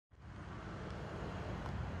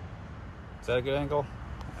that a good angle?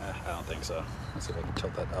 I don't think so. Let's see if I can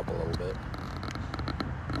tilt that up a little bit.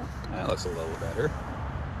 That looks a little better.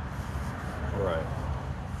 All right.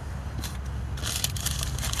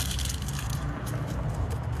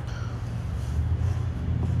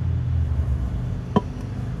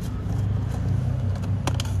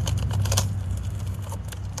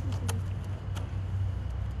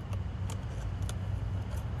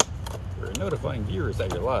 We're notifying viewers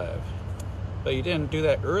that you're live. But you didn't do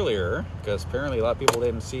that earlier, because apparently a lot of people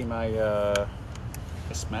didn't see my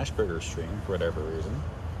Smashburger stream for whatever reason.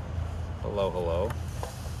 Hello, hello.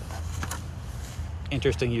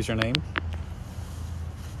 Interesting username.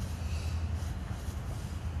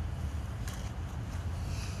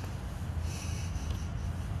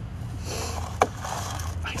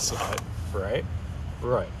 I saw it. Right?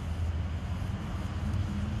 Right.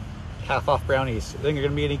 Half off brownies. You think they're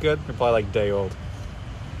gonna be any good? They're probably like day old.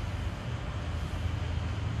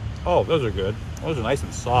 Oh, those are good. Those are nice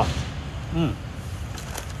and soft.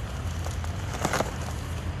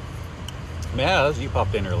 Maz, you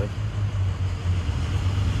popped in early.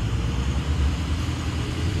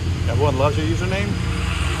 Everyone loves your username?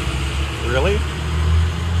 Really?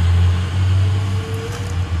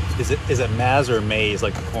 Is it Maz or Maze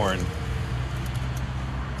like the corn?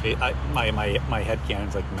 My head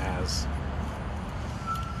canon's like Maz.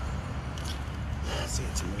 Let's see,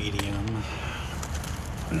 it's a medium.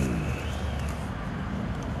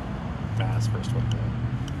 Maz first one.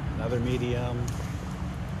 Another medium.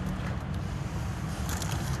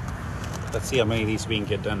 Let's see how many of these we can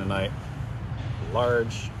get done tonight.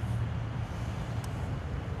 Large.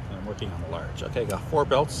 I'm working on the large. Okay, I got 4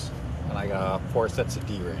 belts and I got 4 sets of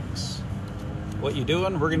D-rings. What you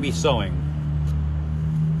doing? We're gonna be sewing.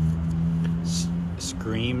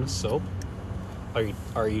 Scream soap?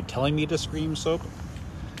 Are you telling me to scream soap?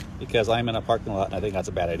 Because I'm in a parking lot and I think that's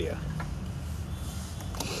a bad idea.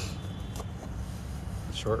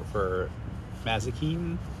 Short for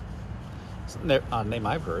Mazikeen. It's a name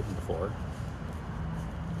I've heard before.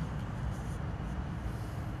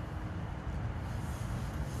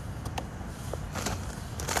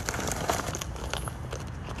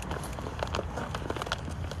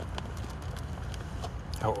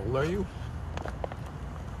 How old are you?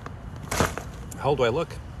 How old do I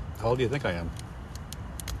look? How old do you think I am?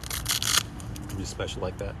 Are you special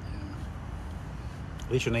like that? Yeah.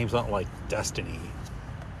 At least your name's not like Destiny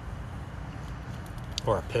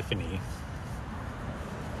or Epiphany.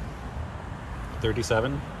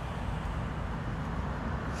 37?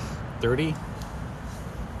 30?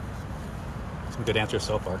 Some good answers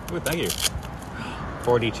so far. Ooh, thank you.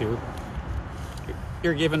 42.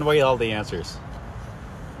 You're giving away all the answers.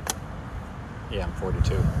 Yeah, I'm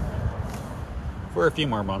 42. For a few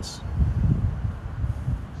more months.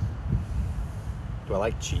 Do I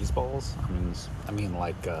like cheese balls? I mean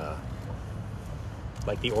like the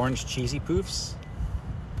orange cheesy poofs?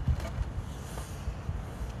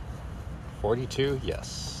 42?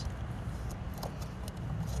 Yes.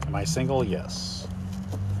 Am I single? Yes.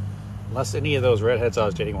 Unless any of those redheads I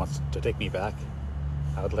was dating wants to take me back,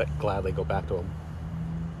 I would gladly go back to them.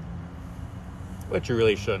 Which you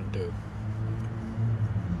really shouldn't do.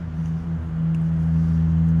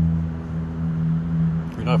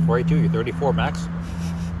 You're not 42, you're 34 max.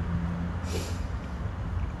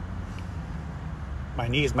 My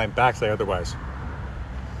knees, my back say otherwise.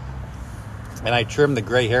 And I trim the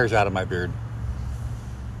gray hairs out of my beard.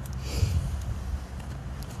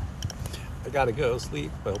 I gotta go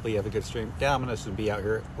sleep, but hopefully you have a good stream. Yeah, I'm gonna just be out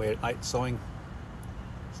here late at night sewing.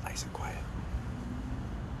 It's nice and quiet.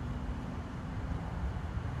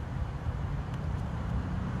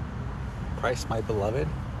 Price, my beloved.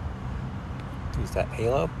 Who's that,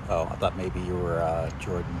 Halo? Oh, I thought maybe you were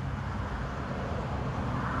Jordan.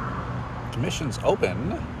 Commission's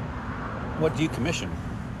open. What do you commission?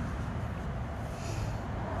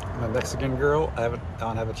 I'm a Mexican girl. I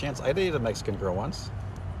don't have a chance. I dated a Mexican girl once.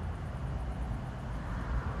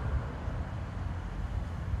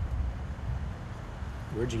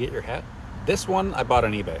 Where'd you get your hat? This one I bought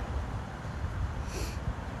on eBay.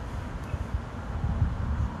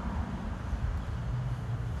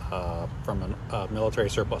 From a military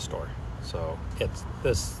surplus store. So it's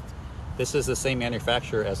this is the same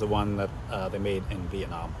manufacturer as the one that they made in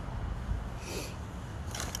Vietnam.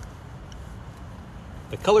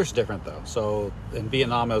 The color's different though. So in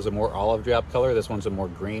Vietnam it was a more olive drab color. This one's a more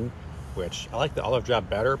green, which I like the olive drab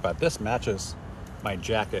better, but this matches my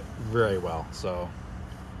jacket very well. So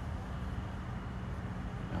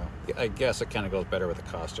I guess it kind of goes better with the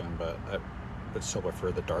costume, but I would still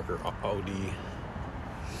prefer the darker OD.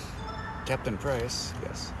 Captain Price,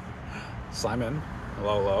 yes. Simon,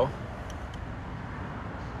 hello, hello.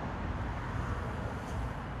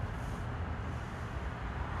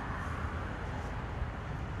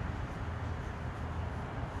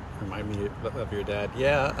 Remind me of your dad.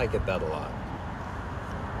 Yeah, I get that a lot.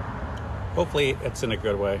 Hopefully it's in a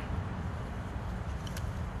good way.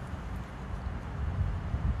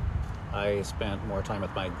 I spent more time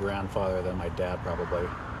with my grandfather than my dad probably.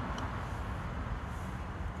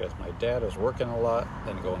 Because my dad was working a lot,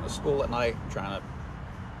 then going to school at night, trying to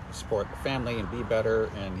support the family and be better,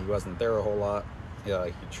 and he wasn't there a whole lot. Yeah,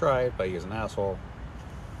 he tried, but he was an asshole.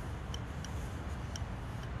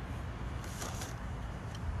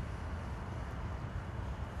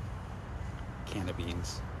 Can of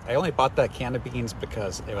beans. I only bought that can of beans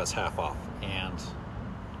because it was half off, and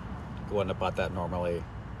I wouldn't have bought that normally.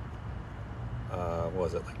 What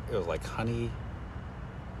was it like? It was like honey.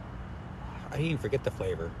 I even forget the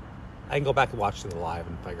flavor. I can go back and watch the live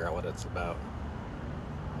and figure out what it's about.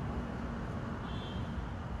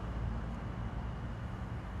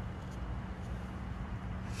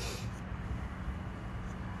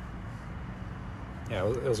 Yeah,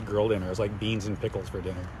 it was a girl dinner. It was like beans and pickles for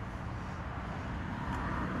dinner.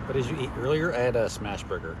 What did you eat earlier? I had a smash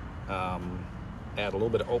burger. I had a little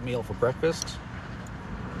bit of oatmeal for breakfast.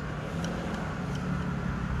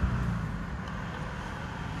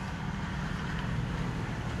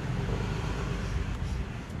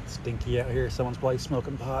 Stinky out here. Someone's probably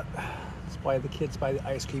smoking pot. It's probably the kids by the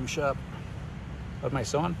ice cream shop. What am I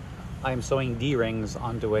sewing? I am sewing D-rings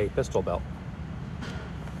onto a pistol belt.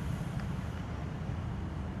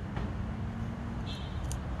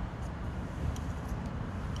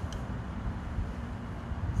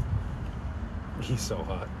 He's so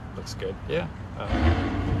hot. Looks good. Yeah.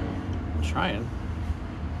 I'm trying.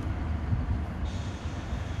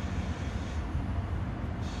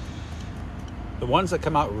 The ones that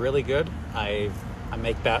come out really good, I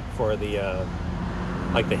make that for the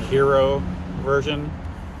like the hero version,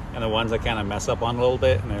 and the ones that kind of mess up on a little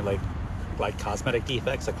bit and they're like cosmetic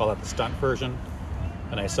defects, I call that the stunt version,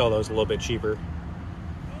 and I sell those a little bit cheaper.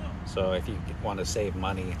 So if you want to save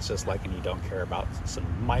money, it's just like, and you don't care about some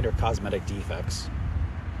minor cosmetic defects,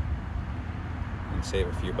 you can save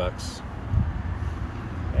a few bucks.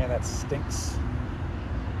 Man, that stinks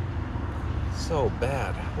so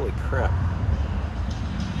bad. Holy crap.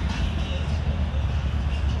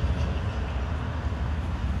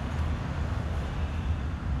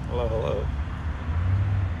 Hello, hello.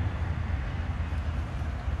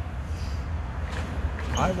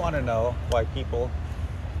 I want to know why people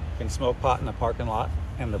can smoke pot in the parking lot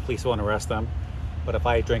and the police won't arrest them, but if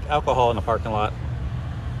I drink alcohol in the parking lot,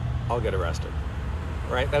 I'll get arrested.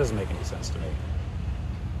 Right? That doesn't make any sense to me.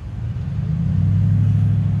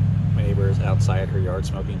 My neighbor is outside her yard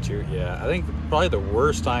smoking too. Yeah, I think probably the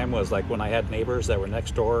worst time was like when I had neighbors that were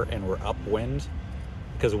next door and were upwind,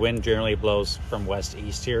 because wind generally blows from west to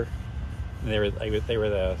east here, and they were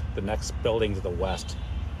the next building to the west,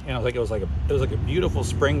 and it was like a beautiful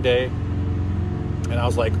spring day, and I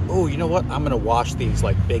was like, oh, you know what? I'm gonna wash these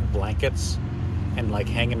like big blankets and like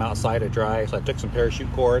hang them outside to dry. So I took some parachute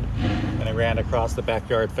cord and I ran across the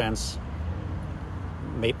backyard fence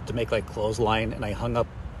to make like clothesline, and I hung up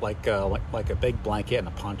like a big blanket and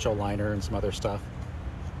a poncho liner and some other stuff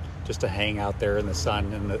just to hang out there in the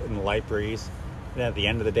sun and the light breeze. And then at the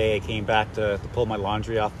end of the day, I came back to pull my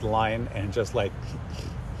laundry off the line, and just like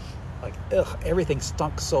ugh, everything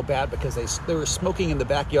stunk so bad because they were smoking in the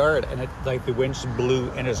backyard, and it like the wind just blew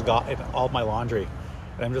and it just got in all my laundry,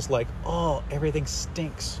 and I'm just like, oh, everything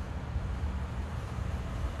stinks.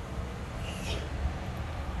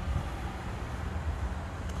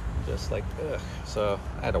 Just like ugh. So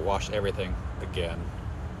I had to wash everything again.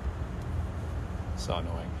 So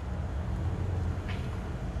annoying.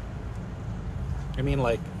 I mean,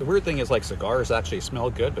 like, the weird thing is, like, cigars actually smell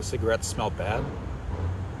good, but cigarettes smell bad.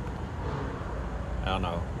 I don't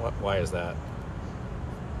know. Why is that?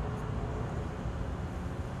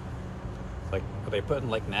 Like, are they putting,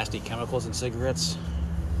 like, nasty chemicals in cigarettes,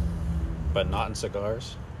 but not in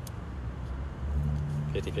cigars?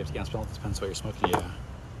 50-50 on smell? Depends what you're smoking, yeah.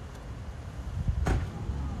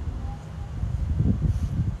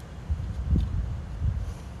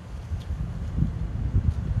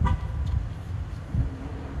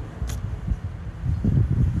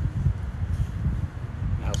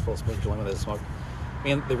 Smoke. I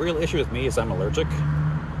mean, the real issue with me is I'm allergic,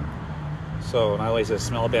 so not only does it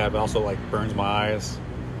smell bad, but also like burns my eyes,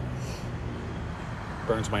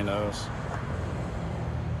 burns my nose.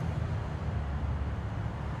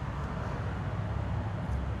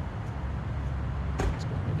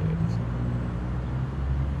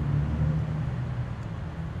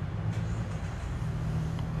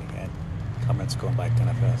 Again, comments going by kind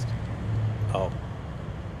of fast. Oh.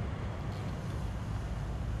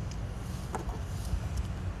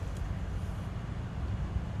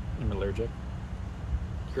 allergic.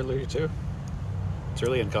 You're allergic too? It's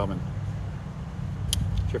really uncommon.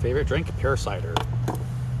 What's your favorite drink? Pear cider,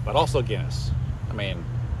 but also Guinness. I mean,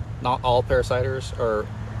 not all pear ciders are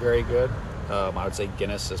very good. I would say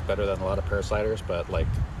Guinness is better than a lot of pear ciders, but like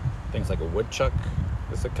things like a Woodchuck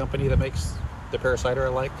is the company that makes the pear cider I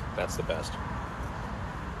like. That's the best.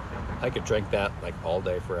 I could drink that like all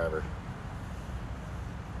day forever,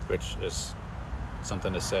 which is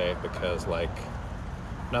something to say because like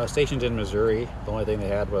when I was stationed in Missouri, the only thing they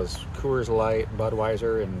had was Coors Light,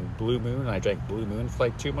 Budweiser, and Blue Moon, and I drank Blue Moon for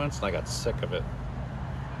like 2 months and I got sick of it.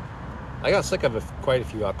 I got sick of quite a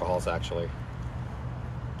few alcohols actually,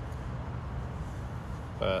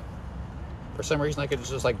 but for some reason I could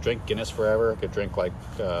just like drink Guinness forever. I could drink like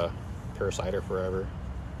pear cider forever.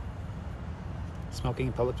 Smoking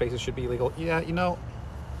in public places should be illegal. Yeah, you know,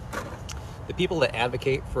 the people that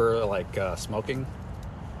advocate for like smoking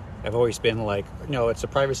have always been like, you know, it's the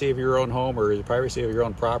privacy of your own home or the privacy of your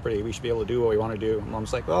own property. We should be able to do what we want to do. And I'm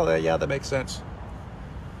just like, well, yeah, that makes sense.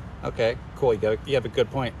 Okay, cool. You have a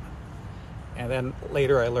good point. And then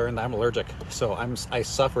later I learned I'm allergic, so I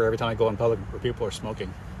suffer every time I go in public where people are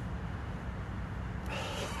smoking.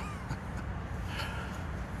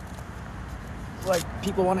 Like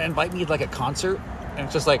people want to invite me to like a concert, and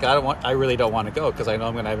it's just like I really don't want to go because I know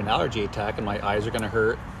I'm going to have an allergy attack and my eyes are going to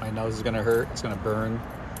hurt, my nose is going to hurt, it's going to burn.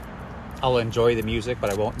 I'll enjoy the music,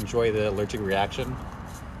 but I won't enjoy the allergic reaction.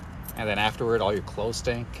 And then afterward, all your clothes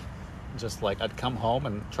stink. Just like I'd come home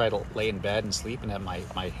and try to lay in bed and sleep and have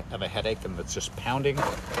have a headache and it's just pounding.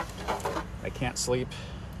 I can't sleep.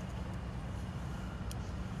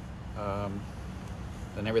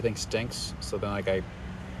 Then everything stinks. So then like I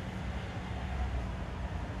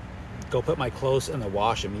go put my clothes in the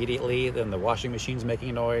wash immediately. Then the washing machine's making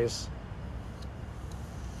a noise.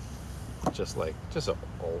 Just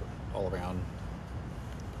all around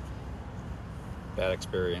bad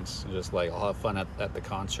experience. Just like I'll have fun at the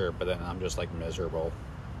concert, but then I'm just like miserable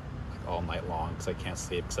like all night long because I can't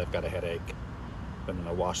sleep because I've got a headache. Then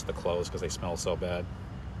I wash the clothes because they smell so bad.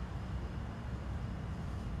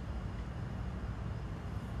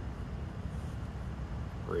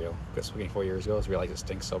 For real. Quit smoking 4 years ago. I realized it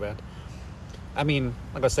stinks so bad. I mean,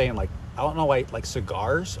 like I was saying, like I don't know why like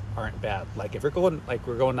cigars aren't bad. Like if we're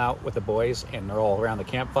going out with the boys and they're all around the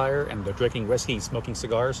campfire and they're drinking whiskey, smoking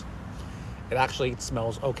cigars, it actually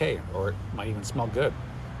smells okay, or it might even smell good.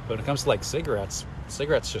 But when it comes to like cigarettes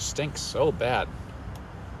just stink so bad.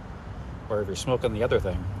 Or if you're smoking the other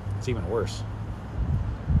thing, it's even worse.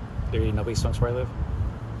 Nobody smokes where I live?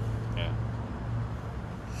 Yeah.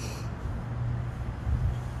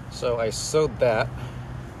 So I sewed that.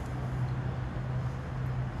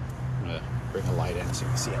 I'm gonna bring a light in so you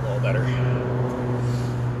can see it a little better.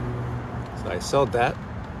 So I sewed that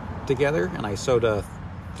together and I sewed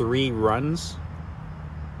 3 runs,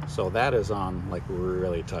 so that is on like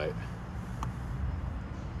really tight.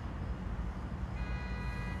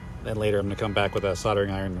 Then later I'm gonna come back with a soldering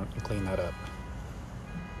iron and clean that up.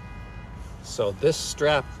 So this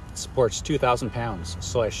strap supports 2,000 pounds,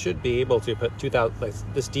 so I should be able to put 2,000, like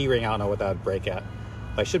this D-ring, I don't know what that would break at,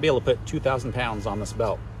 but I should be able to put 2,000 pounds on this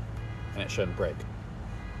belt and it shouldn't break.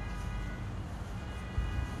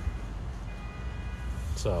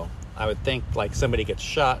 So I would think like somebody gets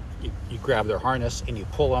shot, you grab their harness and you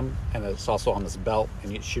pull them, and it's also on this belt,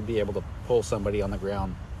 and you should be able to pull somebody on the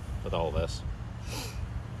ground with all this.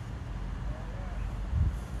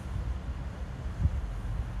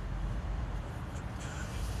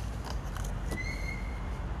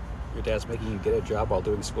 Your dad's making you get a job while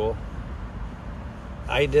doing school?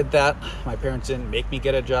 I did that. My parents didn't make me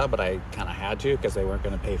get a job, but I kind of had to because they weren't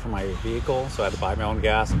going to pay for my vehicle. So I had to buy my own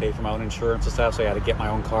gas and pay for my own insurance and stuff. So I had to get my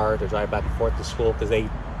own car to drive back and forth to school because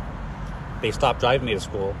they stopped driving me to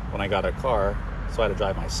school when I got a car. So I had to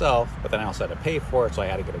drive myself, but then I also had to pay for it. So I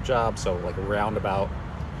had to get a job. So like a roundabout,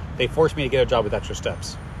 they forced me to get a job with extra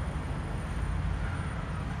steps.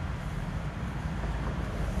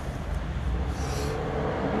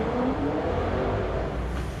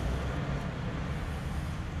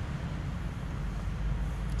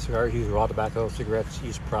 Cigars use raw tobacco, cigarettes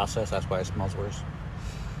use processed, that's why it smells worse.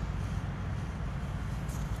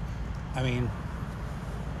 I mean,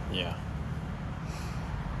 yeah.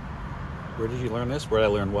 Where did you learn this? Where did I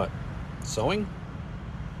learn what? Sewing?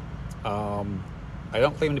 I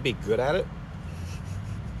don't claim to be good at it,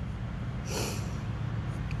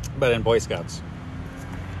 but in Boy Scouts.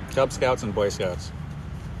 Cub Scouts and Boy Scouts.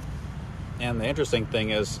 And the interesting thing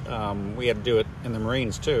is, we had to do it in the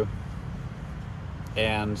Marines too.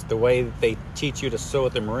 And the way they teach you to sew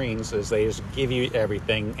at the Marines is they just give you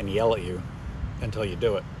everything and yell at you until you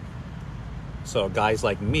do it. So guys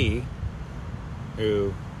like me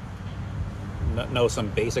who know some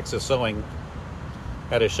basics of sewing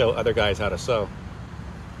how to show other guys how to sew.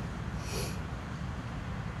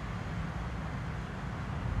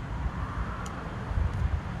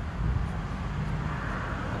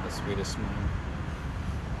 Not the sweetest smile.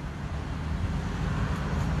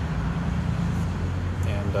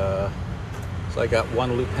 And so I got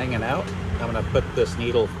one loop hanging out. I'm going to put this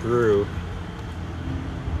needle through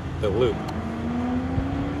the loop.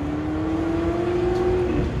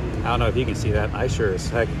 I don't know if you can see that. I sure as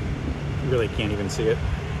heck really can't even see it.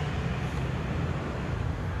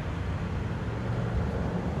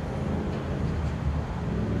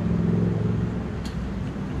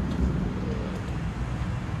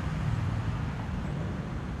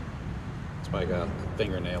 That's why I got a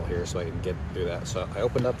fingernail here so I can get through that. So I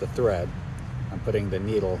opened up the thread. I'm putting the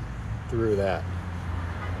needle through that.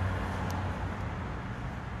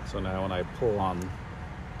 So now when I pull on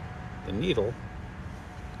the needle,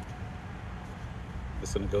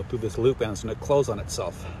 it's going to go through this loop and it's going to close on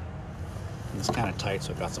itself. And it's kind of tight,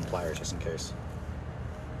 so I've got some pliers just in case.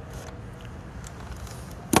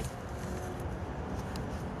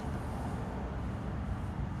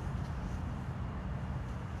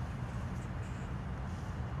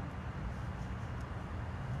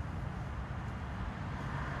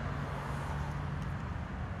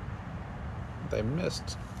 I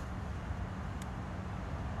missed.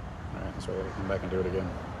 All right, so I gotta come back and do it again.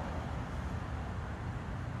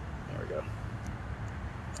 There we go.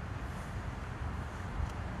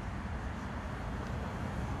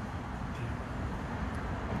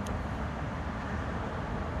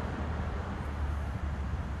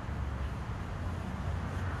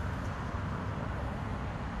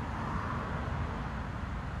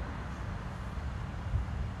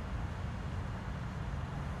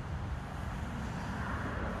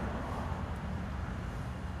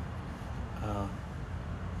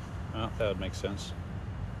 Well, that would make sense.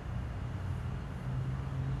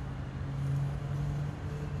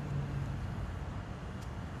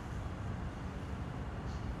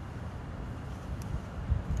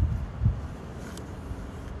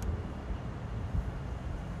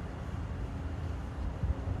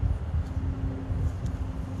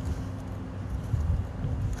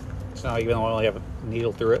 So now, even though I only have a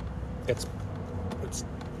needle through it, it's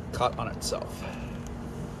caught on itself.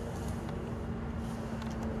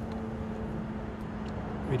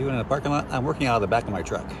 What are you doing in the parking lot? I'm working out of the back of my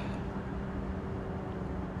truck.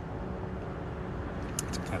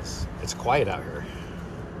 It's quiet out here.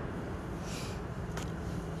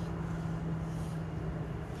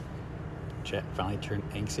 Chat finally turned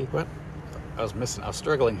angsty. What? I was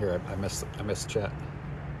struggling here. I missed chat.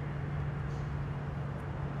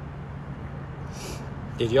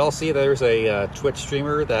 Did you all see there's a Twitch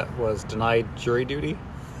streamer that was denied jury duty?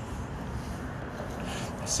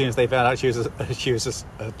 As soon as they found out she was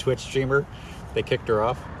a Twitch streamer, they kicked her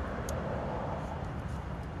off.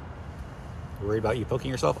 Worried about you poking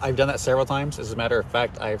yourself? I've done that several times. As a matter of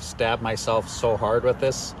fact, I've stabbed myself so hard with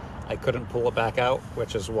this, I couldn't pull it back out,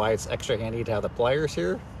 which is why it's extra handy to have the pliers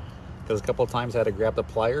here. Because a couple of times I had to grab the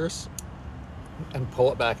pliers and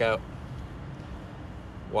pull it back out.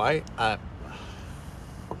 Why?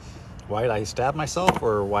 Why did I stab myself,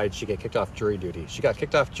 or why did she get kicked off jury duty? She got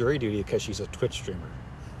kicked off jury duty because she's a Twitch streamer.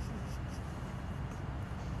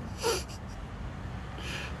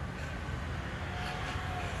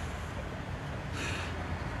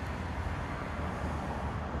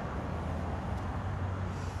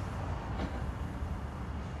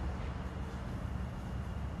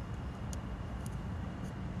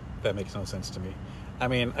 That makes no sense to me. I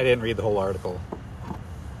mean, I didn't read the whole article,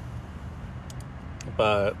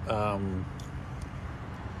 but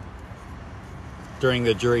during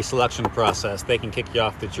the jury selection process, they can kick you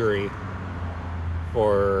off the jury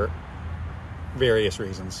for various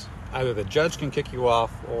reasons. Either the judge can kick you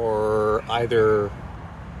off, or either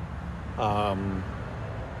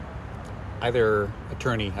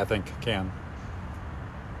attorney, I think, can.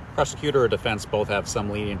 Prosecutor or defense both have some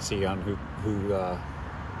leniency on who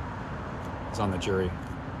is on the jury.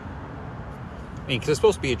 I mean, because it's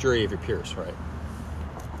supposed to be a jury of your peers, right?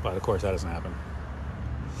 But of course that doesn't happen.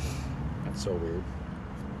 That's so weird.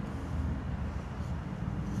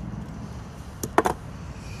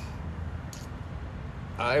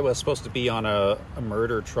 I was supposed to be on a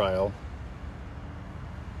murder trial,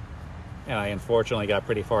 and I unfortunately got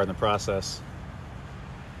pretty far in the process.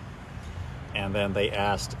 And then they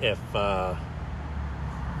asked if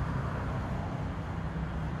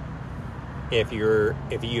you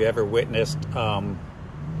ever witnessed or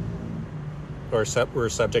were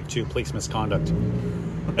subject to police misconduct.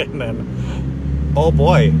 And then, oh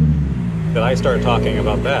boy, that I start talking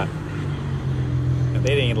about that. And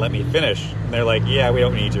they didn't even let me finish. And they're like, yeah, we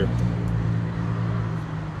don't need you.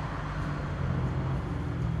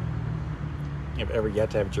 You've ever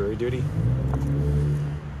yet to have jury duty?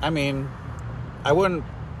 I mean, I wouldn't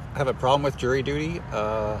have a problem with jury duty,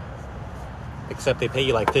 except they pay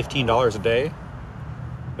you like $15 a day.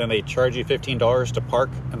 Then they charge you $15 to park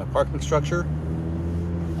in the parking structure.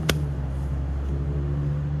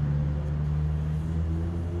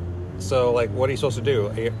 So, like, what are you supposed to do?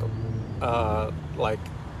 Like,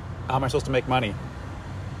 how am I supposed to make money?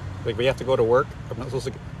 Like, we have to go to work. I'm not supposed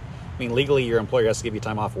to. I mean, legally, your employer has to give you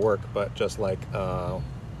time off work, but just like, am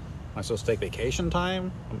I supposed to take vacation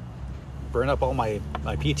time? Burn up all my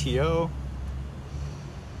PTO?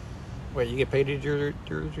 Wait, you get paid your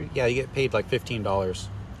yeah, you get paid like $15.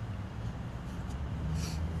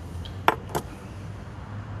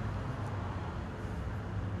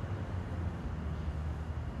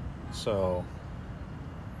 So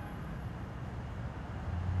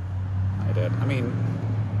I did. I mean,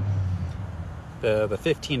 the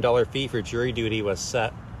 $15 fee for jury duty was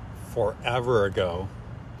set forever ago,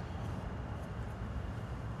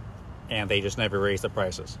 and they just never raised the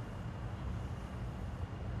prices.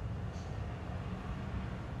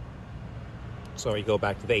 So you go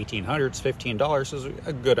back to the 1800s, $15 is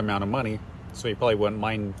a good amount of money, so you probably wouldn't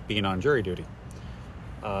mind being on jury duty.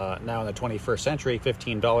 Now in the 21st century,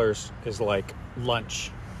 $15 is like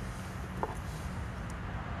lunch.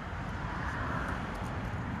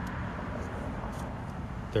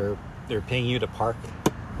 They're paying you to park,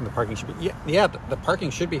 and the parking should be the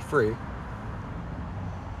parking should be free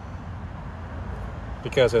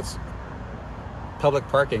because it's public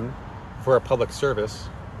parking for a public service.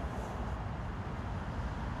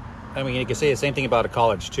 I mean, you can say the same thing about a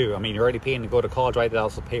college too. I mean, you're already paying to go to college, right? They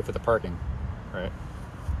also pay for the parking, right?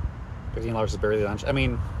 $15 is barely lunch. I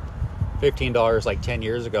mean, $15 like 10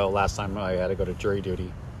 years ago, last time I had to go to jury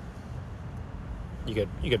duty, you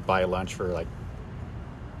could buy lunch for like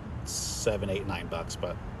 $7, $8, $9,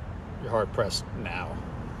 but you're hard pressed now.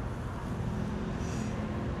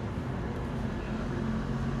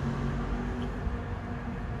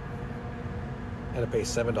 I had to pay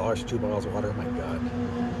 $7 for 2 bottles of water. Oh my god.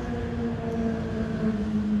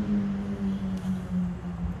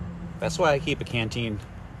 That's why I keep a canteen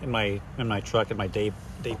in my truck in my day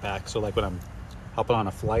pack. So like when I'm hopping on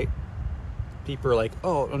a flight, people are like,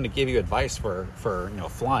 "Oh, I'm going to give you advice for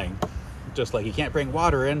flying. Just like you can't bring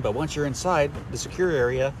water in, but once you're inside the secure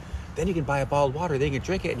area, then you can buy a bottled water. Then you can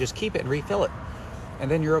drink it and just keep it and refill it, and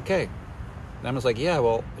then you're okay." And I was like, "Yeah,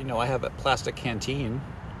 well, I have a plastic canteen,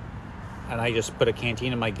 and I just put a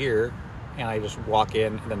canteen in my gear, and I just walk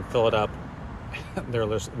in and then fill it up." And they're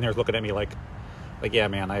looking at me like, "Yeah,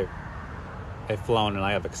 man, I've flown and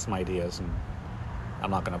I have some ideas, and I'm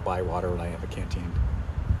not going to buy water when I have a canteen."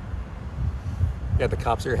 You had the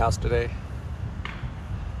cops at your house today?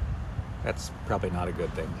 That's probably not a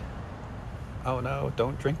good thing. Oh no,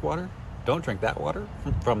 don't drink water? Don't drink that water?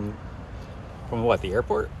 From what, the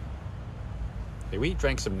airport? Hey, we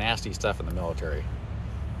drank some nasty stuff in the military.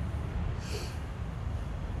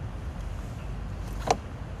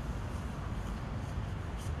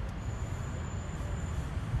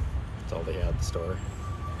 That's all they had at the store.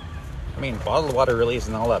 I mean, bottled water really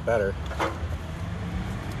isn't all that better. I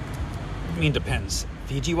mean, depends.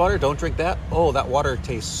 Fiji water, don't drink that. Oh, that water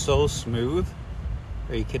tastes so smooth.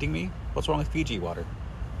 Are you kidding me? What's wrong with Fiji water?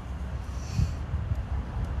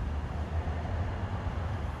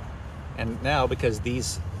 And now, because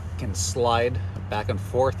these can slide back and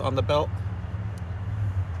forth on the belt,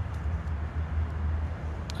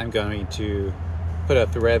 I'm going to put a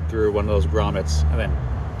thread through one of those grommets and then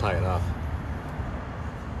tie it off.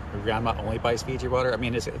 My grandma only buys Fiji water. I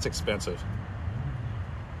mean, it's expensive,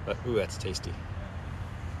 but ooh, that's tasty.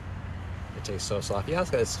 It tastes so soft. Yeah,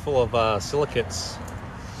 it's full of silicates.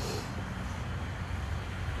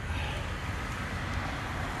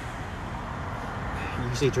 You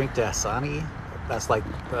usually drink Dasani. That's like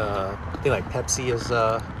I think like Pepsi is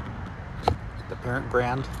the parent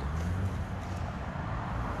brand.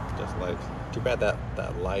 Just like, too bad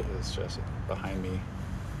that light is just behind me.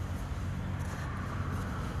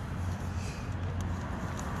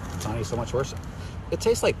 Dasani's so much worse. It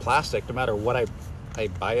tastes like plastic no matter what I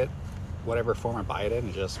buy it, whatever form I buy it in.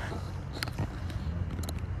 It just,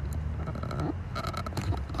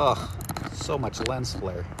 oh, so much lens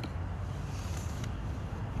flare.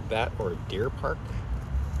 That or Deer Park.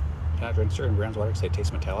 Cannot drink certain brands of water because they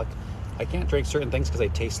taste metallic. I can't drink certain things because they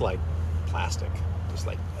taste like plastic. Just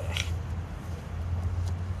like, eh.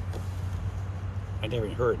 I never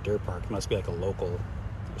even heard of Deer Park. It must be like a local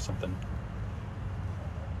or something.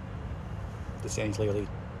 The Sandy's literally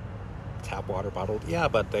tap water bottled. Yeah,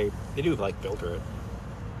 but they do like filter it.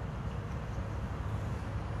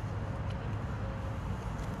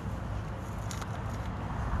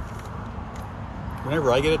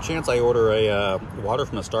 Whenever I get a chance, I order a water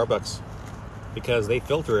from a Starbucks because they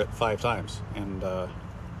filter it 5 times, and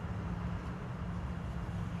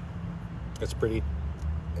it's pretty.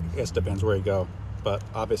 I guess it depends where you go, but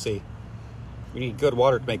obviously you need good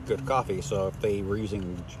water to make good coffee. So if they were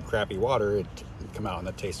using crappy water, it'd come out in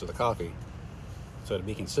the taste of the coffee. So to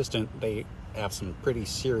be consistent, they have some pretty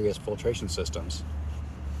serious filtration systems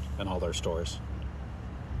in all their stores.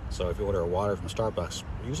 So if you order a water from Starbucks,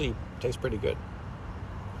 it usually tastes pretty good.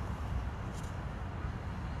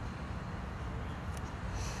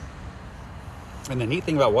 And the neat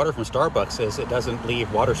thing about water from Starbucks is it doesn't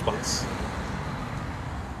leave water spots.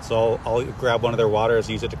 So I'll grab one of their waters,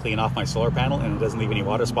 use it to clean off my solar panel, and it doesn't leave any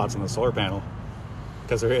water spots on the solar panel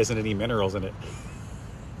because there isn't any minerals in it.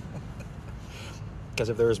 Because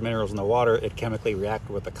if there was minerals in the water, it chemically react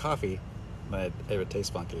with the coffee, but it would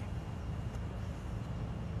taste funky.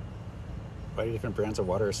 Why do different brands of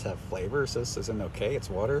waters have flavors? This isn't okay, it's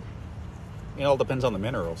water. It all depends on the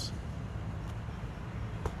minerals.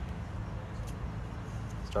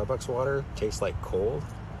 Starbucks water tastes like cold.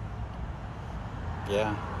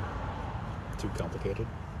 Yeah, too complicated.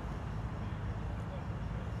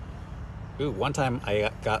 Ooh, one time I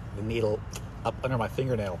got the needle up under my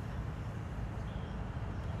fingernail.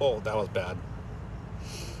 Oh, that was bad.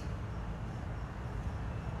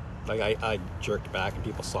 Like I jerked back and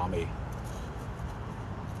people saw me.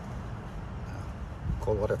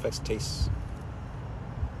 Cold water effects taste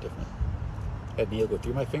different. Had needle go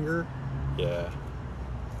through my finger. Yeah.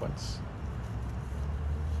 Once.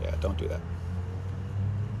 Yeah, don't do that.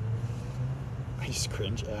 I just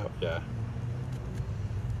cringe out. Yeah.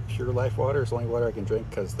 Pure Life water is the only water I can drink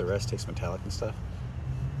because the rest tastes metallic and stuff.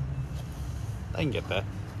 I can get that.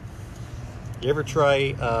 You ever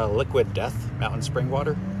try Liquid Death mountain spring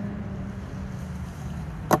water?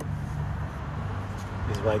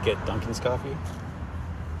 This is why I get Dunkin's coffee.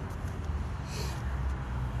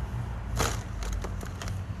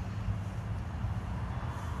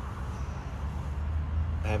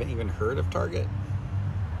 I haven't even heard of Target.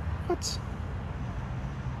 What?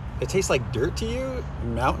 It tastes like dirt to you?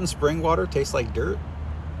 Mountain spring water tastes like dirt?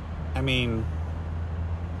 I mean,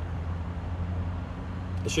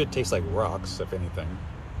 it should taste like rocks, if anything,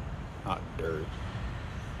 not dirt.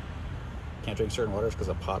 Can't drink certain waters because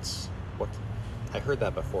of POTS. What? I heard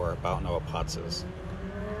that before, but I don't know what POTS is.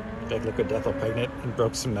 Like Liquid Death while pregnant and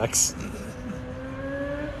broke some necks.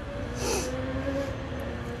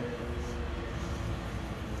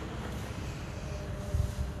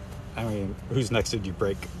 I mean, whose necks did you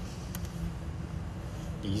break?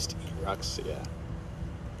 You used to eat rocks, yeah.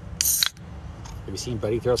 Have you seen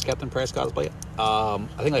Buddy Throw's Captain Price cosplay? I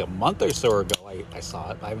think like a month or so ago I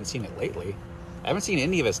saw it. I haven't seen it lately. I haven't seen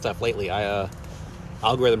any of his stuff lately.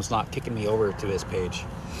 Algorithm's not kicking me over to this page.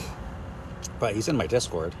 But he's in my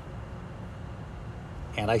Discord.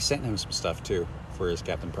 And I sent him some stuff too for his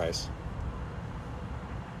Captain Price.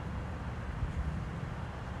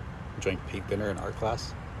 Drank paint thinner in art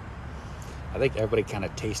class. I think everybody kind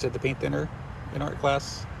of tasted the paint thinner in art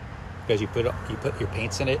class because you put your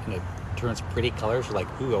paints in it and it turns pretty colors. You're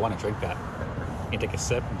like, ooh, I want to drink that. You take a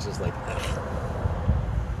sip and it's just like, ugh.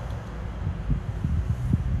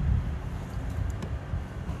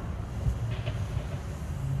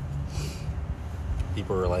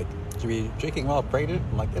 People were like, should we be drinking while pregnant?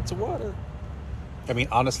 I'm like, it's water. I mean,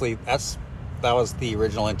 honestly, that was the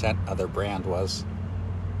original intent of their brand, was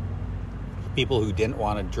people who didn't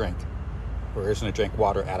want to drink were just going to drink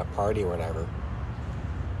water at a party or whatever.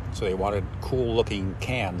 So they wanted cool looking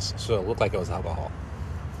cans so it looked like it was alcohol.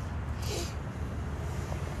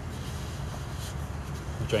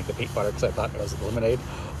 I drank the peanut butter because I thought it was lemonade.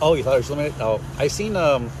 Oh, you thought it was lemonade? Oh, I've seen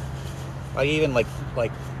like even like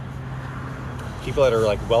people that are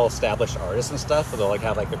like well-established artists and stuff, they'll like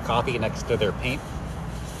have like their coffee next to their paint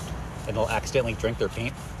and they'll accidentally drink their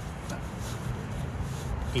paint,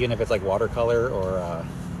 even if it's like watercolor or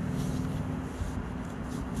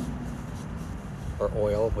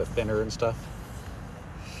oil with thinner and stuff.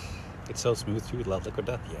 It's so smooth too. Love Liquid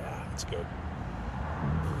Death. Yeah, it's good.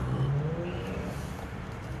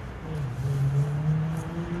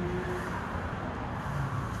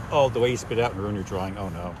 Oh, the way you spit out and ruin your drawing. Oh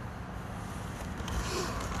no.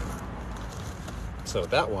 So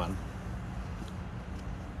that one,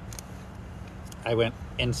 I went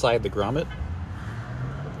inside the grommet,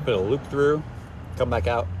 put a loop through, come back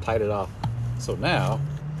out, tied it off. So now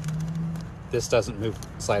this doesn't move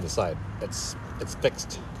side to side. It's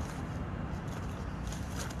fixed.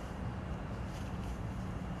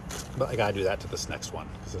 But I gotta do that to this next one,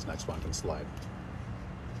 because this next one can slide.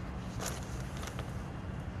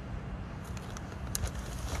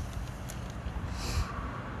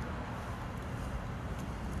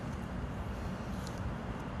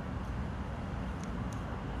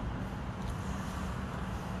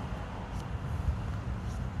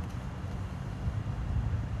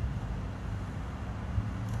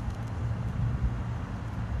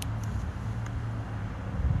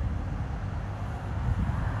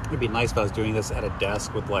 It'd be nice if I was doing this at a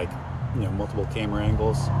desk with, like, you know, multiple camera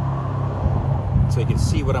angles, so you can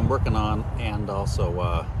see what I'm working on and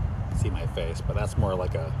also see my face. But that's more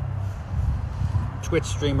like a Twitch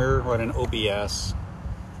streamer running OBS.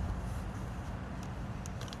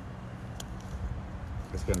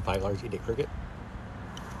 It's been $5 eat a cricket.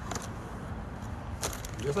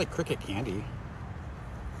 There's like cricket candy.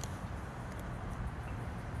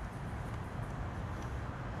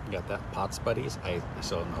 You got that Pots Buddies? I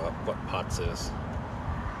still don't know what Pots is.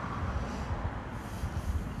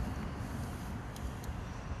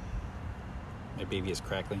 My baby is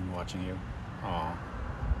crackling watching you. Aw.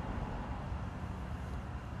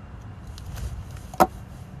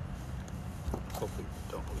 Hopefully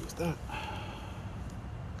don't lose that.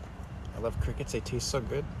 I love crickets, they taste so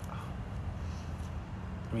good.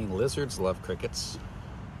 I mean, lizards love crickets.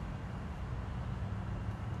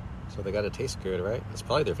 So they gotta taste good, right? It's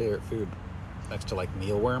probably their favorite food, next to like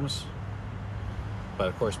mealworms. But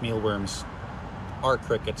of course, mealworms are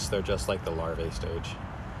crickets, they're just like the larvae stage.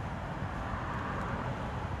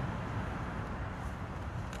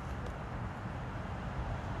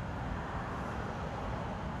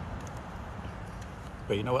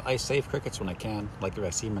 But you know what? I save crickets when I can. Like if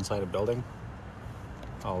I see them inside a building,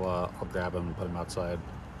 I'll grab them and put them outside.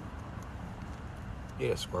 I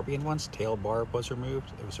ate a scorpion once. Tail barb was removed.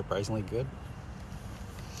 It was surprisingly good.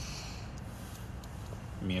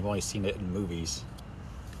 I mean, I've only seen it in movies.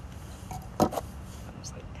 I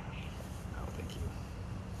was like, no, thank you.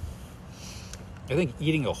 I think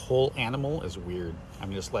eating a whole animal is weird. I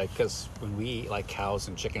mean, just like, because when we eat like cows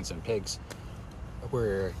and chickens and pigs,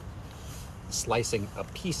 we're slicing a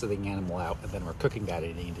piece of the animal out and then we're cooking that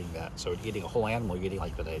and eating that. So eating a whole animal, you're eating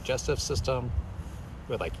like the digestive system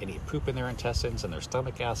with like any poop in their intestines and their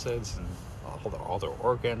stomach acids and all their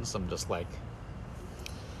organs. I'm just like,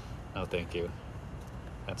 no, thank you.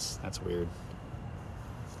 That's weird.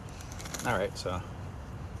 All right, so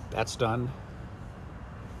that's done,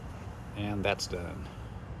 and that's done.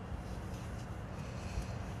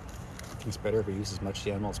 I think it's better if we use as much of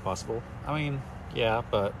the animal as possible. I mean, yeah,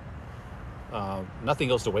 but nothing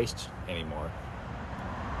goes to waste anymore.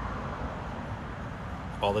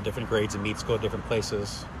 All the different grades of meats go to different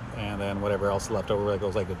places, and then whatever else left over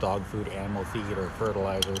goes like the dog food, animal feed, or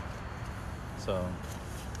fertilizer. So,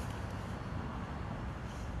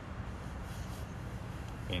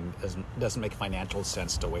 I mean, it doesn't make financial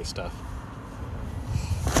sense to waste stuff.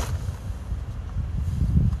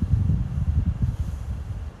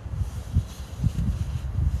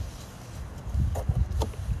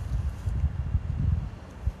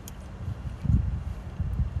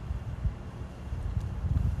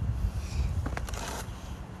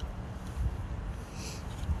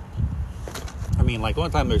 I mean, like, the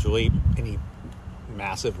only time there's really any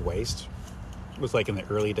massive waste was like in the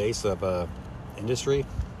early days of industry,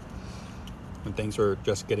 when things were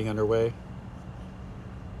just getting underway.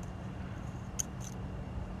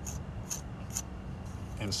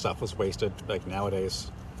 And stuff was wasted. Like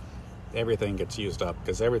nowadays, everything gets used up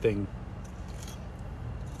because everything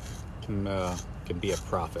can be a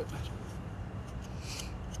profit.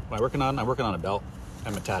 What I'm working on a belt.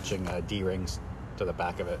 I'm attaching D-rings to the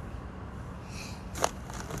back of it.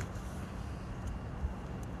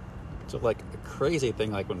 So like a crazy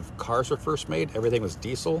thing, like when cars were first made, everything was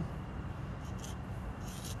diesel.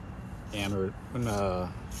 And when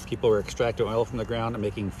people were extracting oil from the ground and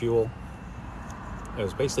making fuel, it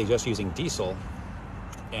was basically just using diesel.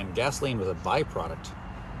 And gasoline was a byproduct.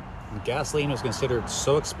 And gasoline was considered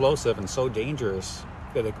so explosive and so dangerous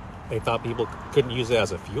that they thought people couldn't use it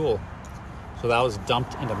as a fuel. So that was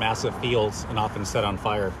dumped into massive fields and often set on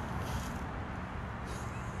fire.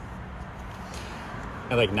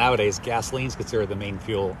 And like nowadays, gasoline's considered the main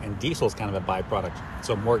fuel, and diesel's kind of a byproduct.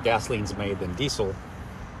 So more gasoline's made than diesel,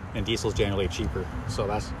 and diesel's generally cheaper.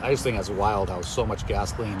 So I just think that's wild how so much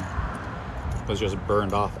gasoline was just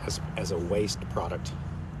burned off as a waste product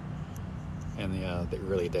in the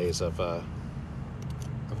early days of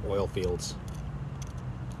oil fields.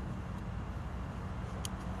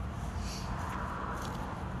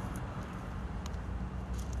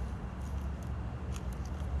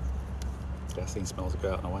 Gasoline smells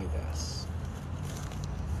good out in Hawaii, yes.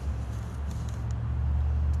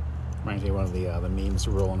 Reminds me of one of the memes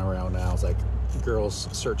rolling around now. It's like girls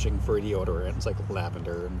searching for a deodorant. It's like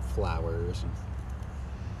lavender and flowers, and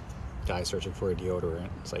guys searching for a deodorant.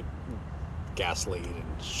 It's like gasoline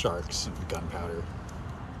and sharks and gunpowder.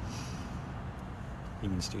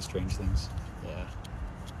 Humans do strange things. Yeah.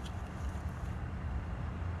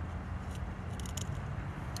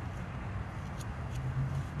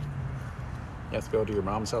 You have to go to your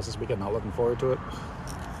mom's house this weekend. Not looking forward to it.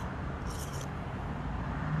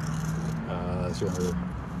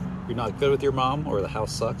 You're not good with your mom, or the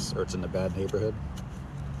house sucks, or it's in a bad neighborhood.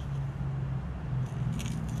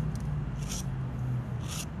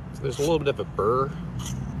 So there's a little bit of a burr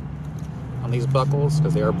on these buckles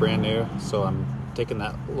because they are brand new. So I'm taking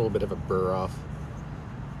that little bit of a burr off.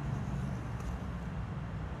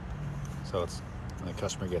 So it's when the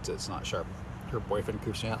customer gets it, it's not sharp. Her boyfriend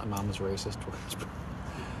keeps me out. My mom is racist.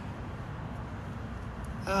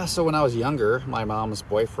 So when I was younger, my mom's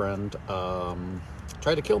boyfriend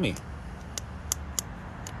tried to kill me.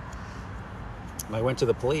 And I went to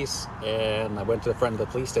the police, and I went to the front of the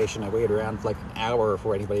police station. I waited around for like an hour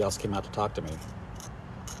before anybody else came out to talk to me.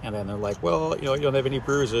 And then they're like, well, you know, you don't have any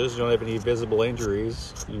bruises, you don't have any visible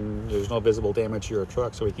injuries, there's no visible damage to your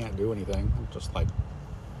truck, so we can't do anything. I'm just like,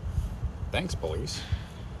 thanks, police.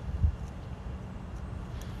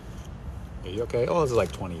 Are you okay? Oh, this is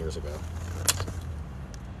like 20 years ago.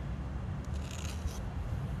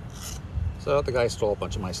 So the guy stole a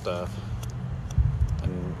bunch of my stuff.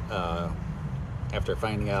 And after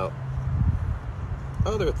finding out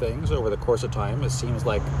other things over the course of time, it seems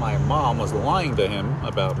like my mom was lying to him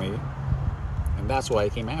about me. And that's why he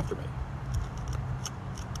came after me.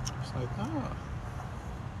 It's like, oh.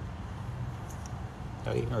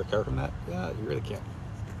 How do you even recover from that? Yeah, you really can't.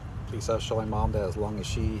 Police officer told my mom that as long as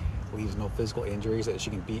she leaves no physical injuries, that she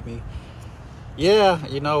can beat me. Yeah,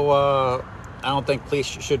 you know, I don't think police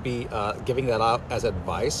should be giving that out as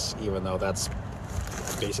advice, even though that's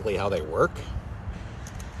basically how they work.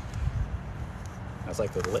 That's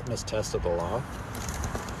like the litmus test of the law,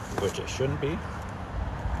 which it shouldn't be.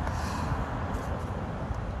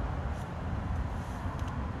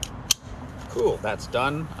 Cool, that's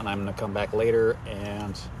done, and I'm gonna come back later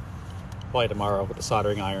and probably tomorrow with the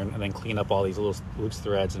soldering iron and then clean up all these little loose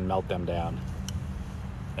threads and melt them down.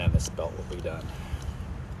 And this belt will be done.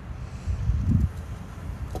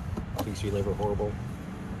 Police relay were horrible.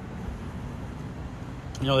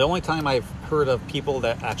 You know, the only time I've heard of people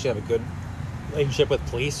that actually have a good relationship with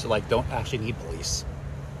police, like, don't actually need police.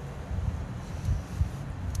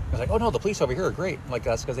 It's like, oh no, the police over here are great. Like,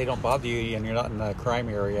 that's because they don't bother you and you're not in a crime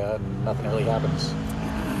area and nothing really happens.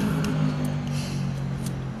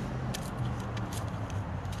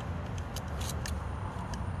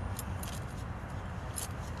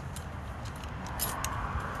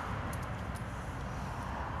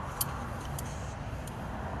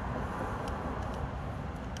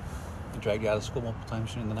 Dragged you out of school multiple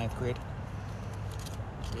times in the 9th grade.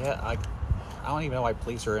 Yeah, I don't even know why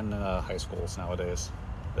police are in high schools nowadays.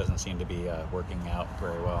 Doesn't seem to be working out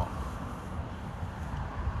very well.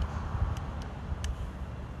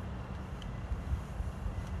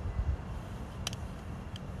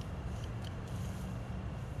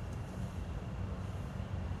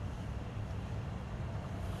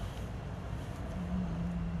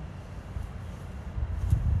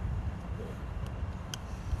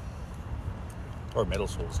 Or middle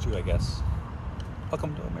schools too, I guess.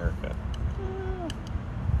 Welcome to America.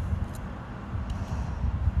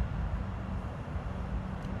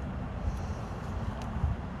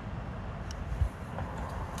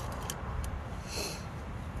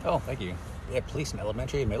 Oh, thank you. Yeah, police in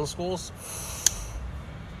elementary and middle schools?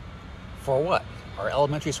 For what? Are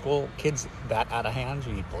elementary school kids that out of hand?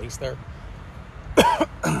 You need police there?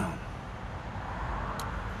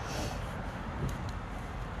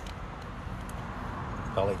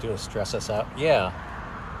 All they do is stress us out. Yeah.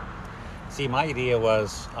 See, my idea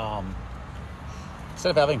was, instead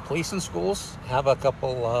of having police in schools, have a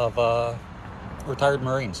couple of retired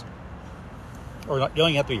Marines. Or not, you don't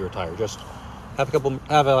even have to be retired. Just have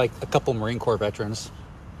a couple Marine Corps veterans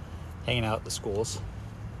hanging out at the schools.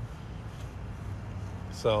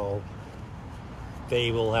 So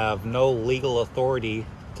they will have no legal authority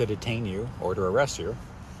to detain you or to arrest you.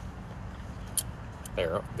 They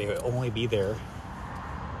will only be there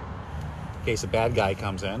in case a bad guy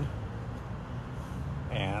comes in,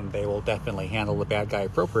 and they will definitely handle the bad guy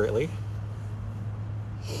appropriately.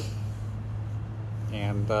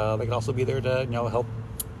 And they can also be there to, you know, help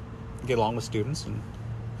get along with students and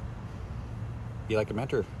be like a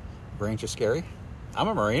mentor. Marines are scary. I'm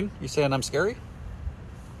a Marine. You saying I'm scary?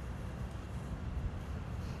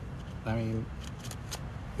 I mean,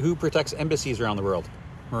 Who protects embassies around the world?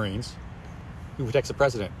 Marines. Who protects the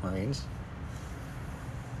president? Marines.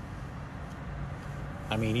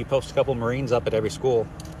 I mean, you post a couple Marines up at every school,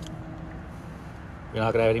 you're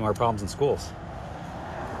not going to have any more problems in schools.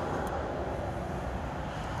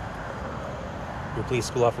 Your police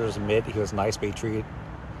school officers admit he was nice, but he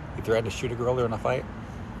threatened to shoot a girl during a fight.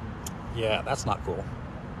 Yeah, that's not cool.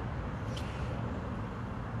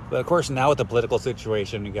 But of course, now with the political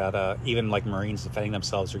situation, you got even like Marines defending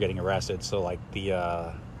themselves are getting arrested. So like the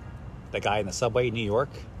guy in the subway in New York,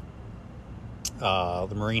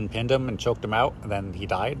 the Marine pinned him and choked him out, and then he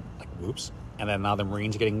died. Like, whoops. And then now the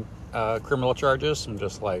Marine's getting criminal charges. I'm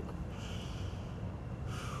just like,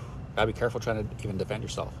 gotta be careful trying to even defend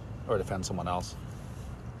yourself or defend someone else.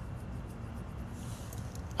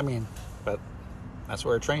 I mean, but that's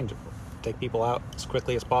where we're trained to take people out as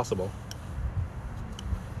quickly as possible.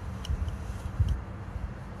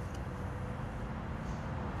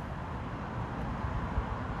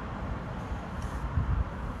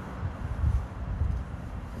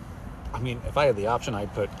 I mean, if I had the option,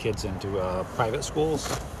 I'd put kids into private schools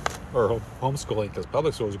or homeschooling, because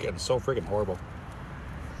public schools are getting so freaking horrible.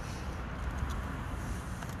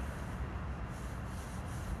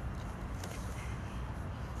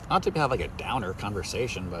 Not to have like a downer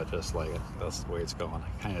conversation, but just like that's the way it's going.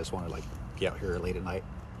 I kind of just want to like be out here late at night,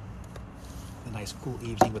 a nice cool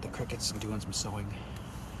evening with the crickets and doing some sewing.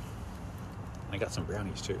 And I got some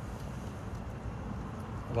brownies too.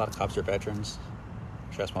 A lot of cops are veterans.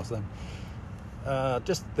 I trust most of them.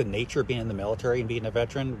 Just the nature of being in the military and being a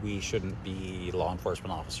veteran, we shouldn't be law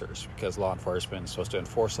enforcement officers, because law enforcement is supposed to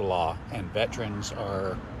enforce the law, and veterans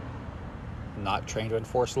are not trained to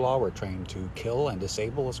enforce the law. We're trained to kill and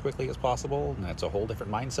disable as quickly as possible, and that's a whole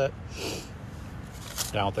different mindset.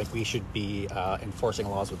 I don't think we should be enforcing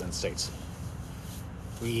laws within states.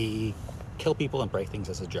 We kill people and break things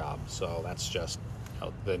as a job, so that's just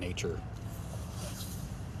the nature.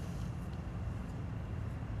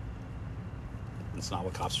 It's not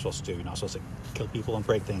what cops are supposed to do. You're not supposed to kill people and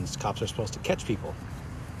break things. Cops are supposed to catch people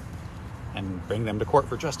and bring them to court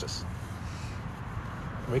for justice.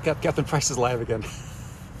 Wake up, Captain Price is live again.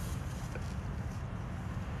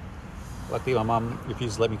 Luckily, my mom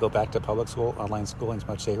refused to let me go back to public school. Online schooling is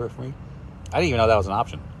much safer for me. I didn't even know that was an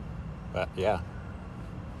option. But yeah.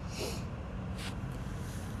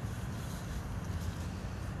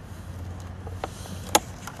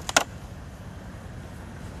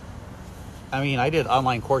 I mean, I did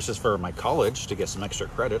online courses for my college to get some extra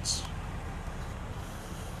credits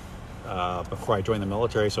before I joined the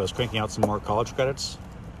military. So I was cranking out some more college credits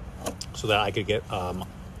so that I could get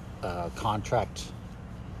a contract,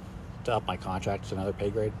 to up my contract to another pay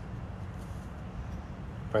grade.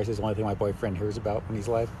 Price is the only thing my boyfriend hears about when he's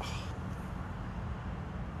live.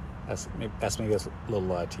 That's maybe a little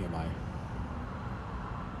TMI.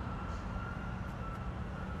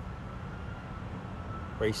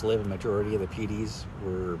 Where I used to live, a majority of the PDs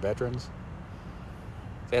were veterans.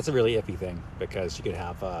 That's a really iffy thing, because you could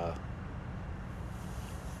have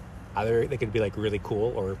either they could be like really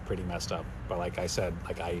cool or pretty messed up. But like I said,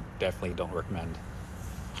 like I definitely don't recommend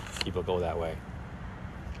people go that way.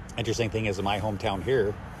 Interesting thing is, in my hometown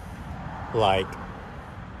here, like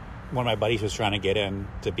one of my buddies was trying to get in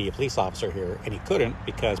to be a police officer here, and he couldn't,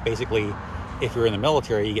 because basically if you're in the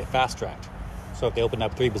military, you get fast tracked. So if they opened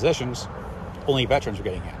up 3 positions, only veterans were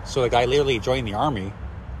getting in. So the guy literally joined the army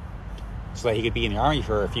so that he could be in the army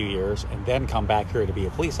for a few years and then come back here to be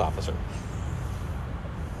a police officer.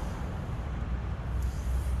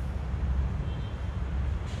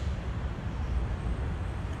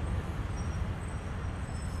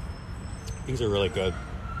 These are really good.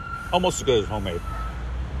 Almost as good as homemade.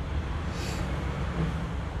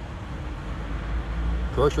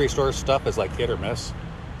 Grocery store stuff is like hit or miss.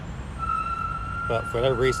 But for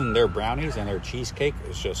whatever reason, their brownies and their cheesecake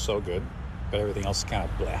is just so good. But everything else is kind of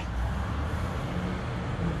bleh.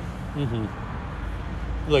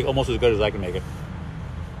 Like almost as good as I can make it.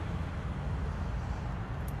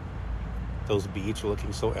 Those beads are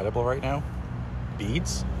looking so edible right now.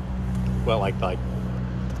 Beads? Well, like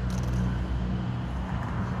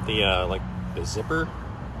the zipper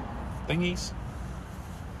thingies.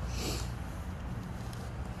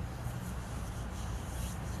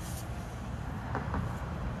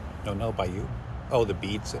 No, by you. Oh, the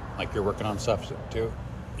beads. Like you're working on stuff too.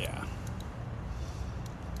 Yeah. You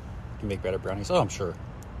can make better brownies. Oh, I'm sure.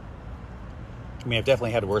 I mean, I've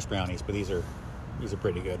definitely had worse brownies, but these are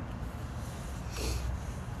pretty good.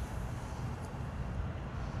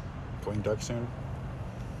 Going dark soon.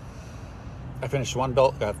 I finished 1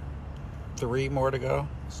 belt, got 3 more to go,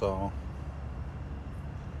 so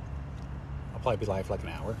I'll probably be live for like an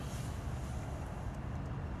hour.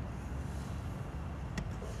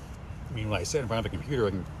 I mean, when I sit in front of a computer, I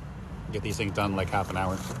can get these things done in like half an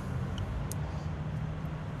hour.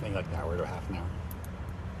 Maybe like an hour to half an hour.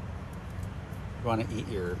 You want to eat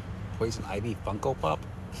your Poison Ivy Funko Pop?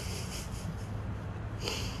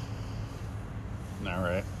 All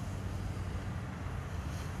right.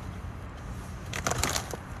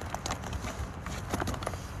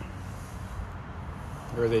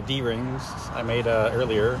 Here are the D-rings I made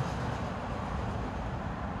earlier.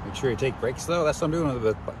 Make sure you take breaks though. That's what I'm doing with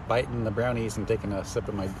the biting the brownies and taking a sip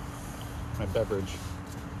of my beverage.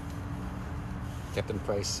 Captain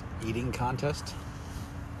Price eating contest.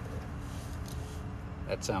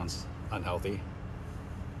 That sounds unhealthy.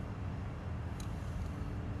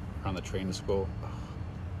 On the train to school.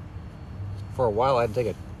 For a while I had to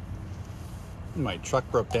take my truck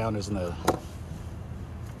broke down. It was in the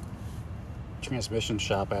transmission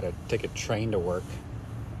shop. I had to take a train to work.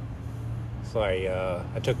 So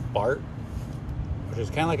I took BART, which is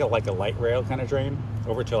kind of like a light rail kind of train,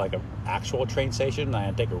 over to like an actual train station. And I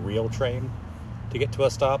had to take a real train to get to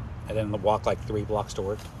a stop, and then walk like 3 blocks to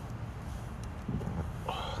work.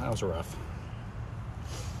 That was rough.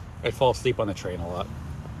 I'd fall asleep on the train a lot.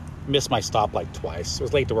 Missed my stop like twice.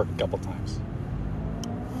 Was late to work a couple times.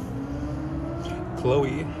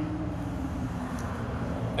 Chloe.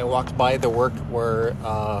 I walked by the work where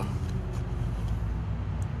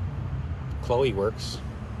Chloe works.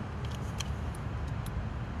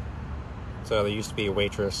 So there used to be a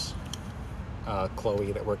waitress,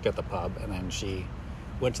 Chloe, that worked at the pub, and then she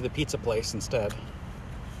went to the pizza place instead.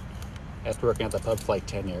 After working at the pub for like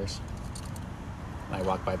 10 years. And I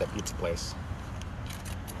walked by the pizza place.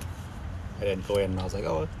 I didn't go in, and I was like,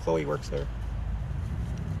 oh, Chloe works there.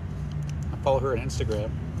 I follow her on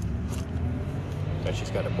Instagram. Bet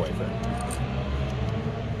she's got a boyfriend.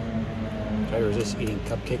 Try to resist eating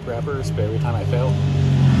cupcake wrappers, but every time I fail.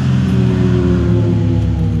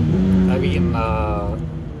 I've eaten a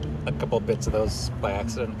couple bits of those by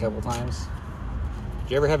accident a couple times.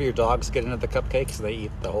 Do you ever have your dogs get into the cupcakes and they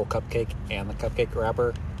eat the whole cupcake and the cupcake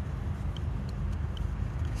wrapper?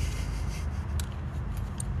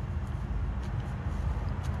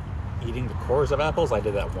 Eating the cores of apples? I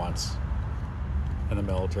did that once in the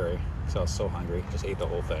military because I was so hungry. Just ate the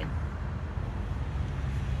whole thing.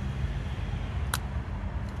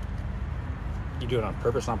 You do it on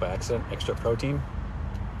purpose, not by accident. Extra protein?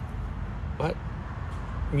 What?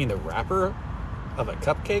 You mean the wrapper of a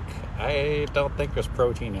cupcake? I don't think there's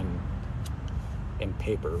protein in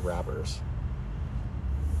paper wrappers.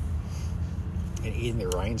 And eating the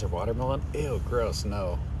rinds of watermelon? Ew, gross,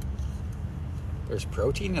 no. There's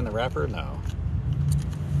protein in the wrapper? No.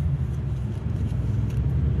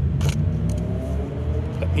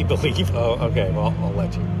 Let me believe. Oh, okay, well, I'll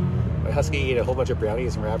let you. My husky ate a whole bunch of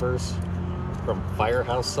brownies and wrappers from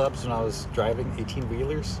Firehouse Subs when I was driving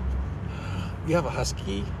 18-wheelers. You have a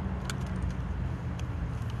husky?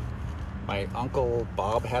 My uncle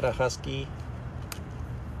Bob had a husky.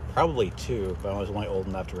 Probably 2, but I was only old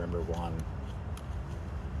enough to remember 1.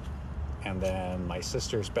 And then my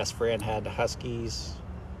sister's best friend had huskies,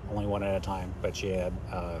 only 1 at a time, but she had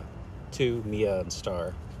 2, Mia and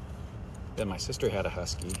Star. Then my sister had a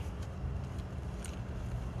husky.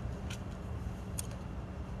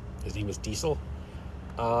 His name is Diesel.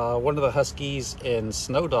 One of the huskies in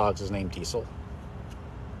Snow Dogs is named Diesel.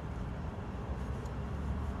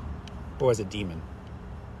 Or was it Demon?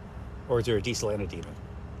 Or is there a Diesel and a Demon?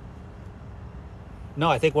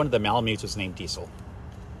 No, I think one of the Malamutes was named Diesel.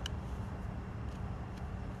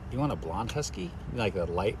 You want a blonde husky? Like the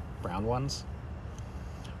light brown ones?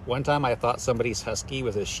 One time I thought somebody's husky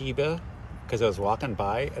was a Shiba because I was walking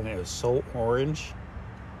by and it was so orange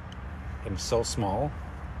and so small.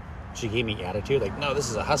 She gave me attitude, like, no, this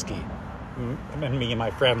is a husky. And me and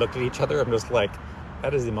my friend looked at each other. I'm just like,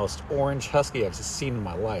 that is the most orange husky I've seen in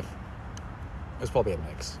my life. It was probably a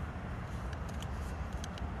mix.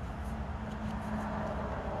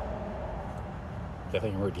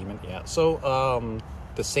 Definitely remember Demon, yeah. So,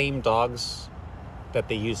 the same dogs that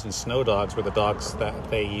they used in Snow Dogs were the dogs that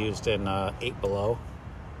they used in 8 Below,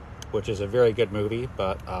 which is a very good movie,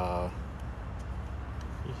 but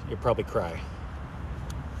you'll probably cry.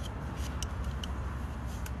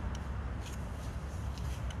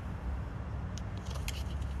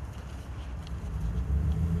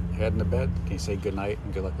 Heading to bed. Can you say good night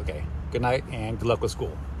and good luck? Okay. Good night and good luck with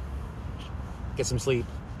school. Get some sleep.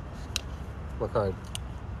 Work hard.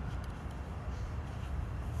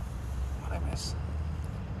 What I miss?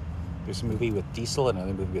 There's a movie with Diesel and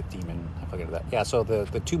another movie with Demon. I forget that. Yeah, so the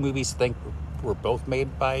 2 movies I think were both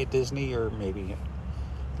made by Disney, or maybe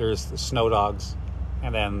There's the Snow Dogs,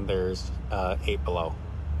 and then there's 8 Below.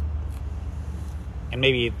 And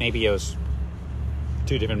maybe it was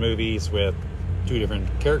 2 different movies with 2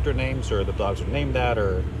 different character names, or the dogs were named that,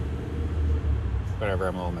 or whatever.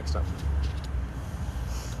 I'm a little mixed up.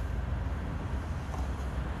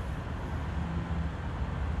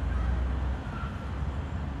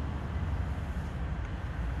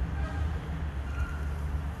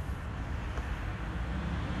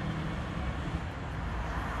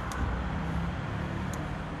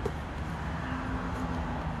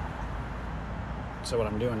 So what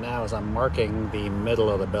I'm doing now is I'm marking the middle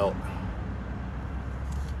of the belt,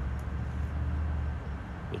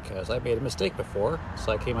 because I made a mistake before.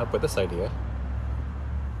 So I came up with this idea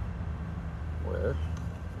where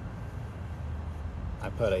I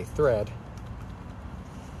put a thread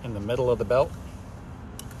in the middle of the belt,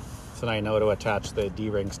 so now I know to attach the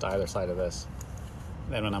D-rings to either side of this.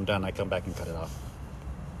 Then when I'm done, I come back and cut it off.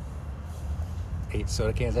 8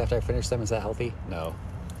 soda cans after I finish them, is that healthy? No.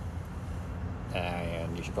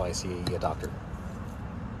 And you should probably see a doctor.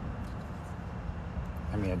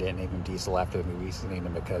 I mean, I didn't name him Diesel after the movies. I named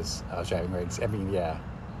him because I was driving rigs. I mean, yeah.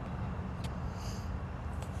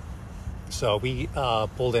 So we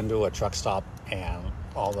pulled into a truck stop, and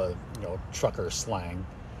all the trucker slang.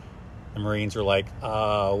 The Marines were like,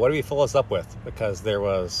 "What do we fill us up with?" Because there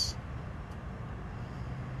was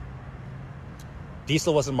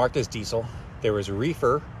diesel wasn't marked as diesel. There was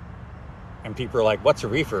reefer. And people are like, "What's a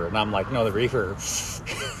reefer?" And I'm like, "No, the reefer."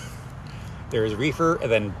 There's reefer,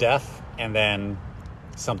 and then def, and then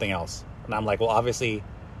something else. And I'm like, well, obviously,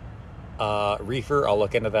 reefer, I'll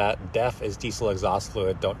look into that. Def is diesel exhaust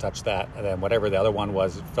fluid. Don't touch that. And then whatever the other one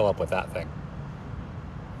was, fill up with that thing.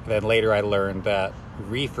 And then later I learned that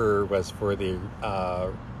reefer was for the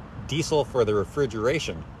diesel for the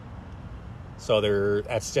refrigeration. So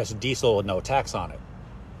that's just diesel with no tax on it.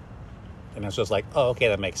 And it's just like, oh, okay,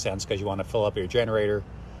 that makes sense, because you want to fill up your generator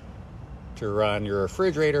to run your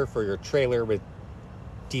refrigerator for your trailer with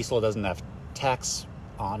diesel. Doesn't have tax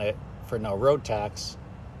on it for no road tax,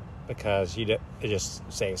 because it just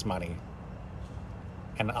saves money.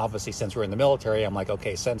 And obviously, since we're in the military, I'm like,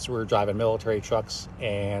 okay, since we're driving military trucks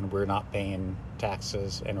and we're not paying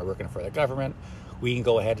taxes and we're working for the government, we can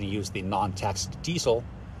go ahead and use the non-taxed diesel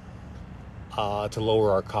to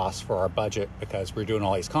lower our costs for our budget, because we're doing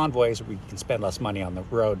all these convoys. We can spend less money on the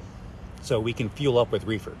road, so we can fuel up with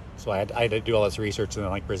reefer. So I had to do all this research and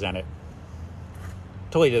then present it.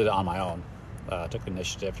 Totally did it on my own. Took the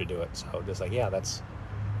initiative to do it. So just like, yeah, let's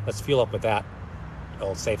fuel up with that.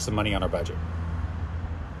 It'll save some money on our budget.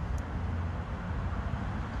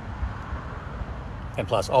 And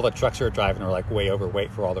plus, all the trucks we were driving were like way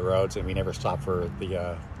overweight for all the roads, and we never stopped for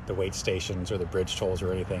the weight stations or the bridge tolls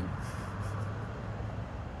or anything.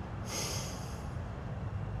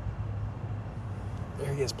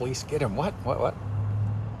 There he is, police. Get him. What?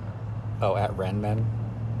 Oh, at Renman.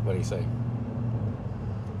 What do you say?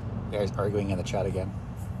 You guys arguing in the chat again.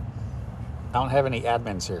 I don't have any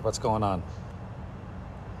admins here. What's going on?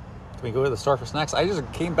 Can we go to the store for snacks? I just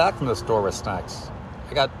came back from the store with snacks.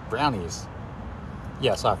 I got brownies.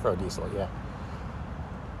 Yes, off-road diesel, yeah.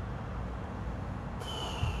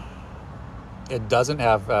 It doesn't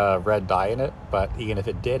have red dye in it, but even if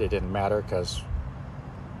it did, it didn't matter, because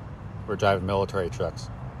we're driving military trucks.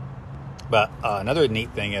 But another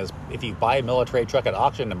neat thing is, if you buy a military truck at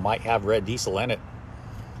auction, it might have red diesel in it.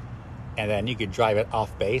 And then you could drive it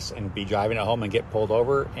off base and be driving it home and get pulled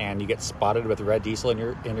over, and you get spotted with red diesel in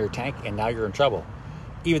your tank, and now you're in trouble.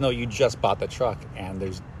 Even though you just bought the truck and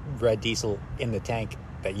there's red diesel in the tank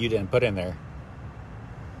that you didn't put in there.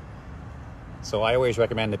 So I always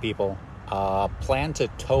recommend to people, plan to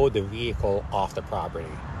tow the vehicle off the property.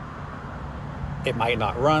 It might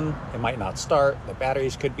not run, it might not start, the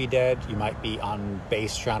batteries could be dead, you might be on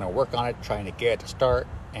base trying to work on it, trying to get it to start,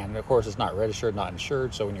 and of course it's not registered, not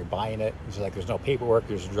insured, so when you're buying it, it's like there's no paperwork,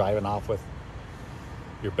 you're just driving off with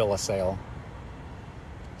your bill of sale.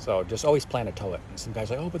 So just always plan to tow it. And some guys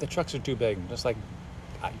are like, oh, but the trucks are too big. Just like,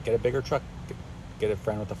 get a bigger truck, get a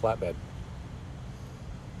friend with a flatbed.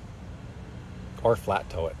 Or flat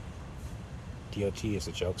tow it. DOT is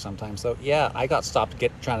a joke sometimes, though. Yeah, I got stopped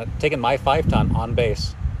taking my 5-ton on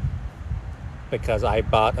base because I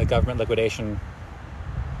bought a government liquidation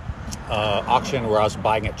auction where I was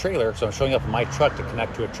buying a trailer. So I'm showing up in my truck to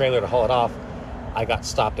connect to a trailer to haul it off. I got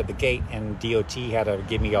stopped at the gate, and DOT had to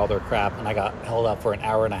give me all their crap, and I got held up for an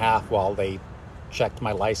hour and a half while they checked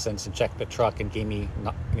my license and checked the truck and gave me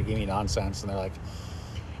nonsense. And they're like,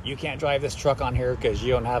 you can't drive this truck on here because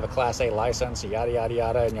you don't have a Class A license, yada, yada,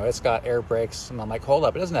 yada. And, it's got air brakes. And I'm like, hold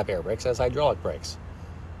up, it doesn't have air brakes, it has hydraulic brakes.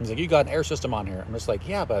 He's like, you got an air system on here. I'm just like,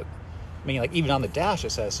 yeah, but I mean, like, even on the dash, it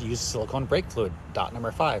says use silicone brake fluid, dot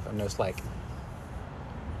number 5. I'm just like,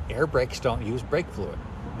 air brakes don't use brake fluid.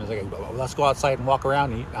 I was like, well, let's go outside and walk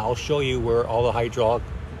around, and I'll show you where all the hydraulic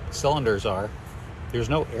cylinders are. There's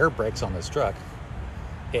no air brakes on this truck.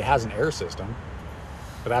 It has an air system,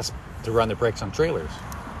 but that's to run the brakes on trailers.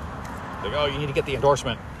 Like, oh, you need to get the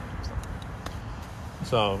endorsement.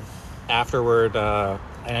 So afterward, I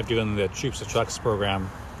ended up doing the Troops of Trucks program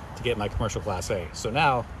to get my commercial Class A. So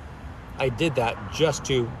now I did that just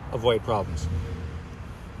to avoid problems.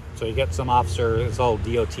 So you get some officer, it's all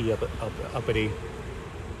DOT uppity.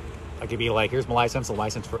 I could be like, here's my license, a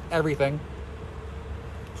license for everything.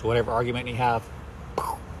 So whatever argument you have,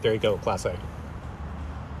 there you go, Class A.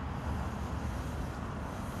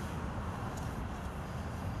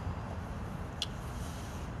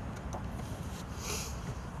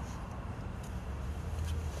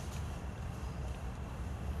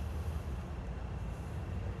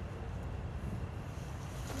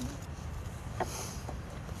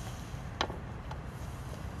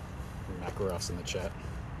 Makaroff's in the chat.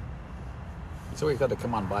 He's always got to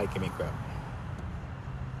come on by, give me crap.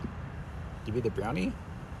 Give me the brownie?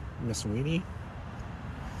 Miss Weenie?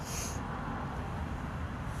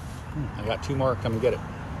 I got 2 more, come and get it.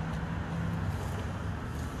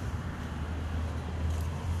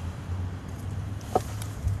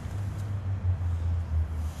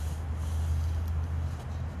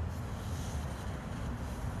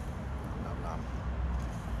 Nom nom.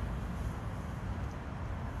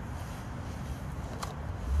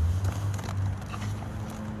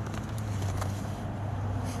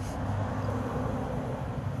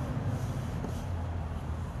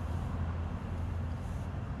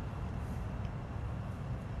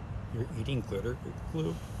 You're eating glitter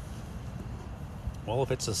glue? Well,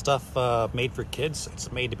 if it's the stuff made for kids,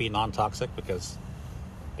 it's made to be non-toxic because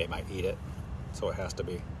they might eat it. So it has to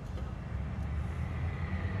be.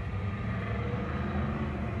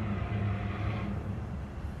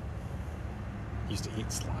 Used to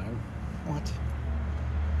eat slime? What?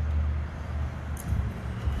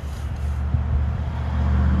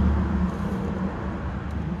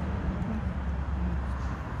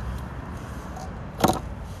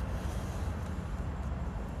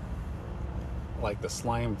 Like the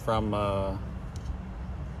slime from a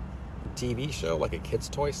TV show, like a kid's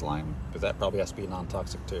toy slime, because that probably has to be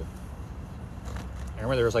non-toxic too. I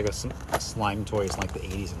remember there was like a slime toys in like the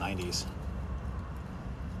 80s and 90s.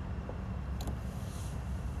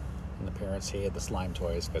 And the parents hated the slime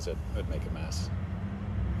toys because it would make a mess.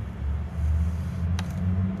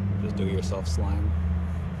 Just do yourself slime.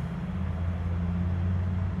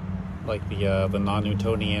 Like the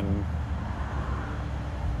non-Newtonian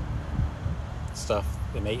stuff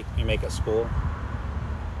you make at school.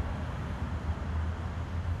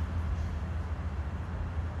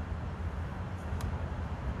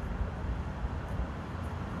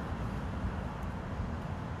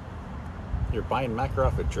 You're buying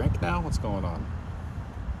Makarov a drink now? What's going on?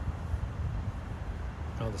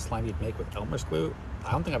 Oh, the slime you'd make with Elmer's glue?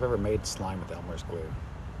 I don't think I've ever made slime with Elmer's glue.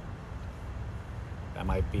 That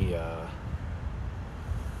might be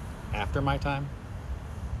after my time.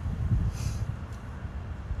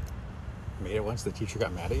 Made it once, the teacher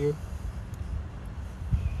got mad at you?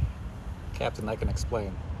 Captain, I can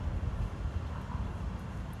explain.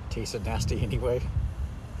 Tasted nasty anyway.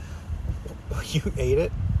 You ate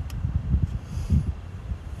it?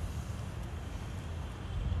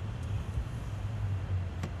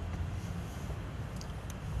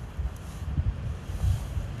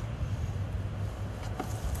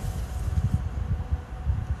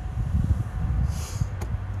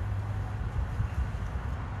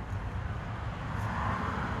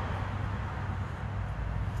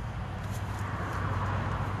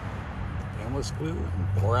 Glue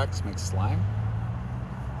and borax makes slime?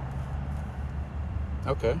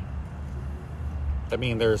 Okay. I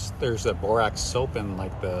mean, there's a borax soap in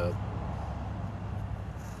like the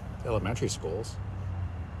elementary schools.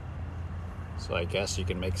 So I guess you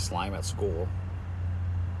can make slime at school.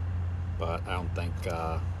 But I don't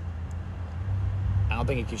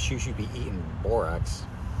think you should be eating borax.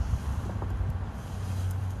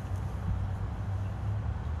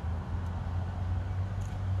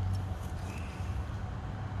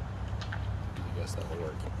 That will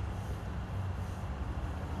work.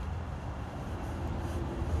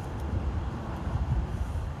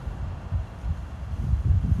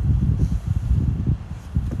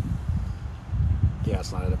 Yeah,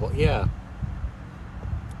 it's not edible. Yeah.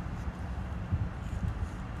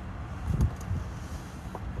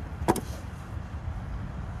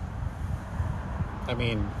 I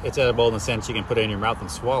mean, it's edible in the sense you can put it in your mouth and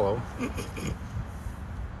swallow. You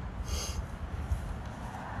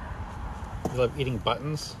love eating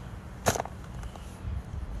buttons?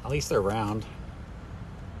 At least they're round.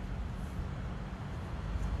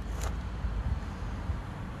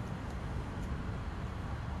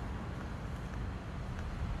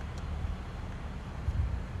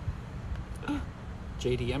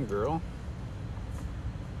 JDM girl.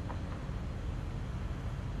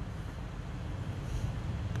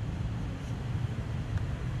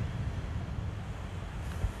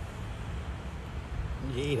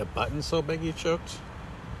 You ate a button so big you choked?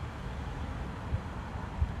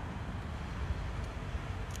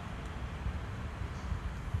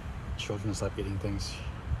 Children stop eating things.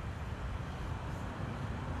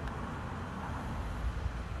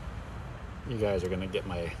 You guys are gonna get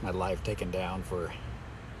my life taken down for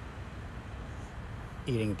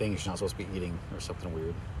eating things you're not supposed to be eating or something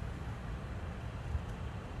weird.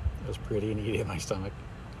 It was pretty needy in my stomach.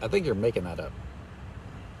 I think you're making that up.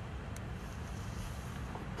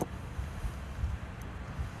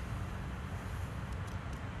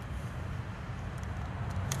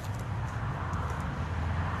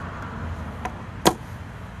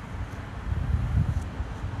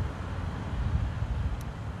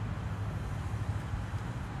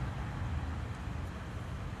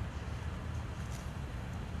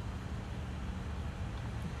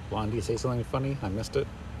 Blondie, say something funny? I missed it.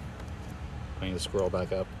 I need to scroll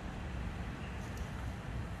back up.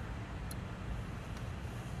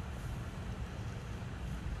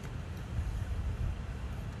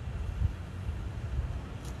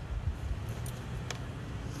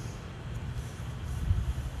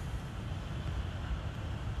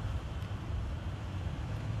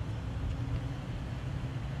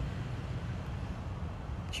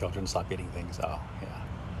 Children stop eating things. Oh, yeah.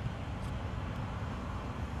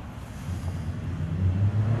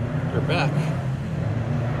 You're back.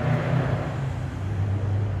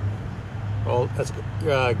 Well, that's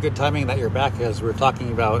good timing that you're back, as we're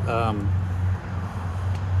talking about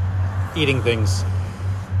eating things,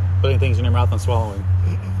 putting things in your mouth and swallowing.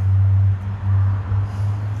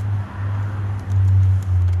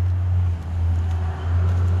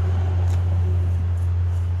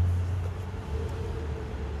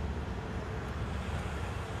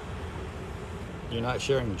 You're not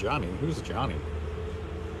sharing Johnny. Who's Johnny?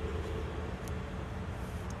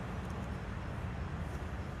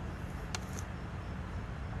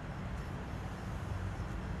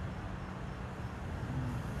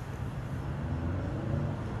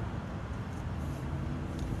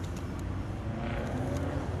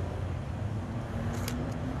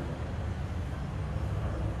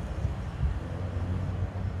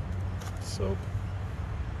 Soap.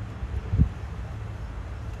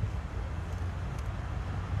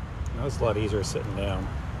 Now it's a lot easier sitting down,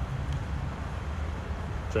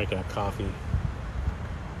 drinking a coffee,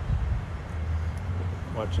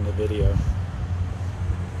 watching the video.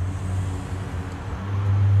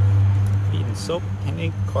 Eating soap, pen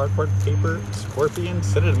ink, cardboard paper, scorpion,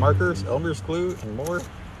 scented markers, Elmer's glue, and more.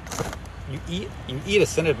 You eat a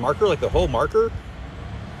scented marker, like the whole marker?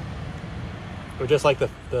 Or just like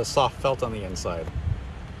the soft felt on the inside?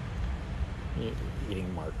 You're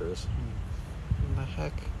eating markers. What the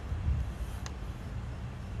heck?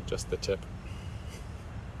 Just the tip.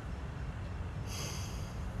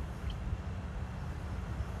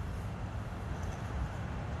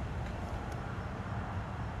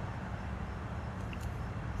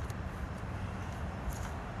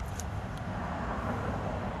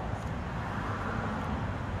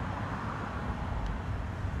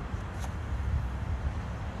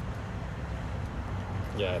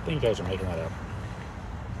 Yeah, I think you guys are making that up.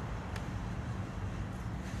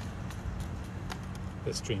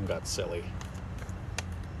 This stream got silly.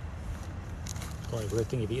 The only weird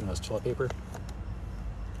thing you've eaten was toilet paper.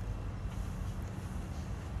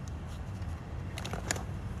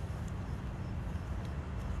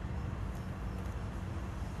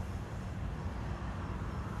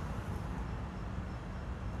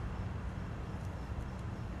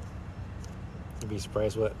 You'd be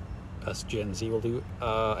surprised what us Gen Z will do.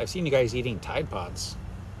 I've seen you guys eating Tide Pods.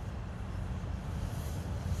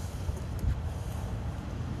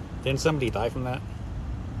 Didn't somebody die from that?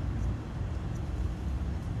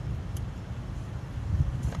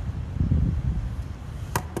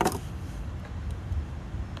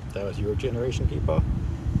 That was your generation, people?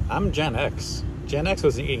 I'm Gen X. Gen X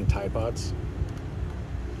wasn't eating Tide Pods.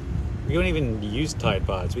 We don't even use Tide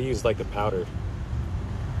Pods. We use like the powder.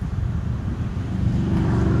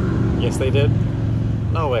 Yes, they did?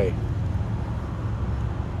 No way.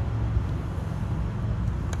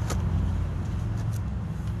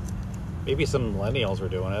 Maybe some millennials were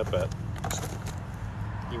doing it, but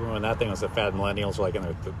even when that thing was a fad, millennials were like in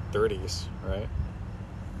their 30s, right?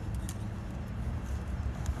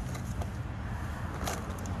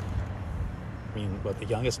 I mean, what, the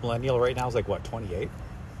youngest millennial right now is like, what, 28?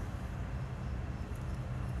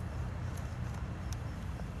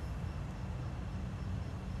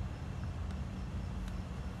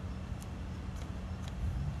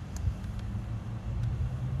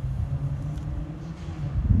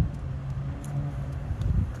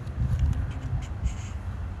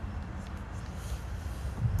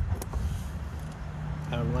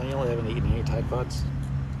 I'm a millennial, I haven't eaten any Tide Pods.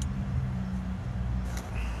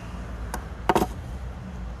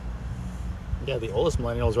 Yeah, the oldest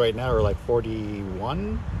millennials right now are like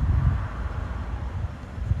 41.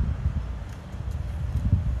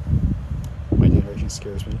 My generation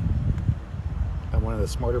scares me. I'm one of the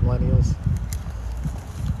smarter millennials.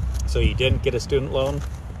 So you didn't get a student loan?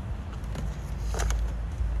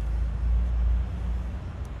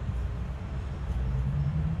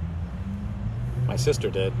 My sister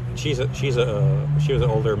did. She was an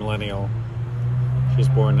older millennial. She was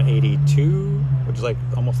born in '82, which is like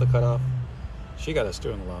almost the cutoff. She got a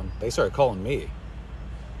student loan. They started calling me.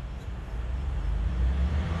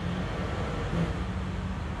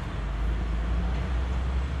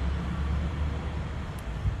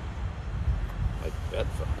 Like bed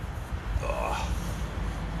phone. Ugh.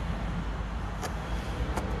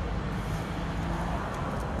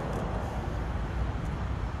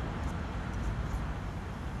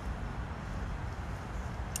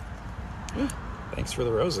 Thanks for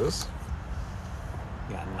the roses.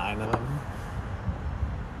 Got 9 of them.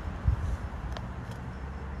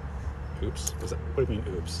 Oops. What do you mean,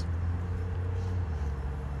 oops?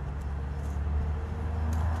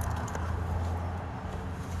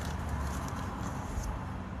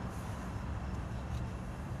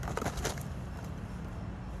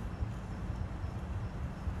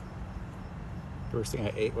 First thing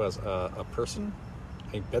I ate was a person.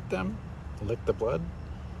 I bit them, licked the blood.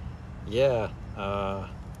 Yeah.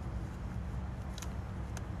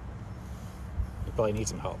 You probably need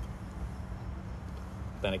some help.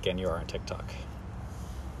 Then again, you are on TikTok.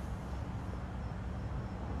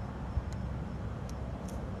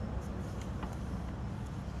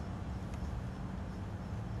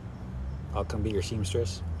 I'll come be your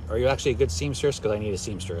seamstress. Are you actually a good seamstress? Because I need a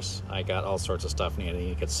seamstress. I got all sorts of stuff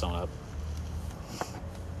needing to get sewn up.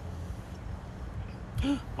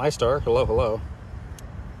 My star. Hello, hello.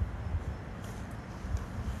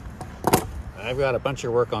 I've got a bunch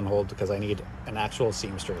of work on hold because I need an actual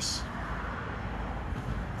seamstress.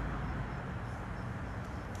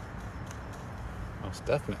 Most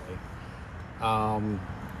definitely. One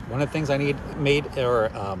of the things I need made are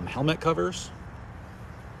helmet covers.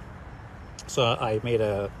 So I made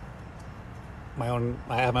I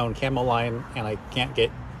have my own camo line and I can't get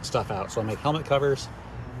stuff out. So I make helmet covers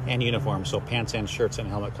and uniforms. So pants and shirts and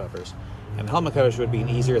helmet covers. And the helmet covers would be an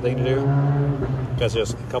easier thing to do because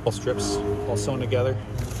there's a couple strips all sewn together.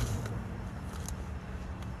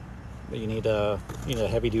 But you need a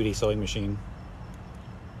heavy duty sewing machine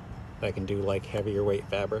that can do like heavier weight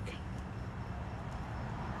fabric.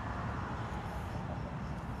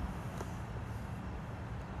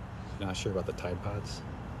 Not sure about the Tide Pods.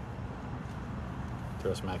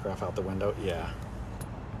 Throw Smackroff out the window. Yeah.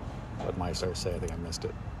 What did my star say? I think I missed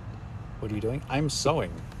it. What are you doing? I'm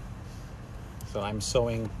sewing. So I'm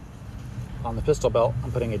sewing on the pistol belt.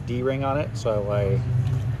 I'm putting a D-ring on it. So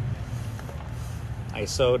I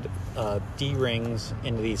sewed D-rings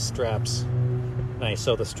into these straps. And I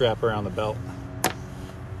sew the strap around the belt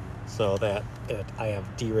so that I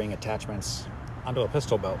have D-ring attachments onto a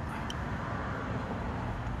pistol belt.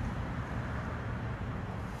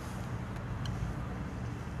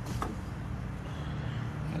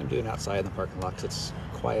 And I'm doing it outside in the parking lot because it's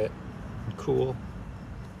quiet and cool.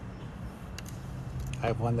 I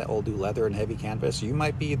have one that will do leather and heavy canvas. You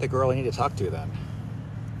might be the girl I need to talk to then.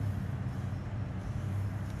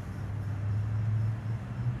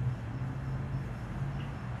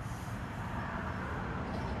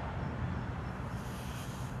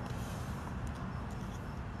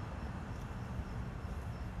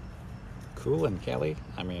 Cool in Cali?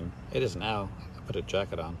 I mean, it is now. I put a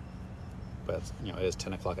jacket on, but it's, it is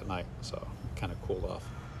 10 o'clock at night, so it kind of cooled off.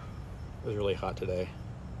 It was really hot today.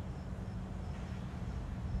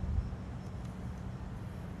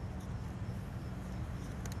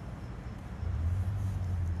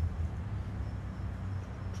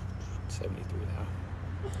 Now.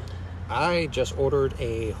 I just ordered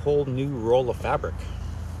a whole new roll of fabric.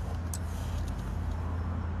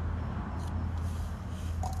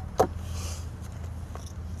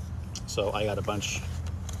 So I got a bunch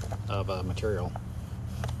of material.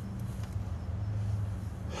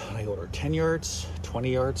 I ordered 10 yards,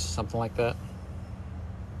 20 yards, something like that.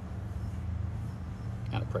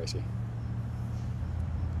 Kind of pricey.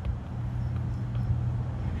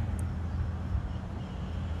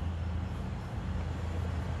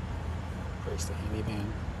 Brace the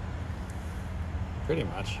handyman. Pretty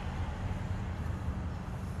much.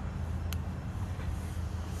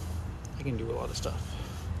 I can do a lot of stuff.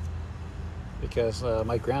 Because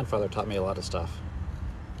my grandfather taught me a lot of stuff.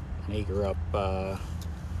 And he grew up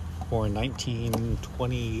born in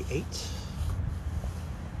 1928. Is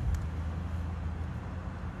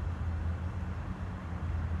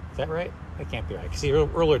that right? That can't be right. Because he's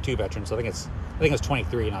World War II veteran, so I think it's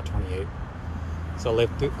 23, not 28. So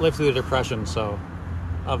lived through the Depression, so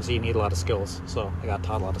obviously you need a lot of skills. So I got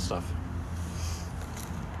taught a lot of stuff.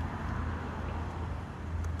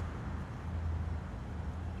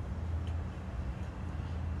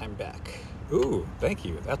 I'm back. Ooh, thank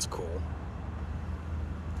you. That's cool.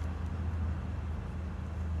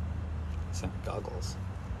 Some goggles.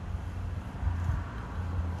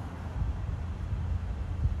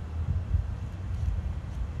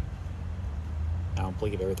 I don't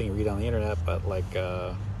believe everything you read on the internet, but like,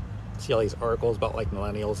 see all these articles about like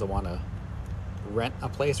millennials that want to rent a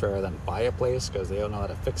place rather than buy a place because they don't know how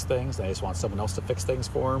to fix things. They just want someone else to fix things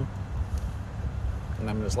for them. And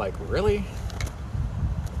I'm just like, really?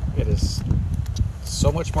 It is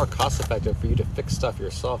so much more cost effective for you to fix stuff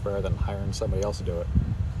yourself rather than hiring somebody else to do it.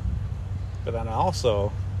 But then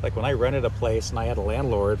also, like when I rented a place and I had a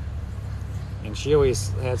landlord, and she always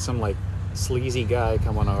had some like sleazy guy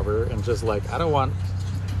coming over and just like, I don't want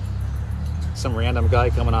some random guy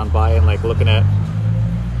coming on by and like looking at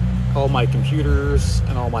all my computers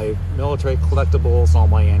and all my military collectibles and all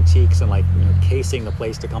my antiques and like, you know, casing the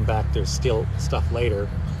place to come back to steal stuff later,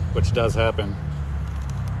 which does happen.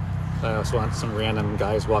 I also want some random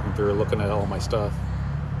guys walking through looking at all my stuff.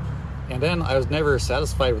 And then I was never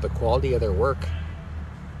satisfied with the quality of their work.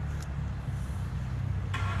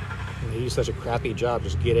 They do such a crappy job.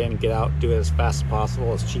 Just get in, get out, do it as fast as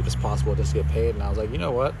possible, as cheap as possible, just to get paid. And I was like, you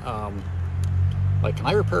know what? Like, can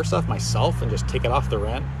I repair stuff myself and just take it off the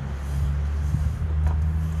rent?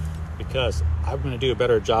 Because I'm going to do a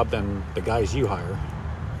better job than the guys you hire.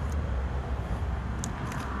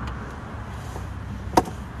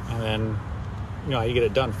 And then, you know, you get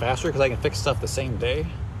it done faster because I can fix stuff the same day.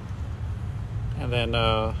 And then,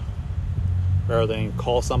 rather than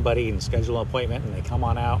call somebody and schedule an appointment and they come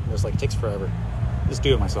on out and it's like, it takes forever. Just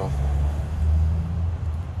do it myself.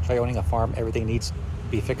 Try owning a farm. Everything needs to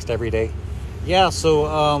be fixed every day. Yeah, so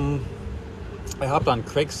I hopped on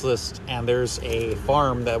Craigslist and there's a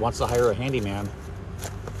farm that wants to hire a handyman.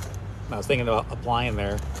 And I was thinking about applying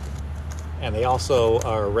there. And they also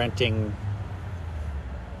are renting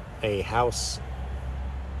a house.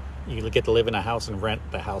 You get to live in a house and rent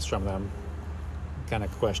the house from them. Kind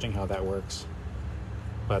of questioning how that works.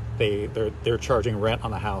 But they're charging rent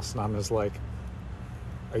on the house, and I'm just like,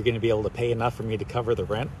 are you going to be able to pay enough for me to cover the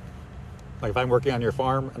rent? Like if I'm working on your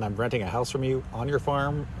farm and I'm renting a house from you on your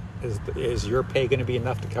farm, is your pay going to be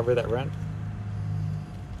enough to cover that rent?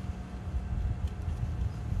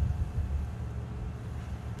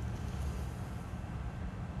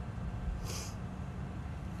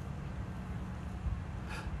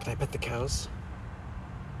 Can I pet the cows?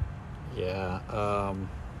 Yeah,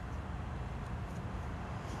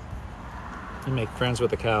 you make friends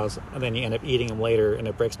with the cows and then you end up eating them later and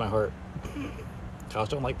it breaks my heart. Cows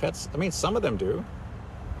don't like pets? I mean, some of them do.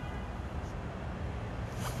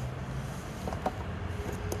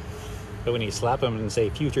 But when you slap them and say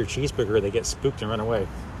future cheeseburger, they get spooked and run away.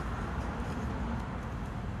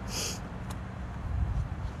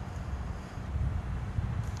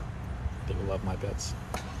 They love my pets.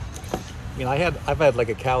 I mean, I've had like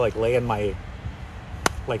a cow like lay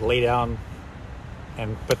down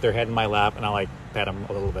and put their head in my lap, and I like pet them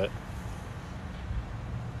a little bit.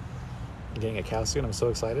 I'm getting a cow soon. I'm so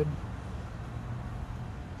excited.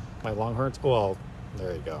 My Longhorns. Well,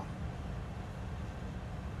 there you go.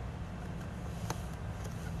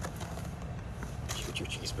 Future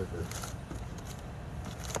cheeseburger.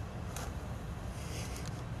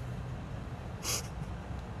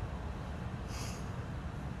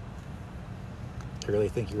 I really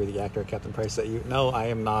think you were the actor Captain Price that you... No, I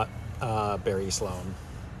am not Barry Sloan.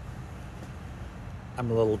 I'm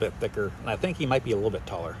a little bit thicker, and I think he might be a little bit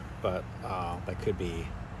taller, but that could be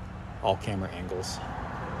all camera angles.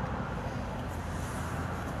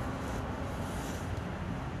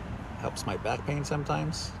 Helps my back pain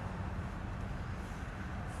sometimes.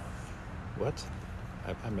 What?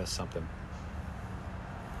 I missed something.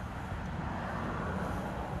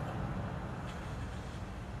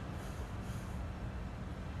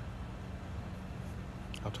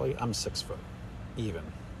 I'll tell you, I'm 6 foot, even.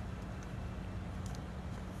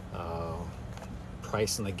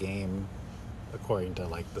 Price in the game, according to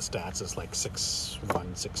like the stats, is like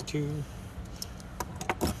 6'1", 6'2".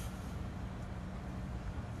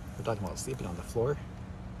 We're talking about sleeping on the floor.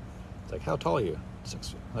 It's like, how tall are you? 6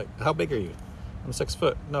 feet. Like, how big are you? I'm 6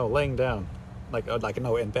 foot. No, laying down. Like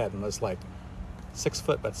no, in bed, and it's like 6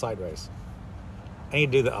 foot but sideways. I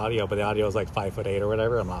need to do the audio, but the audio is like 5'8" or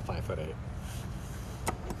whatever. I'm not 5'8".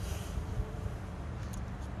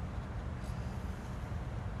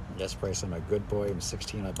 Yes, Bryce, I'm a good boy. I'm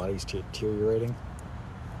 16. My body's deteriorating.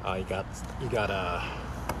 You got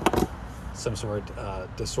some sort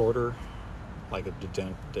of disorder, like a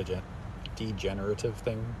degenerative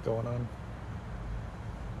thing going on.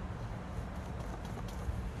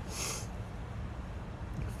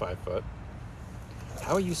 You're 5 foot.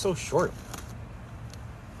 How are you so short?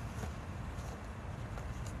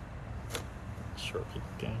 Short people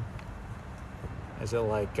gang. Is it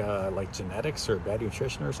like genetics or bad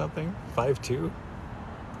nutrition or something? 5'2"?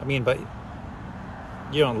 I mean, but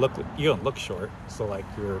you don't look short, so like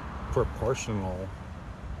you're proportional.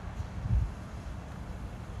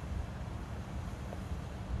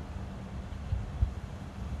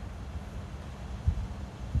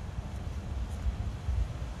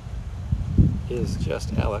 Is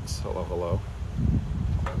just Alex. Hello, hello.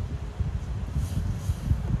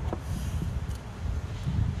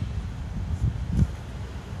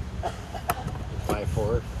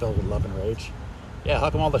 Filled with love and rage. Yeah, how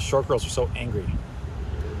come all the short girls are so angry?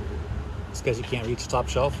 It's because you can't reach the top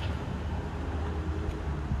shelf.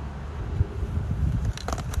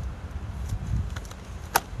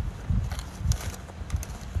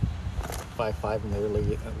 Five five, nearly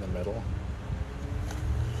in the middle.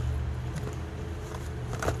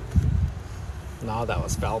 No, that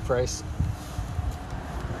was foul price.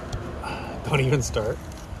 Don't even start.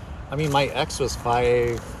 I mean, my ex was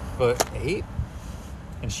 5'8",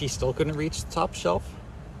 and she still couldn't reach the top shelf.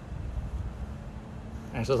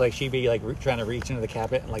 And so it's like she'd be like trying to reach into the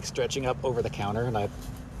cabinet and like stretching up over the counter, and I'd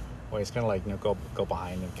always kind of like, you know, go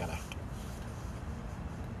behind and kind of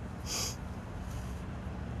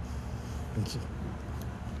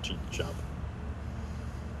cheap job.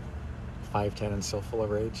 5'10" and still full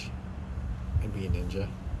of rage, and be a ninja.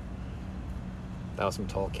 That was some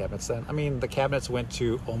tall cabinets then. I mean, the cabinets went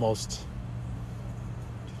to almost.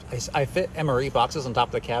 I fit MRE boxes on top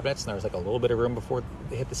of the cabinets, and there was like a little bit of room before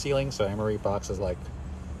they hit the ceiling. So MRE box is like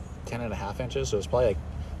 10.5 inches. So it's probably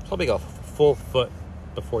like a full foot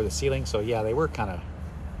before the ceiling. So yeah, they were kind of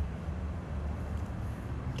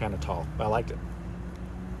tall. But I liked it.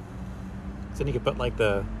 So then you could put like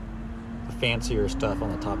the fancier stuff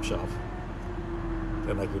on the top shelf,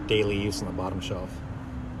 and like your daily use on the bottom shelf.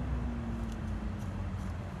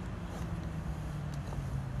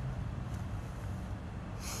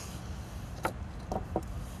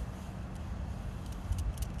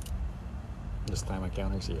 This time on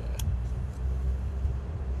counters, yeah.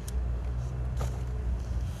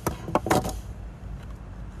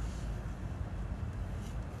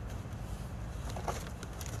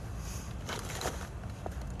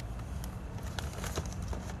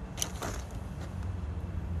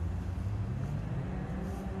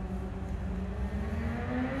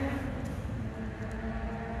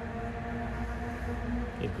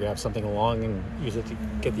 You'd grab something along and use it to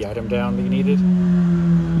get the item down that you needed.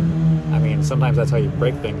 I mean, sometimes that's how you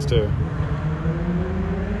break things too. I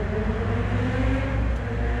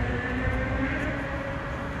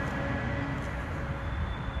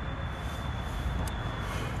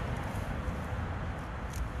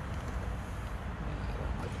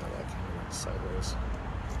don't like how that kind of went sideways.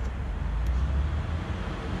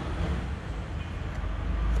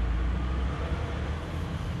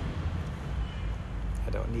 I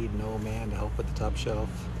don't need no man to help with the top shelf.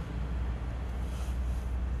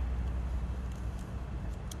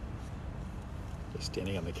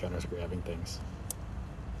 Standing on the counters grabbing things.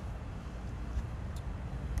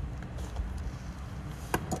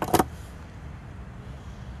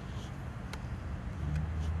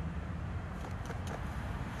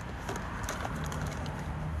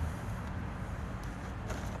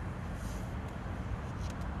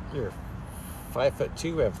 You're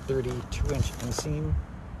 5'2", have 32-inch inseam.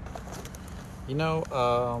 You know,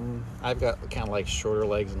 I've got kind of like shorter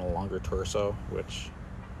legs and a longer torso, which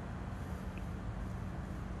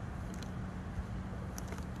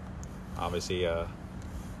obviously I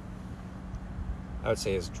would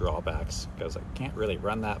say is drawbacks, because I can't really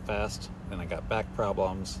run that fast, and I got back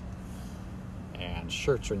problems, and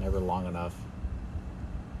shirts are never long enough.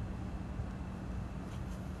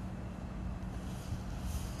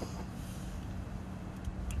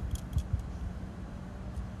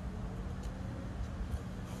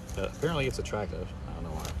 but apparently it's attractive. I don't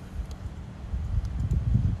know why.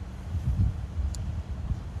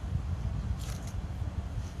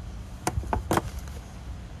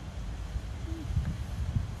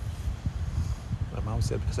 My mom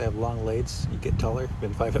said because I have long legs, you get taller.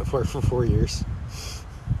 Been 5'4" for 4 years.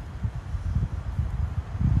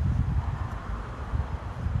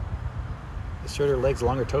 The shorter legs,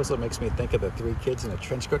 longer torso makes me think of the 3 kids in a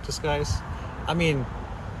trench coat disguise. I mean,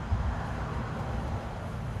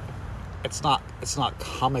 it's not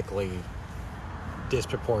comically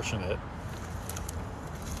disproportionate.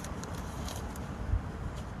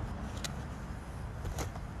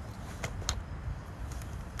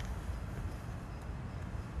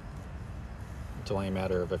 It's only a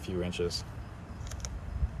matter of a few inches.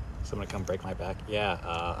 Someone come break my back. Yeah,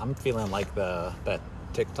 I'm feeling like that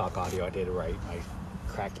TikTok audio I did right. I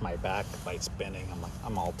cracked my back by spinning.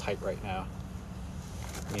 I'm all tight right now.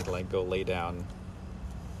 I need to like go lay down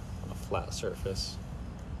on a flat surface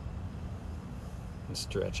and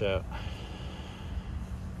stretch out.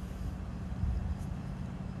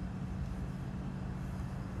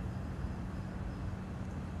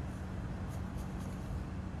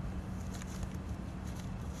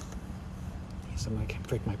 Someone can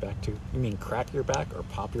break my back too. You mean crack your back or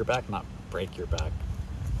pop your back, not break your back?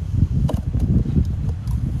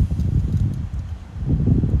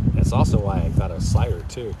 That's also why I got a cider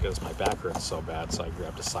too, because my back hurts so bad, so I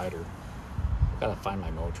grabbed a cider. Gotta find my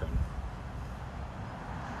Motrin.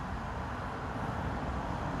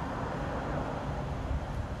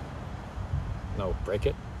 No, break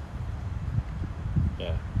it?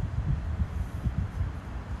 Yeah.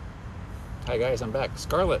 Hi guys, I'm back.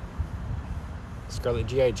 Scarlet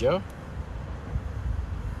G.I. Joe?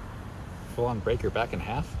 Full on break your back in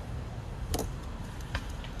half?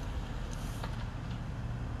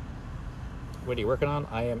 What are you working on?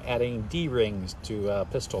 I am adding D-rings to a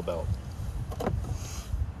pistol belt.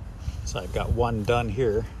 So I've got one done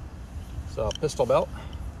here. So pistol belt,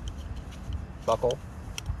 buckle,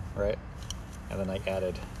 right? And then I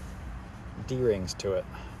added D-rings to it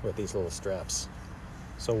with these little straps.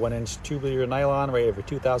 So 1-inch tubular nylon, weighed over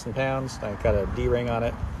 2,000 pounds. I got a D-ring on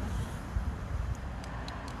it.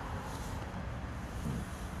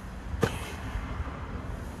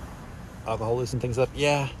 Alcohol loosen things up,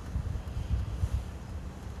 yeah.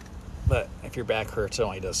 But if your back hurts, it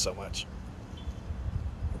only does so much.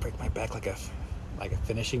 Break my back like a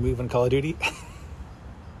finishing move in Call of Duty.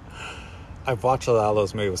 I've watched a lot of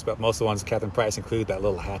those moves, but most of the ones with Captain Price include that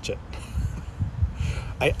little hatchet.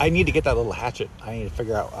 I need to get that little hatchet. I need to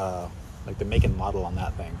figure out like the make and model on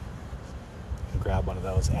that thing. And grab one of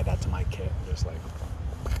those, add that to my kit, and just like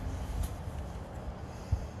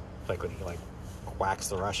when he like whacks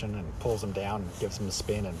the Russian and pulls him down and gives him a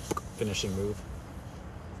spin and finishing move.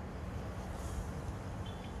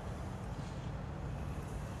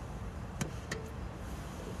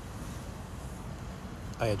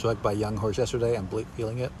 I got drugged by Young Horse yesterday. I'm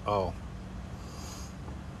feeling it. Oh.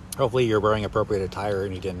 Hopefully you're wearing appropriate attire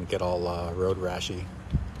and you didn't get all road rashy.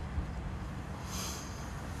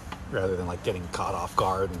 Rather than like getting caught off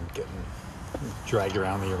guard and getting dragged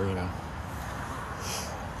around the arena.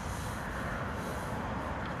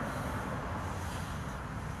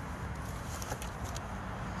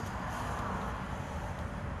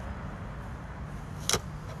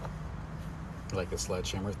 I like the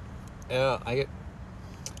sledgehammer. Yeah,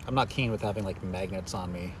 I'm not keen with having like magnets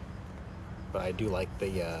on me, but I do like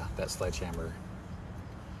the that sledgehammer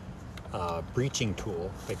breaching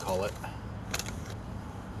tool, they call it.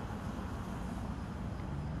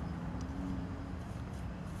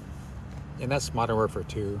 And that's Modern Warfare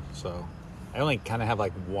 2, so I only kind of have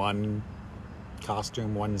like one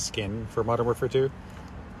costume, one skin for Modern Warfare 2.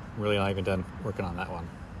 I'm really not even done working on that one.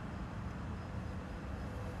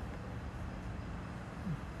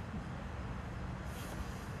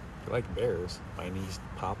 I like bears. My knees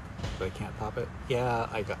pop, but I can't pop it. Yeah,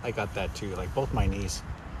 I got that too. Like both my knees,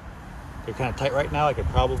 they're kind of tight right now. I could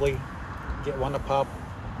probably get one to pop,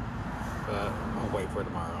 but I'll wait for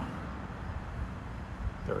tomorrow.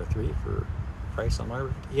 There are 3 for price on my.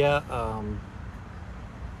 Yeah, I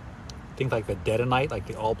think like the Detonite, like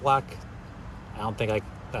the all black. I don't think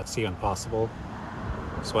that's even possible.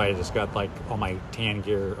 So I just got like all my tan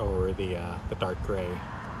gear over the dark gray.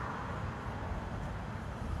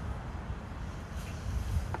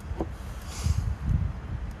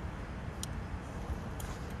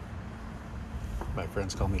 My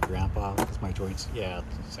friends call me grandpa because my joints, yeah,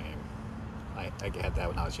 it's the same. I had that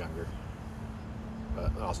when I was younger.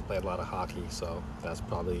 But I also played a lot of hockey, so that's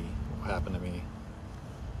probably what happened to me.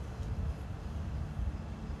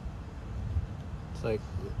 It's like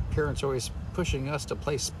parents are always pushing us to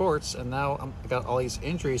play sports, and now I got all these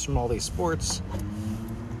injuries from all these sports.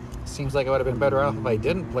 Seems like I would have been better off if I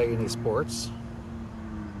didn't play any sports.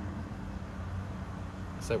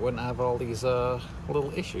 So I wouldn't have all these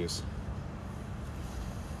little issues.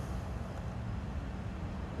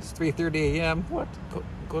 It's 3:30 a.m. What?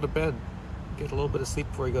 Go to bed. Get a little bit of sleep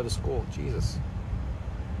before you go to school. Jesus.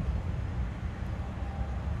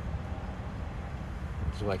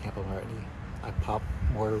 This is why I can't pop already. I pop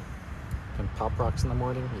more than Pop Rocks in the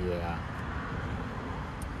morning? Yeah.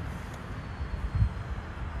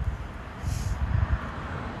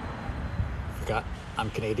 Forgot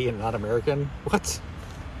I'm Canadian, not American. What?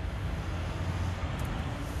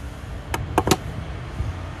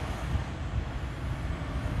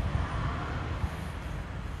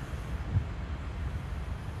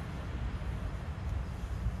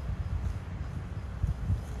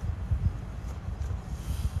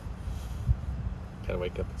 Gotta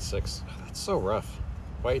wake up at 6. That's so rough.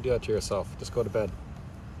 Why you do that to yourself? Just go to bed.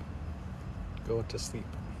 Go to sleep.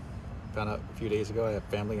 Found out a few days ago I have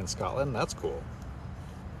family in Scotland. That's cool.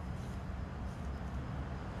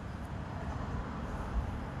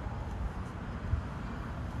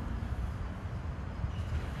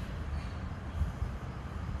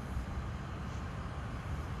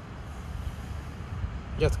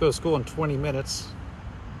 You have to go to school in 20 minutes.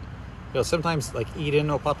 You know, sometimes like Eden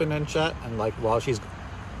will pop in and chat, and like while she's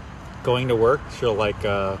going to work, she'll like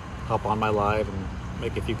hop on my live and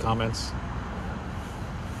make a few comments.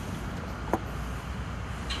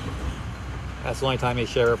 That's the only time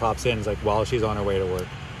she ever pops in, is like while she's on her way to work.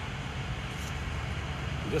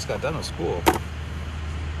 You just got done with school.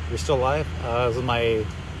 You're still live? This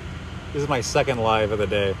is my second live of the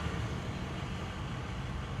day.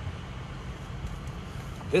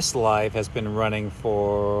 This live has been running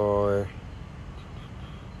for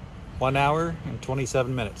 1 hour and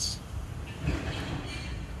 27 minutes.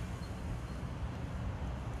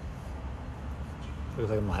 Looks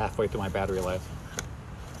like I'm halfway through my battery life.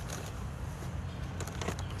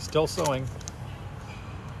 Still sewing.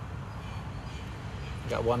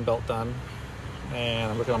 Got one belt done, and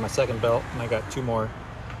I'm working on my second belt, and I got 2 more.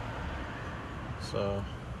 So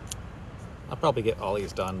I'll probably get all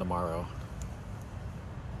these done tomorrow.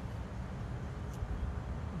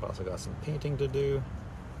 I've also got some painting to do.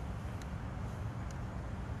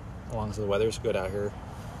 As long as the weather's good out here.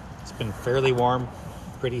 It's been fairly warm,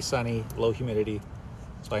 pretty sunny, low humidity,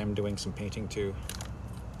 so I am doing some painting too.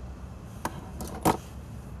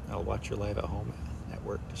 I'll watch your live at home, at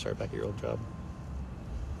work, to start back at your old job.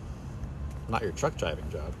 Not your truck driving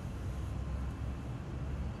job.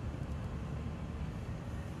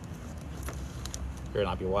 You better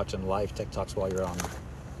not be watching live TikToks while you're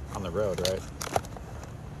on the road, right?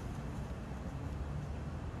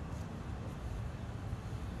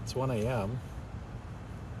 It's 1 a.m.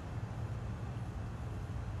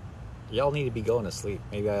 Y'all need to be going to sleep.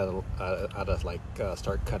 Maybe I ought to like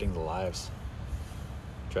start cutting the lives.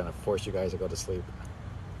 Trying to force you guys to go to sleep.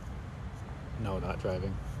 No, not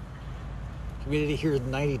driving. Humidity here is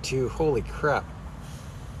 92. Holy crap.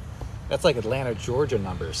 That's like Atlanta, Georgia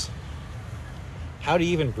numbers. How do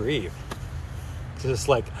you even breathe? It's just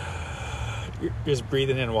like, you're just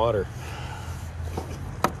breathing in water.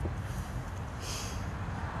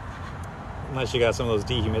 Unless you got some of those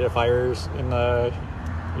dehumidifiers in the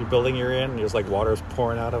building you're in, there's like water's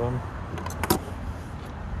pouring out of them.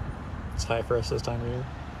 It's high for us this time of year.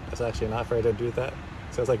 That's actually not fair to do that.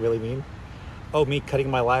 Sounds like really mean. Oh, me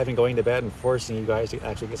cutting my live and going to bed and forcing you guys to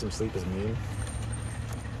actually get some sleep is mean.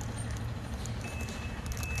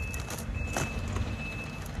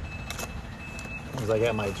 As I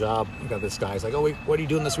get my job, you got this guy's like, oh, wait, what are you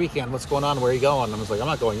doing this weekend? What's going on? Where are you going? I'm just like, I'm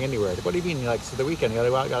not going anywhere. Like, what do you mean? You're like, it's the weekend. You gotta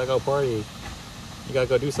go out, gotta go party. You gotta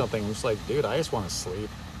go do something. I'm just like, dude, I just want to sleep.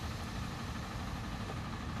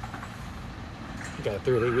 Got a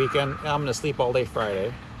 3-day weekend. I'm gonna sleep all day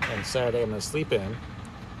Friday, and Saturday I'm gonna sleep in.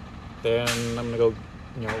 Then I'm gonna go,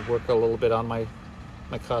 work a little bit on my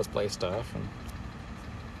cosplay stuff and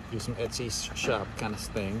do some Etsy shop kind of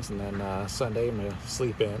things. And then Sunday I'm gonna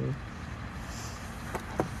sleep in,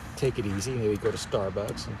 take it easy, maybe go to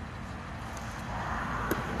Starbucks and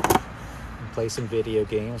play some video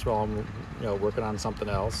games while I'm working on something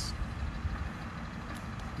else.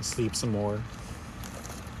 And sleep some more.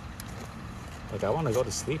 Like, I want to go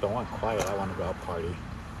to sleep. I want quiet. I want to go out party.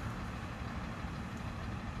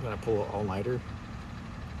 I'm gonna pull an all-nighter.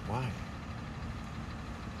 Why?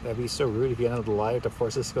 That'd be so rude if you ended the live to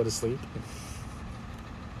force us to go to sleep.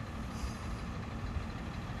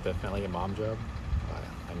 Definitely a mom job.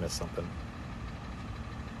 I missed something.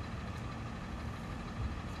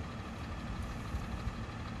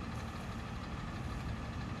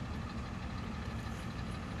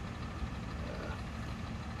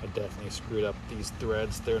 definitely screwed up these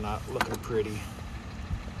threads. They're not looking pretty.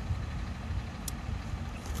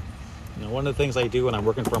 You know, one of the things I do when I'm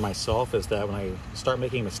working for myself is that when I start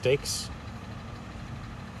making mistakes,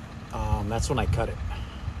 that's when I cut it.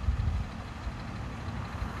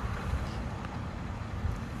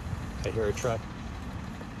 I hear a truck.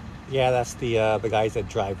 Yeah, that's the guys that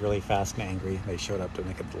drive really fast and angry. They showed up to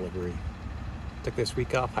make a delivery. Took this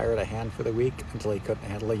week off, hired a hand for the week until he couldn't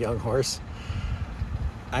handle a young horse.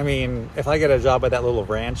 I mean, if I get a job at that little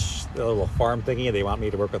ranch, the little farm thingy, they want me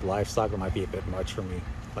to work with livestock, it might be a bit much for me.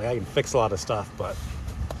 Like, I can fix a lot of stuff, but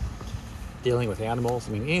dealing with animals,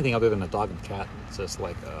 I mean, anything other than a dog and cat, it's just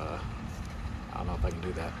like, I don't know if I can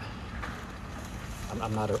do that.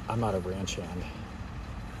 I'm not a ranch hand.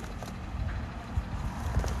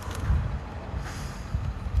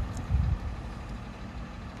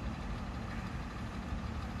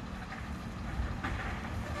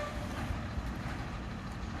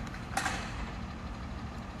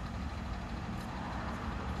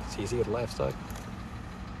 It's easy with livestock.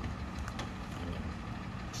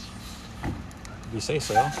 You say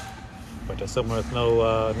so, but to someone with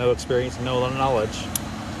no experience, no knowledge,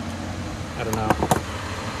 I don't know.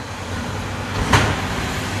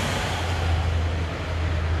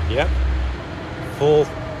 Yep, full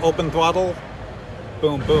open throttle,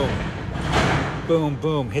 boom, boom, boom,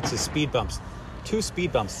 boom, hits the speed bumps. 2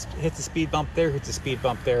 speed bumps, hits the speed bump there, hits the speed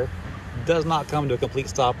bump there, does not come to a complete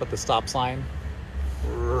stop at the stop sign,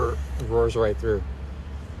 roars right through.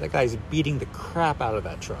 That guy's beating the crap out of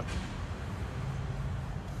that truck.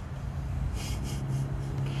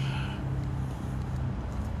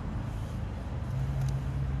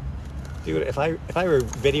 Dude, if I were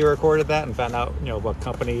video recorded that and found out, you know, what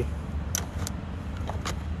company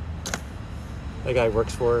that guy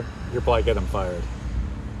works for, you're probably get him fired.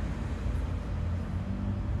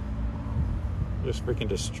 Just freaking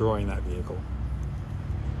destroying that vehicle.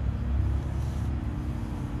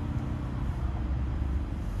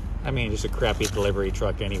 I mean, just a crappy delivery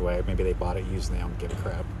truck anyway. Maybe they bought it used and they don't give a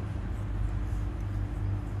crap.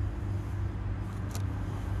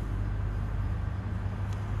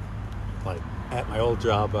 Like, at my old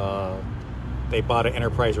job, they bought an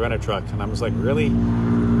Enterprise rent-a-truck, and I'm just like, really?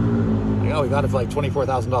 Like, oh, we got it for like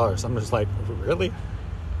 $24,000. I'm just like, really?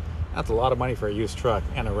 That's a lot of money for a used truck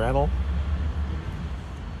and a rental.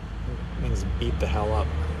 Things beat the hell up.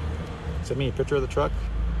 Send me a picture of the truck.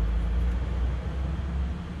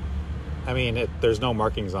 I mean, there's no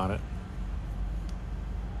markings on it.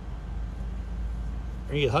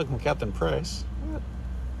 I need a hug from Captain Price. What?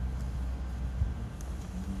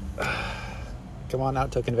 Come on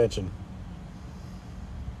out to a convention.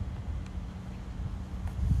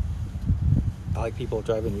 I like people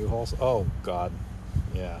driving U-Hauls. Oh, God.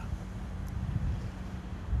 Yeah.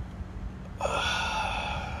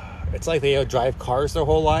 It's like they drive cars their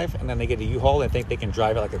whole life, and then they get a U-Haul and think they can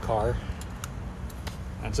drive it like a car.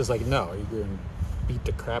 And it's just like, no, you're going to beat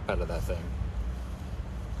the crap out of that thing.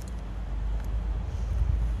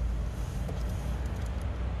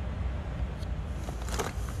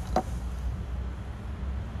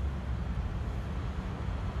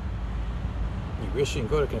 You wish you can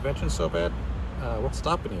go to conventions so bad? What's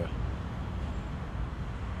stopping you?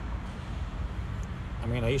 I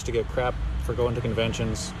mean, I used to get crap for going to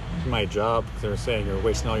conventions in my job. They're saying you're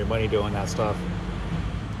wasting all your money doing that stuff.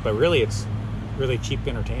 But really, it's really cheap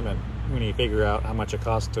entertainment when you figure out how much it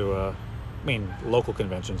costs to, I mean, local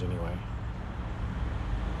conventions anyway.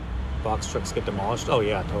 Box trucks get demolished? Oh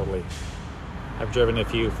yeah, totally. I've driven a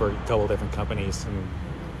few for a couple different companies and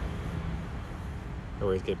they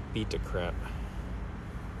always get beat to crap.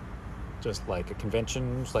 Just like a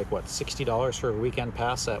convention's like, what, $60 for a weekend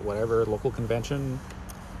pass at whatever local convention?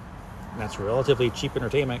 And that's relatively cheap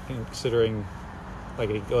entertainment considering, like,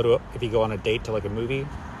 if you go on a date to like a movie,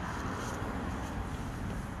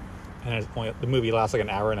 and the movie lasts like an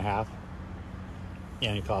hour and a half,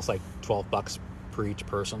 and it costs like $12 per each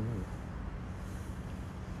person.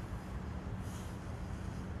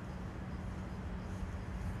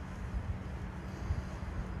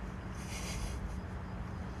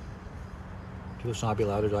 People should not be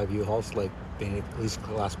allowed to drive U-Hauls, like they need at least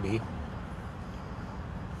Class B.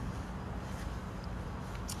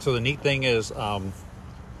 So the neat thing is,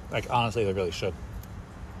 like, honestly, they really should.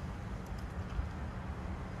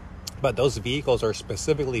 But those vehicles are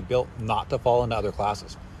specifically built not to fall into other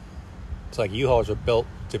classes. It's like U-Hauls are built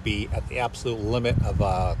to be at the absolute limit of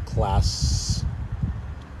Class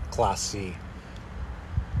C.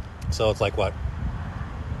 So it's like what?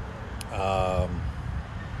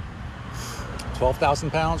 12,000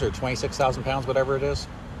 pounds or 26,000 pounds, whatever it is.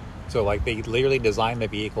 So like they literally designed the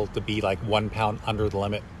vehicle to be like 1 pound under the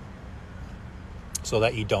limit so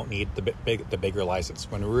that you don't need the bigger license.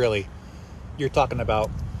 When really, you're talking about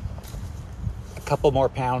a couple more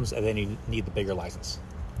pounds, and then you need the bigger license.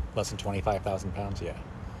 Less than 25,000 pounds, yeah.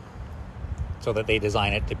 So that they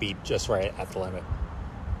design it to be just right at the limit.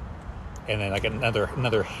 And then like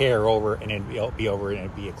another hair over, and it'd be over, and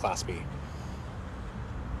it'd be a Class B.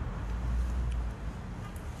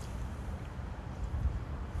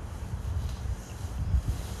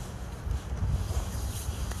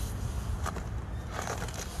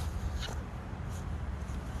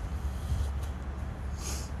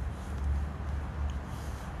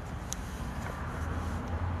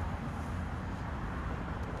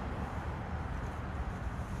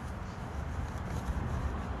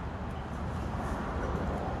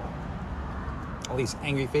 All these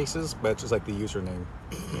angry faces, but it's just like the username.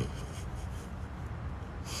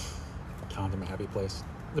 Count them a happy place.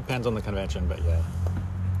 Depends on the convention, but yeah.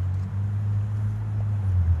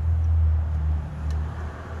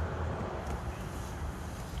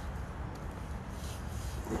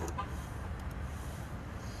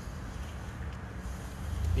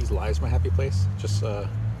 These lives my happy place. Just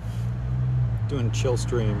doing chill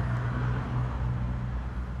stream.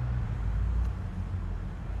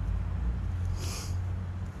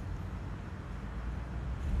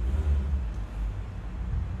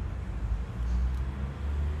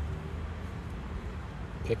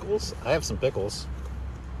 Pickles? I have some pickles.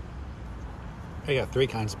 I got 3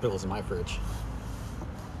 kinds of pickles in my fridge.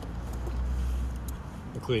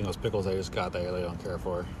 Including those pickles I just got that I really don't care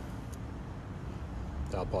for.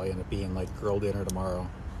 That'll probably end up being like grilled dinner tomorrow.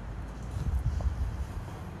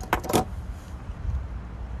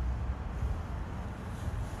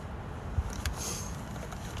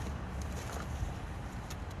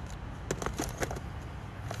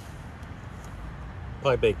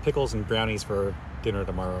 Probably bake pickles and brownies for dinner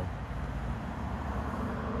tomorrow.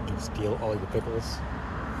 And steal all your pickles.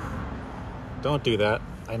 Don't do that.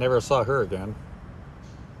 I never saw her again.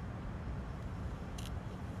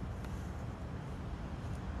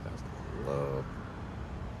 That's low.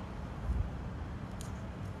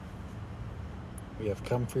 We have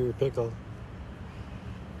come for your pickle.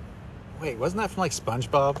 Wait, wasn't that from like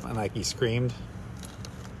SpongeBob? And like he screamed?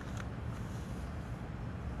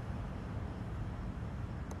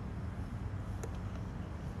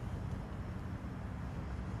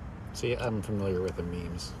 See, I'm familiar with the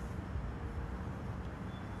memes.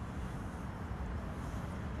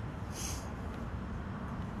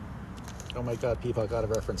 Oh my god, people got a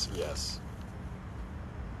reference. Yes.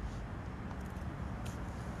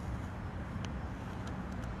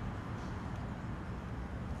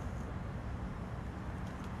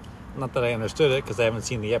 Not that I understood it, because I haven't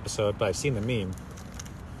seen the episode, but I've seen the meme.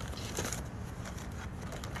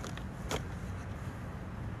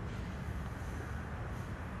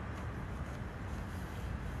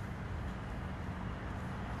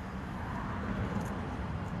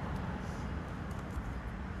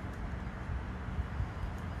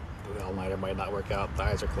 The all-nighter might not work out. The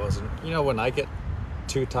eyes are closing. You know, when I get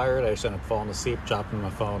too tired, I just end up falling asleep, dropping my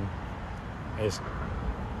phone.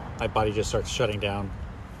 My body just starts shutting down.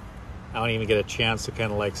 I don't even get a chance to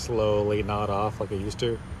kind of like slowly nod off like I used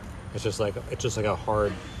to. It's just like a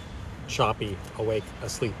hard, choppy awake,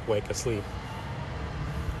 asleep, wake, asleep.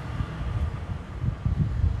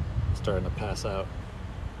 Starting to pass out.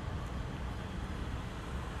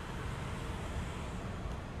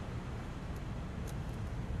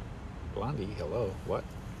 Blondie, hello. What?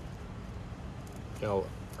 Y'all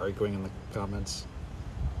arguing in the comments.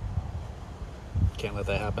 Can't let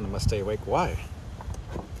that happen. I must stay awake. Why?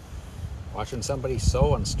 Watching somebody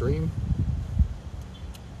sew on stream?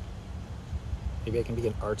 Maybe I can be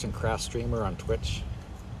an arts and crafts streamer on Twitch.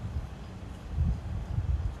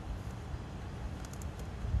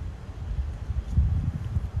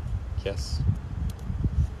 Yes.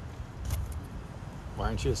 Why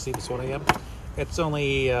aren't you asleep? It's 1 a.m. It's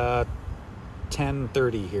only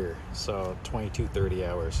 10:30 here, so 22:30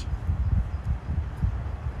 hours.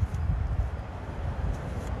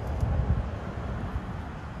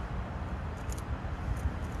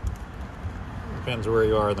 Depends where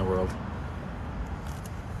you are in the world.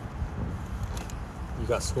 You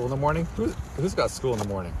got school in the morning? Who's got school in the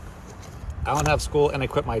morning? I don't have school and I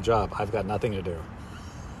quit my job. I've got nothing to do.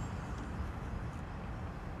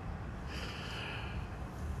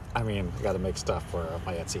 I mean, I gotta make stuff for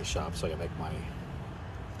my Etsy shop so I can make money.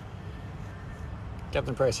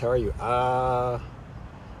 Captain Price, how are you?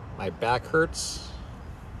 My back hurts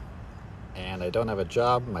and I don't have a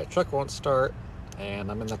job. My truck won't start and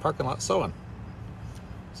I'm in the parking lot sewing.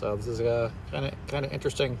 So this is kind of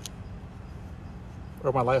interesting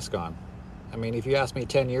where my life's gone. I mean, if you asked me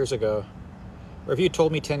 10 years ago Or if you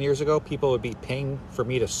told me 10 years ago people would be paying for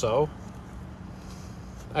me to sew,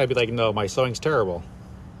 I'd be like, no, my sewing's terrible.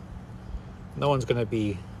 No one's going to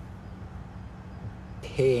be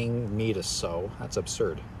paying me to sew. That's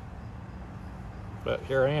absurd. But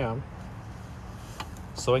here I am,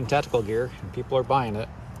 sewing tactical gear, and people are buying it.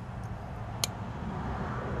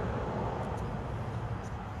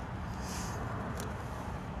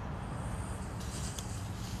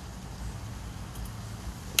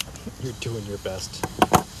 You're doing your best.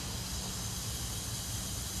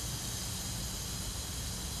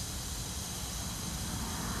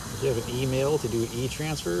 You have an email to do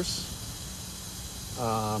e-transfers,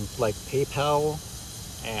 like PayPal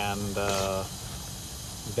and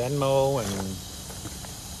Venmo and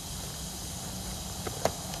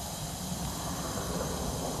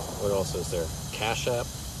what else is there? Cash App.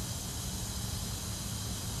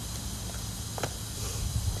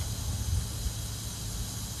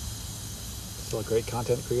 Still a great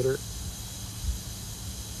content creator.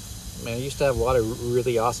 Man, I used to have a lot of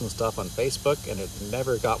really awesome stuff on Facebook, and it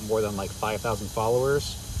never got more than like 5,000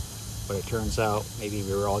 followers. But it turns out maybe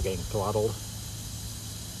we were all getting throttled.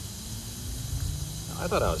 I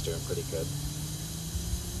thought I was doing pretty good.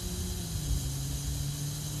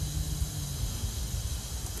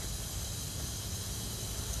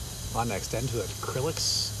 On to extend to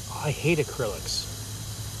acrylics. Oh, I hate acrylics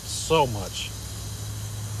so much.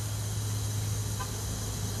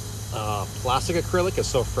 Plastic acrylic is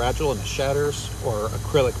so fragile and it shatters, or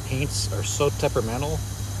acrylic paints are so temperamental.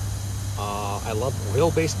 I love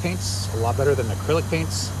oil-based paints a lot better than acrylic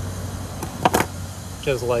paints,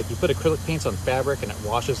 because like you put acrylic paints on fabric and it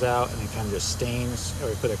washes out and it kind of just stains, or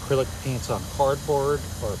you put acrylic paints on cardboard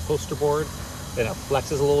or poster board, then it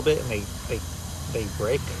flexes a little bit and they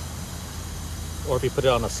break. Or if you put it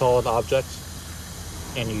on a solid object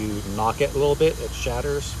and you knock it a little bit, it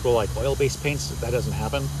shatters. Well, like oil-based paints, that doesn't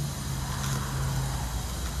happen.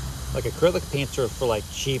 Like acrylic paints are for like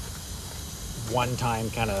cheap, one-time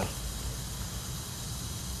kind of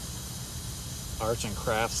arts and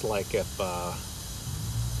crafts. Like if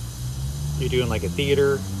you're doing like a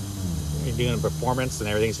theater, you're doing a performance and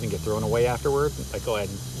everything's gonna get thrown away afterward, like go ahead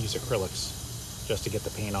and use acrylics just to get the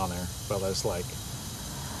paint on there. But it's like,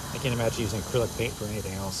 I can't imagine using acrylic paint for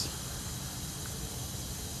anything else.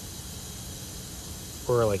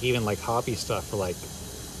 Or like even like hobby stuff for like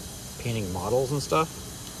painting models and stuff.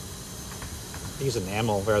 I use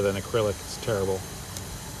enamel rather than acrylic. It's terrible.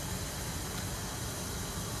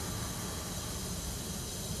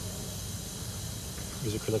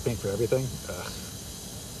 Use acrylic paint for everything? Ugh.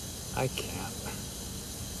 I can't.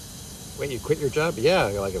 Wait, you quit your job? Yeah,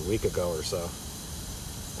 like a week ago or so.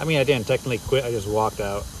 I mean, I didn't technically quit. I just walked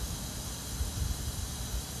out.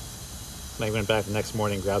 And I went back the next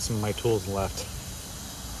morning, grabbed some of my tools and left.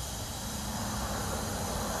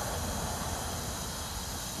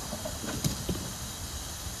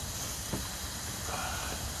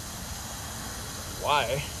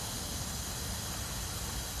 Why?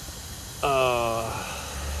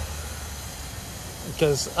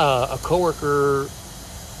 Because a coworker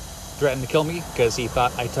threatened to kill me because he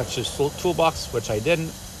thought I touched his toolbox, which I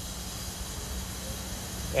didn't.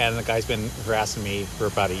 And the guy's been harassing me for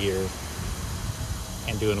about a year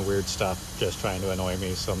and doing weird stuff, just trying to annoy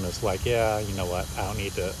me. So I'm just like, yeah, you know what? I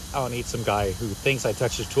don't need some guy who thinks I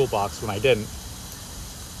touched his toolbox when I didn't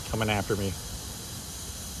coming after me.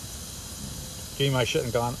 Give me my shit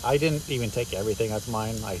and gone. I didn't even take everything that's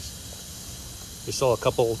mine. We stole a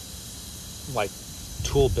couple like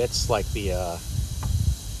tool bits, like the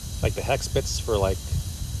hex bits for like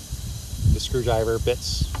the screwdriver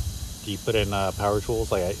bits you put in power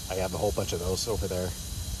tools. Like I have a whole bunch of those over there.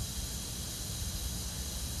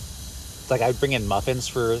 It's like I'd bring in muffins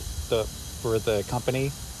for the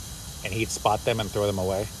company, and he'd spot them and throw them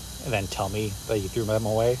away, and then tell me that he threw them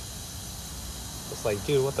away. It's like,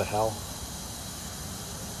 dude, what the hell?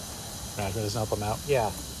 Management doesn't help him out. Yeah,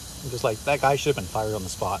 I'm just like, that guy should have been fired on the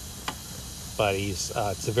spot. But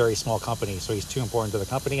it's a very small company, so he's too important to the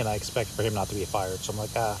company, and I expect for him not to be fired. So I'm like,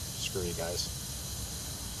 screw you guys.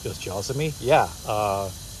 Just jealous of me? Yeah.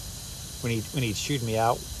 When he chewed me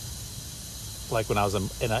out, like when I was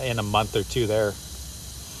in a month or two there,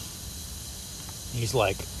 he's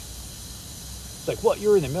like, what?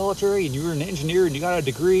 You're in the military and you're an engineer and you got a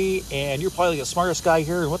degree and you're probably the smartest guy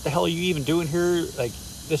here. And what the hell are you even doing here? Like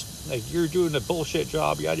this, like you're doing a bullshit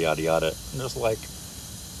job. Yada yada yada. And just like,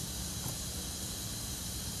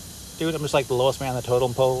 dude, I'm just like the lowest man on the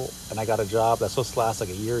totem pole, and I got a job that's supposed to last like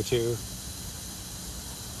a year or two.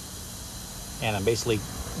 And I'm basically,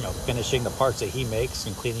 finishing the parts that he makes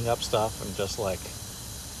and cleaning up stuff, and just like,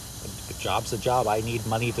 the job's a job. I need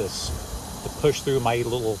money to to push through my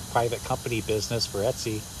little private company business for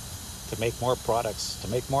Etsy to make more products, to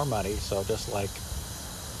make more money. So just like,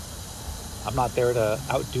 I'm not there to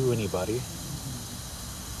outdo anybody.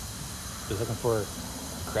 Just looking for a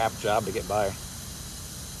crap job to get by. A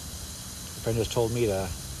friend just told me to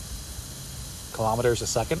kilometers a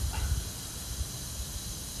second.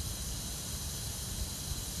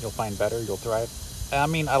 You'll find better, you'll thrive. I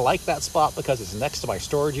mean, I like that spot because it's next to my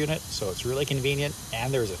storage unit, so it's really convenient.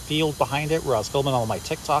 And there's a field behind it where I was filming all my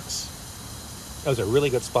TikToks. That was a really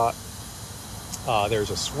good spot. There's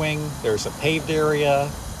a swing, there's a paved area,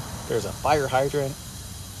 there's a fire hydrant.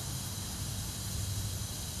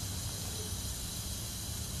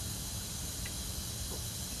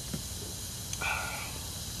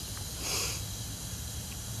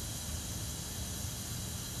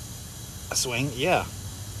 A swing, yeah.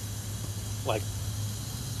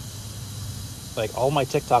 Like all my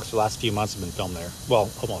TikToks for the last few months have been filmed there. Well,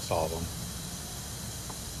 almost all of them.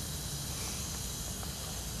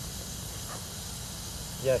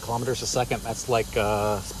 Yeah, kilometers a second. That's like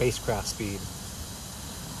spacecraft speed.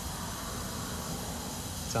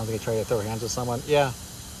 Sounds like he tried to throw hands with someone. Yeah.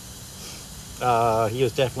 He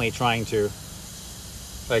was definitely trying to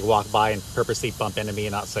like walk by and purposely bump into me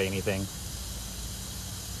and not say anything.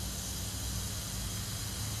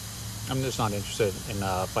 I'm just not interested in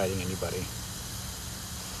fighting anybody.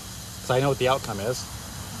 Because I know what the outcome is.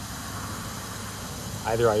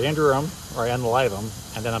 Either I injure him or I unalive him,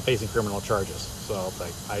 and then I'm facing criminal charges. So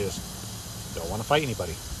like, I just don't want to fight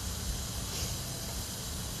anybody.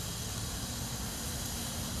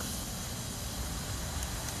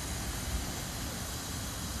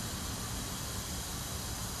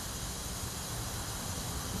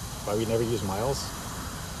 Why we never use miles?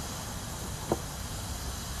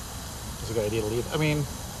 It's a good idea to leave. I mean,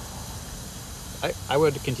 I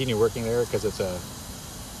would continue working there because it's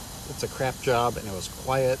a crap job and it was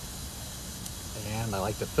quiet, and I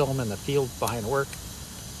like to film in the field behind work.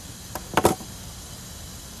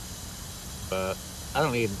 But I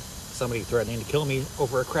don't need somebody threatening to kill me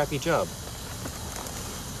over a crappy job.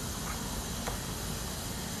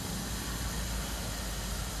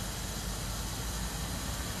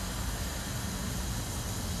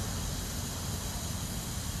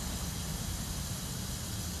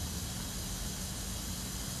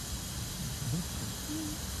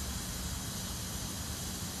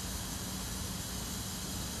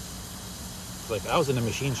 Like, I was in a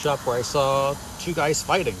machine shop where I saw two guys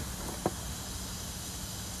fighting.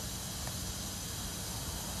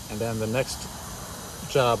 And then the next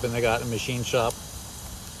job, and I got a machine shop.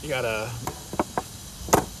 You got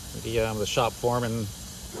the shop foreman.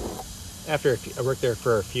 After I worked there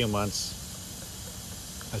for a few months,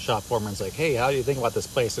 the shop foreman's like, "Hey, how do you think about this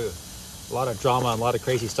place? A lot of drama and a lot of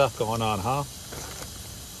crazy stuff going on, huh?"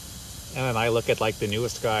 And then I look at like the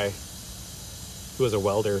newest guy, who was a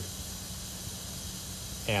welder.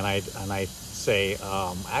 And I say,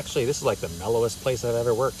 actually, this is like the mellowest place I've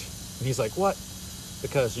ever worked. And he's like, "What?"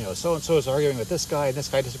 Because, you know, so-and-so is arguing with this guy, and this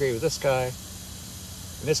guy disagreed with this guy,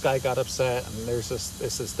 and this guy got upset, and there's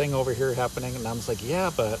this thing over here happening. And I'm just like, yeah,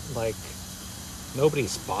 but like, nobody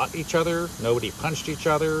fought each other, nobody punched each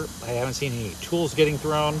other, I haven't seen any tools getting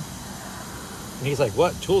thrown. And he's like,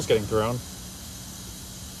 "What? Tools getting thrown?"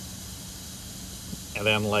 And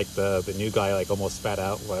then like the new guy like almost spat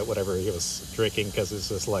out whatever he was drinking, because it's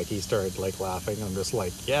just like he started like laughing. And I'm just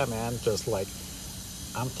like, yeah, man, just like,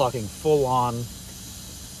 I'm talking full on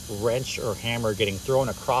wrench or hammer getting thrown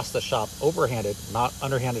across the shop, overhanded, not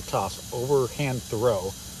underhanded toss, overhand throw,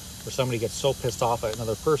 where somebody gets so pissed off at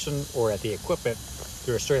another person or at the equipment,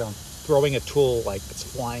 they're straight on throwing a tool like it's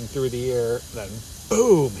flying through the air, then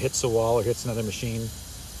boom, hits the wall or hits another machine.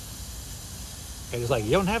 And it's like,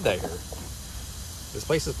 you don't have that here. This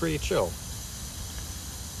place is pretty chill.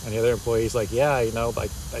 And the other employee's like, yeah, you know, like,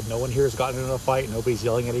 no one here has gotten into a fight. Nobody's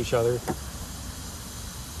yelling at each other.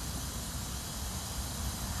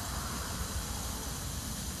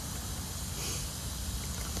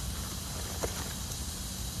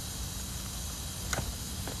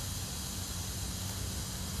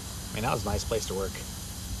 I mean, that was a nice place to work.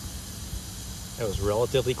 It was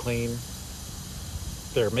relatively clean.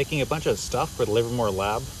 They're making a bunch of stuff for the Livermore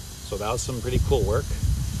lab. So that was some pretty cool work.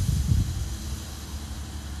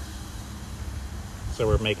 So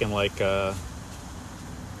we're making like,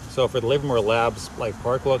 so for the Livermore Labs, like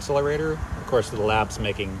particle accelerator, of course the lab's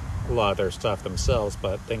making a lot of their stuff themselves,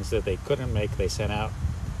 but things that they couldn't make, they sent out.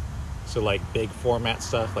 So like big format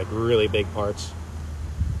stuff, like really big parts.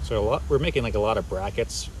 So we're making like a lot of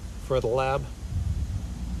brackets for the lab,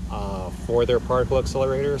 for their particle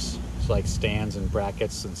accelerators. So like stands and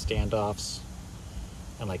brackets and standoffs.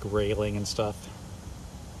 and like railing and stuff.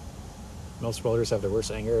 Most welders have the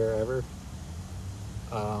worst anger ever.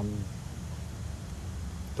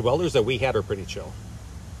 The welders that we had are pretty chill.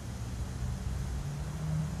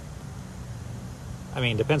 I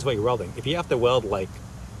mean, depends what you're welding. If you have to weld like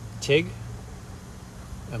TIG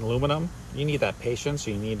and aluminum, you need that patience.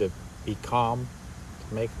 You need to be calm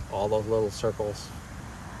to make all those little circles.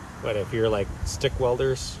 But if you're like stick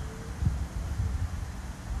welders,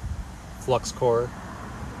 flux core,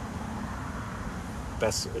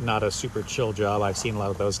 that's not a super chill job. I've seen a lot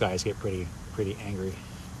of those guys get pretty angry.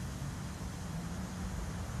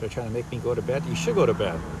 They're trying to make me go to bed. You should go to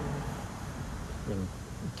bed. I've been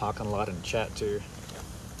talking a lot in chat too.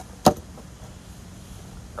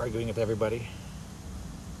 Arguing with everybody.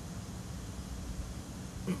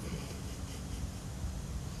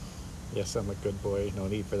 Yes, I'm a good boy. No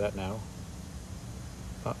need for that now.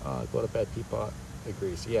 Go to bed, Peapot.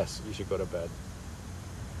 Agrees. Yes, you should go to bed.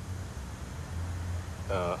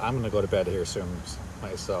 I'm gonna go to bed here soon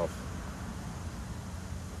myself.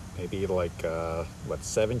 Maybe like,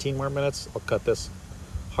 17 more minutes? I'll cut this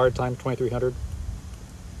hard time, 2300.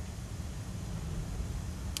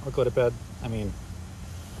 I'll go to bed. I mean,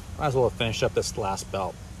 might as well finish up this last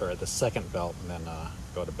belt, or the second belt, and then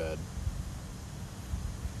go to bed.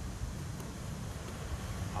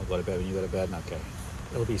 I'll go to bed when you go to bed. Okay,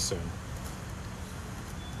 it'll be soon.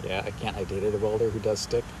 Yeah, I dated a welder who does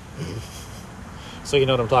stick. So you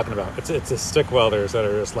know what I'm talking about. It's the stick welders that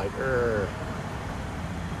are just like, Urgh.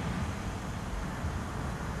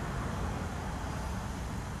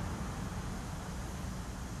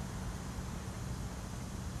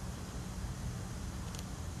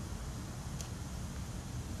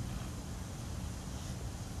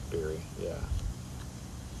 Beery, yeah.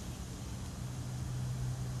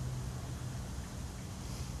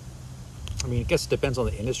 I mean, I guess it depends on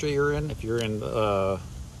the industry you're in. If you're in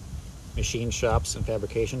machine shops and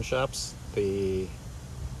fabrication shops,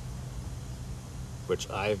 which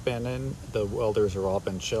I've been in, the welders are all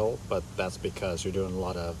been chill, but that's because you're doing a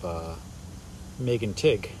lot of MIG and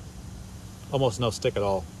TIG. Almost no stick at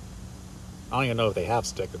all. I don't even know if they have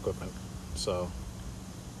stick equipment, so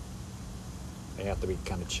they have to be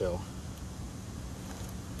kind of chill.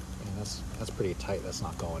 And that's pretty tight. That's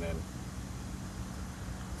not going in.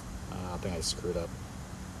 I think I screwed up.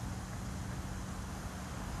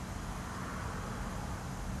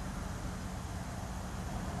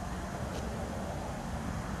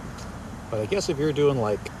 But I guess if you're doing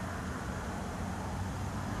like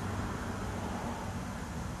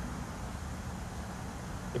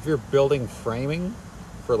if you're building framing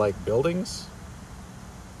for like buildings,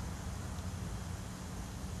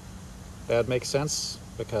 that makes sense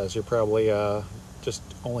because you're probably just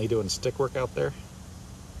only doing stick work out there.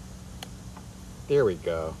 There we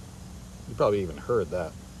go. You probably even heard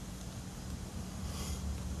that.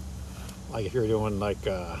 Like if you're doing like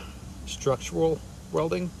structural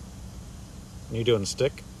welding and you're doing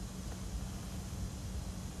stick,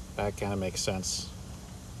 that kind of makes sense.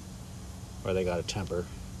 Where they got a temper,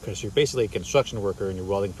 because you're basically a construction worker and you're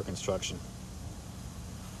welding for construction.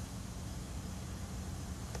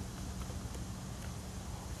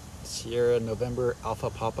 Sierra November Alpha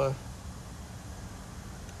Papa.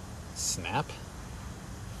 Snap?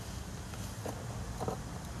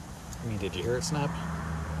 I mean, did you hear it snap?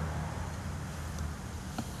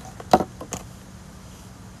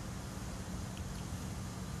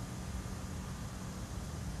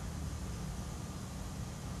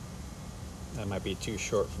 That might be too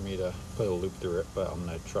short for me to put a loop through it, but I'm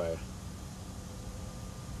going to try.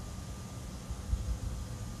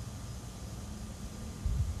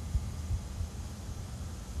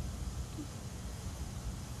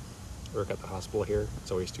 Work at the hospital here. It's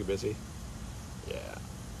always too busy. Yeah.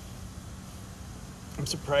 I'm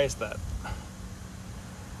surprised that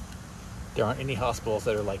there aren't any hospitals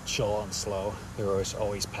that are like chill and slow. They're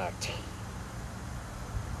always packed.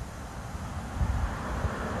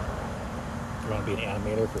 You want to be an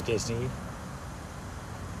animator for Disney?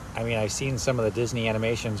 I mean, I've seen some of the Disney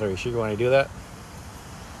animations. Are you sure you want to do that?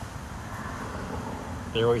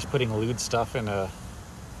 They're always putting lewd stuff in a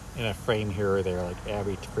frame here or there, like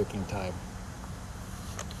every freaking time.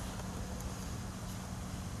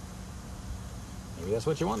 Maybe that's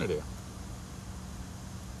what you want to do.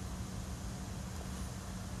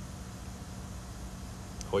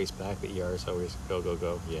 Always back, the ER's always go, go,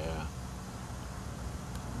 go. Yeah.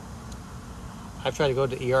 I've tried to go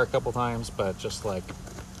to ER a couple times, but just like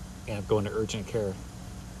end up going to urgent care.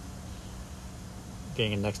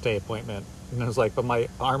 Getting a next day appointment. And I was like, but my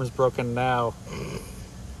arm is broken now.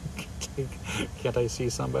 Can't I see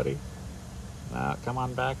somebody? Come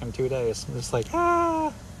on back in 2 days. I'm just like,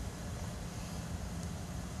 ah.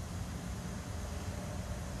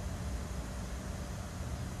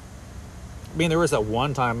 I mean, there was that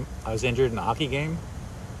one time I was injured in a hockey game.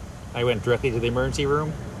 I went directly to the emergency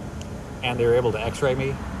room, and they were able to x-ray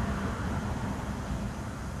me.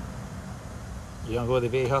 You don't go to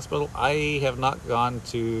the VA hospital? I have not gone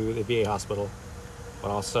to the VA hospital,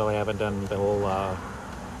 but also I haven't done the whole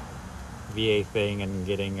VA thing and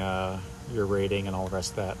getting your rating and all the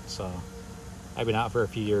rest of that. So I've been out for a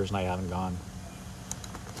few years and I haven't gone.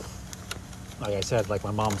 Like I said, like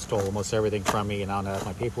my mom stole almost everything from me, and I don't have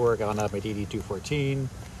my paperwork. I don't have my DD-214.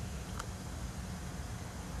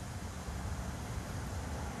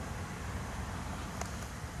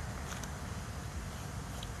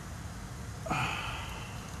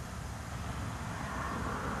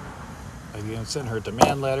 I even sent her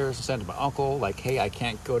demand letters, sent to my uncle, like, hey, I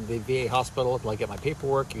can't go to the VA hospital until I get my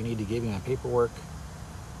paperwork. You need to give me my paperwork.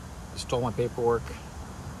 You stole my paperwork.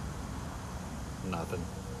 Nothing.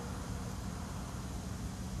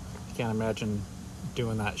 I can't imagine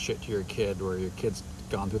doing that shit to your kid, where your kid's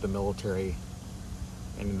gone through the military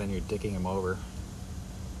and then you're dicking him over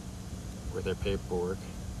with their paperwork.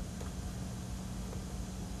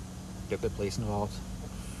 Get the police involved.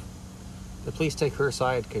 The police take her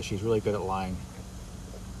side because she's really good at lying.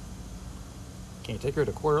 Can you take her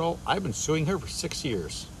to court at all? I've been suing her for 6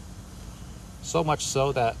 years. So much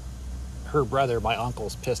so that her brother, my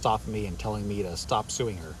uncle's pissed off at me and telling me to stop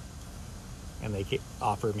suing her. And they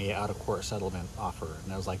offered me an out-of-court settlement offer.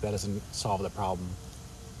 And I was like, that doesn't solve the problem.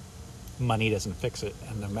 Money doesn't fix it.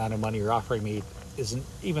 And the amount of money you're offering me isn't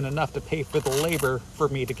even enough to pay for the labor for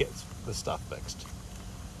me to get the stuff fixed.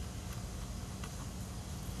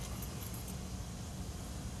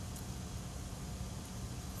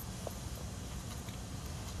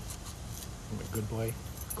 I'm a good boy.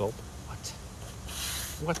 Gulp. What?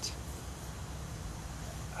 What?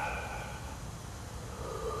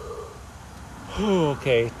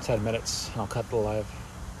 Okay, 10 minutes. I'll cut the live.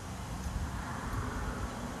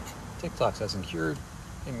 TikTok says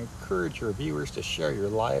encourage your viewers to share your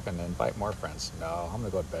live and invite more friends. No, I'm gonna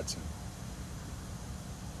go to bed soon.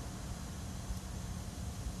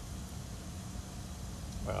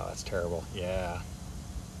 Well, that's terrible. Yeah.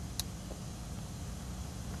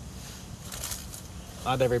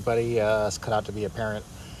 Not everybody is cut out to be a parent,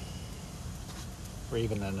 or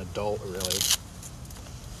even an adult, really.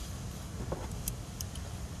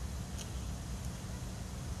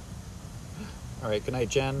 All right, good night,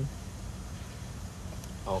 Jen.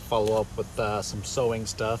 I'll follow up with some sewing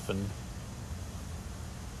stuff and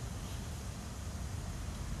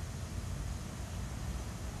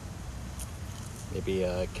maybe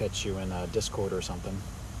catch you in Discord or something.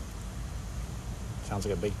 Sounds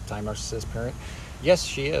like a big time narcissist parent. Yes,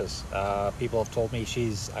 she is. People have told me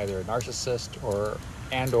she's either a narcissist or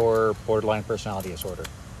borderline personality disorder.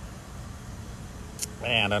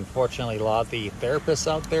 And unfortunately, a lot of the therapists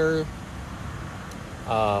out there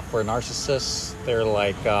for narcissists, they're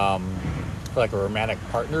like for like a romantic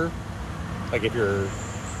partner. Like if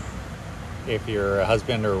your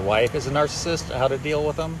husband or wife is a narcissist, how to deal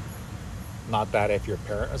with them. Not that if your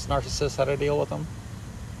parent is a narcissist, how to deal with them.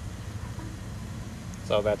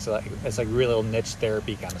 So that's like, it's like real little niche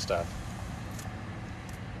therapy kind of stuff.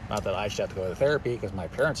 Not that I should have to go to therapy because my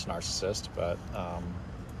parent's a narcissist, but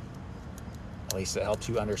at least it helps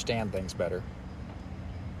you understand things better.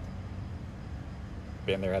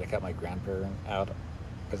 Been there, had to cut my grandparent out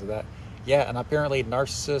because of that. Yeah, and apparently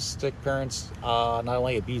narcissistic parents not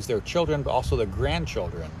only abuse their children, but also their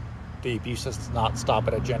grandchildren. The abuse does not stop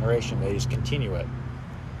at a generation, they just continue it.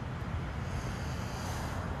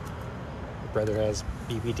 Your brother has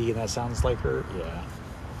BPD and that sounds like her? Yeah.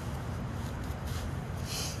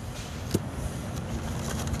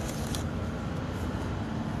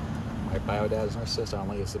 My bio dad is narcissist. I don't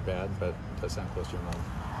think it's bad, but it does sound close to your mom.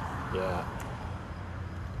 Yeah.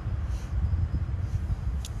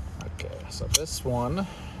 Okay, so this one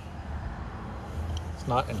is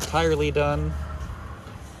not entirely done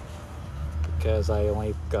because I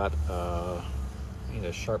only got I need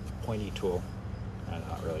a sharp pointy tool.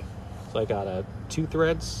 Not really. So I got 2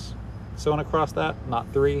 threads sewn across that,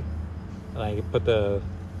 not 3. And I put the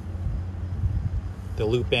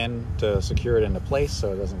loop in to secure it into place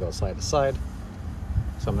so it doesn't go side to side.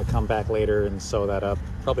 So I'm gonna come back later and sew that up.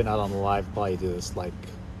 Probably not on the live, probably do this like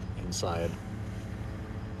inside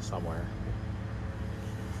somewhere.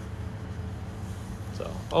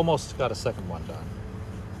 So almost got a second one done.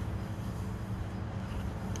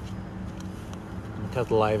 I'm gonna cut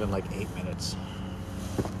the live in like 8 minutes.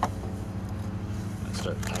 I'm gonna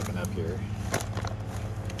start typing up here.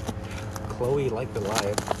 Chloe like the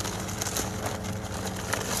live.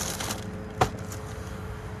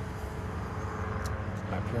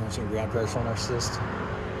 My parents and grandparents are narcissists.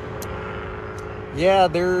 Yeah,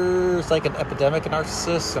 there's like an epidemic of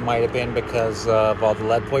narcissists. It might have been because of all the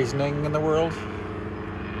lead poisoning in the world.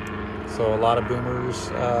 So a lot of boomers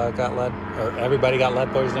got lead, or everybody got lead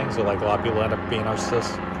poisoning. So like a lot of people end up being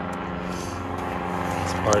narcissists.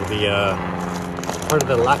 It's part of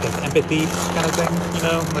the lack of empathy kind of thing, you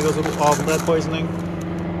know, that goes with all lead poisoning.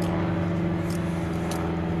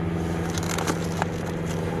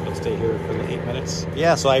 We'll stay here for the 8 minutes.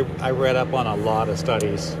 Yeah, so I read up on a lot of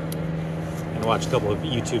studies and watched a couple of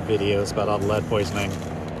YouTube videos about all the lead poisoning,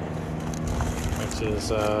 which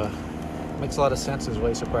is makes a lot of sense. It's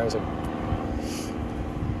really surprising.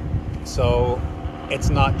 So it's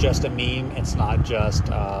not just a meme. It's not just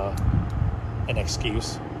an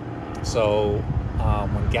excuse. So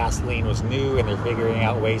when gasoline was new and they're figuring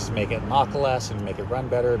out ways to make it knock less and make it run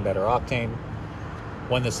better and better octane,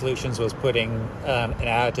 one of the solutions was putting an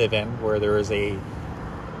additive in where there's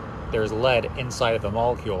lead inside of the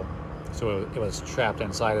molecule. So it was trapped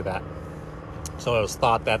inside of that. So it was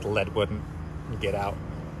thought that the lead wouldn't get out,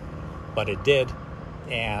 but it did.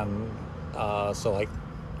 And so like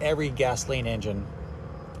every gasoline engine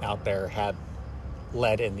out there had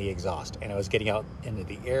lead in the exhaust, and it was getting out into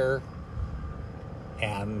the air,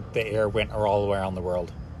 and the air went all the way around the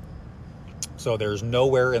world. So there's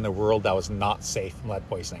nowhere in the world that was not safe from lead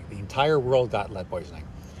poisoning. The entire world got lead poisoning.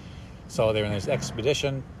 So there's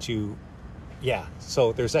expedition to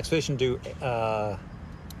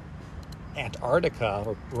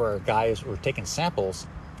Antarctica, where guys were taking samples,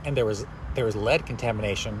 and there was lead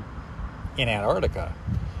contamination in Antarctica.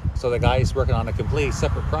 So the guy's working on a completely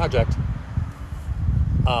separate project,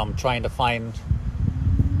 trying to find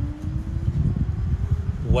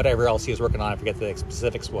whatever else he was working on. I forget the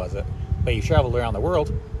specifics was it, but he traveled around the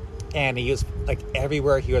world, and he was like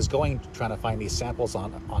everywhere he was going, trying to find these samples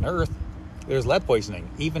on Earth. There's lead poisoning,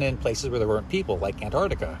 even in places where there weren't people, like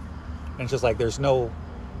Antarctica. And it's just like there shouldn't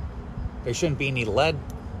be any lead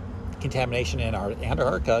contamination in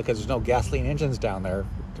Antarctica because there's no gasoline engines down there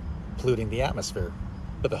polluting the atmosphere.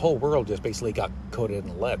 But the whole world just basically got coated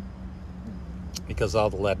in lead because of all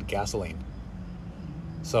the lead gasoline.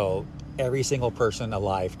 So every single person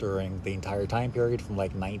alive during the entire time period from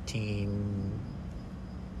like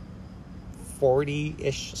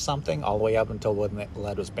 1940-ish something all the way up until when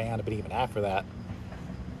lead was banned, but even after that,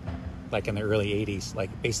 like in the early 80s,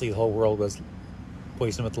 like basically the whole world was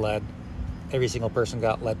poisoned with lead. Every single person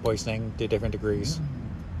got lead poisoning to different degrees.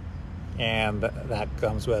 And that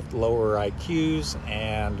comes with lower IQs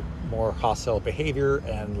and more hostile behavior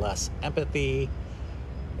and less empathy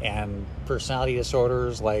and personality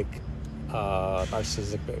disorders like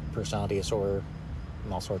narcissistic personality disorder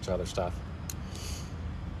and all sorts of other stuff.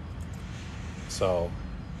 So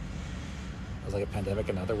it was like a pandemic,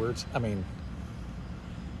 in other words. I mean,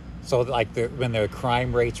 so like when the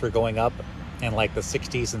crime rates were going up in like the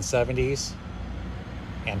 60s and 70s,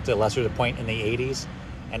 and to a lesser point in the 80s,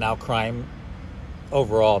 and now crime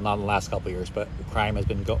overall, not in the last couple of years, but crime has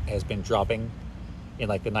been dropping in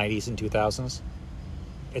like the 90s and 2000s.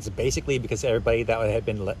 It's basically because everybody that had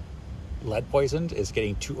been lead poisoned is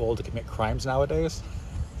getting too old to commit crimes nowadays.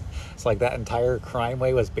 It's like that entire crime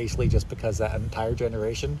wave was basically just because that entire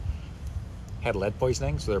generation had lead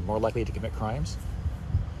poisoning, so they're more likely to commit crimes.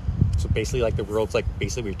 So basically like the world's like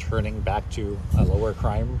basically returning back to a lower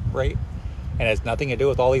crime rate. And it has nothing to do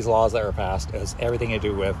with all these laws that were passed. It has everything to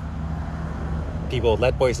do with people with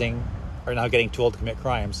lead poisoning are now getting too old to commit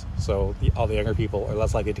crimes. So all the younger people are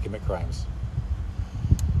less likely to commit crimes.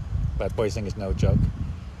 Lead poisoning is no joke.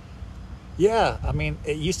 Yeah, I mean,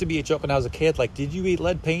 it used to be a joke when I was a kid. Like, did you eat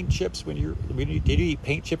lead paint chips did you eat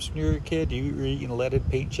paint chips when you were a kid? Did you eat leaded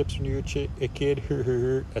paint chips when you were a kid?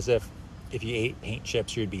 As if you ate paint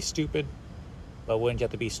chips, you'd be stupid. But wouldn't you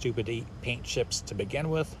have to be stupid to eat paint chips to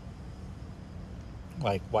begin with?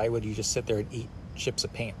 Like, why would you just sit there and eat chips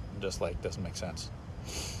of paint? Just like, doesn't make sense.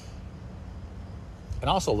 And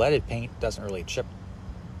also, leaded paint doesn't really chip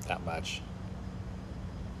that much,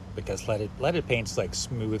 because leaded paint's like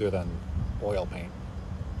smoother than oil paint.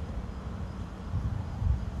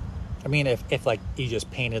 I mean, if like you just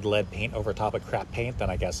painted lead paint over top of crap paint, then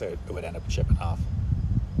I guess it would end up chipping off.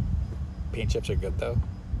 Paint chips are good though.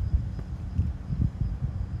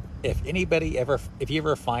 If you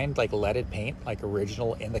ever find like leaded paint, like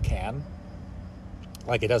original in the can,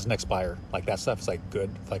 like it doesn't expire. Like that stuff is like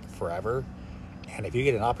good, like forever. And if you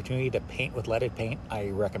get an opportunity to paint with leaded paint, I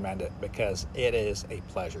recommend it because it is a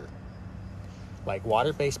pleasure. Like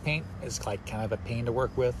water-based paint is like kind of a pain to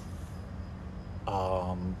work with.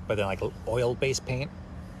 But then like oil-based paint,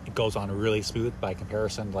 it goes on really smooth by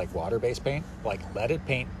comparison to like water-based paint. Like leaded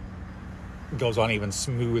paint goes on even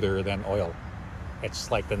smoother than oil.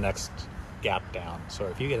 It's like the next gap down. So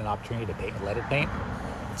if you get an opportunity to paint with leaded paint,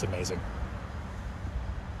 it's amazing.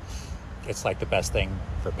 It's like the best thing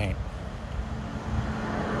for paint.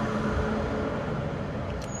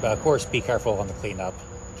 But of course, be careful on the cleanup.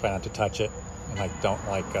 Try not to touch it, and like don't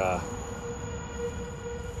like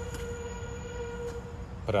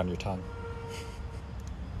put it on your tongue.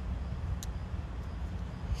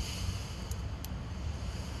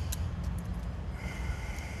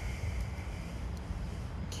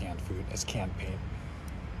 Canned food is canned paint.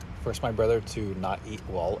 Forced my brother to not eat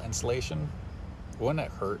wall insulation. Wouldn't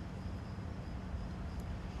it hurt?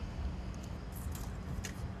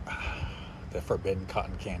 The forbidden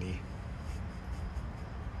cotton candy.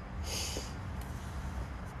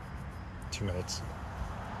 2 minutes.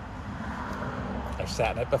 I've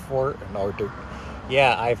sat in it before and ordered.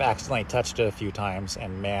 Yeah, I've accidentally touched it a few times,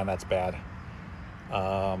 and man, that's bad.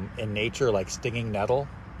 In nature, like stinging nettle.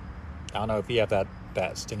 I don't know if you have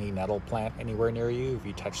that stinging nettle plant anywhere near you. If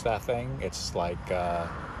you touch that thing, it's like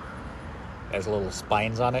has little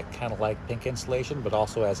spines on it, kind of like pink insulation, but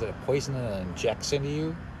also has a poison and injects into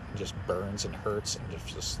you. It just burns and hurts, and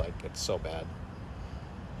just like it's so bad.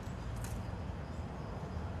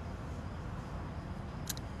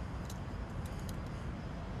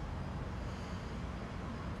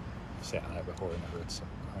 I've sat on it before and it hurts.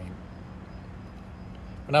 I mean,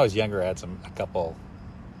 when I was younger, I had a couple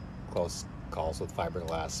close calls with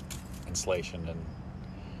fiberglass insulation, and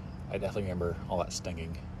I definitely remember all that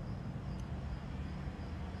stinging.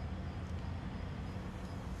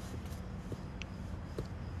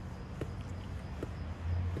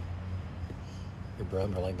 Your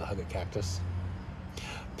brother liked to hug a cactus.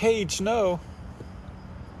 Paige, no.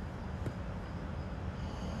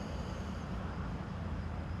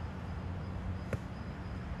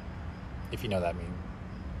 If you know that meme.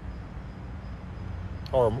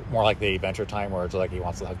 Or more like the Adventure Time where it's like he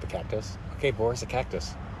wants to hug the cactus. Okay, Boris, a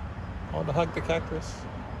cactus. I want to hug the cactus.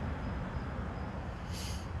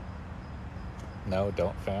 No,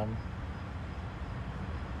 don't, fam.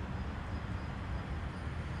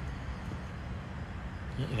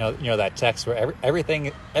 You know that text where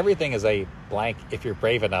everything is a blank if you're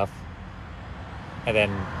brave enough. And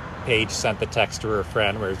then Paige sent the text to her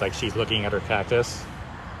friend where it's like she's looking at her cactus.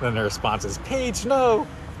 Then the response is, Paige, no.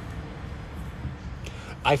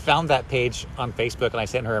 I found that page on Facebook and I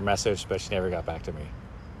sent her a message, but she never got back to me.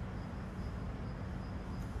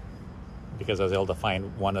 Because I was able to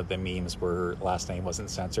find one of the memes where her last name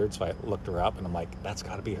wasn't censored, so I looked her up and I'm like, that's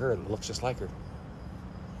gotta be her. It looks just like her.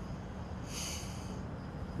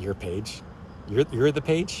 Your Paige? You're the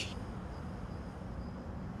Paige?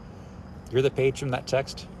 You're the Paige from that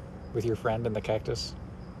text with your friend and the cactus?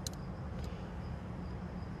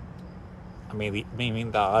 I mean,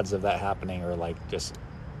 the odds of that happening are like just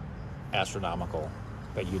astronomical.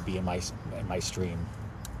 That you'd be in my stream.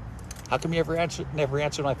 How come you never answered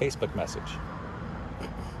my Facebook message?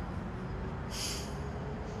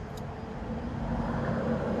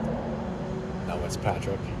 No, it's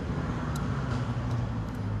Patrick.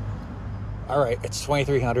 All right, it's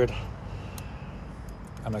 2300.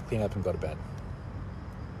 I'm gonna clean up and go to bed.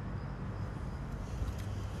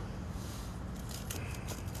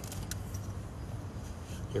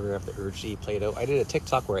 You ever have the urge to eat Play-Doh? I did a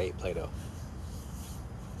TikTok where I ate Play-Doh.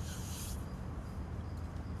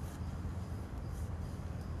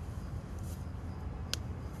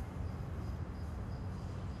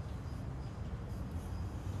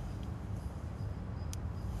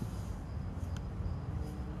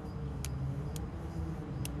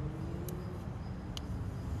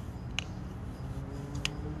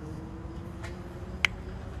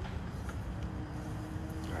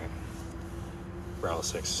 All right. Bravo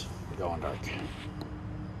 6, we go on dark.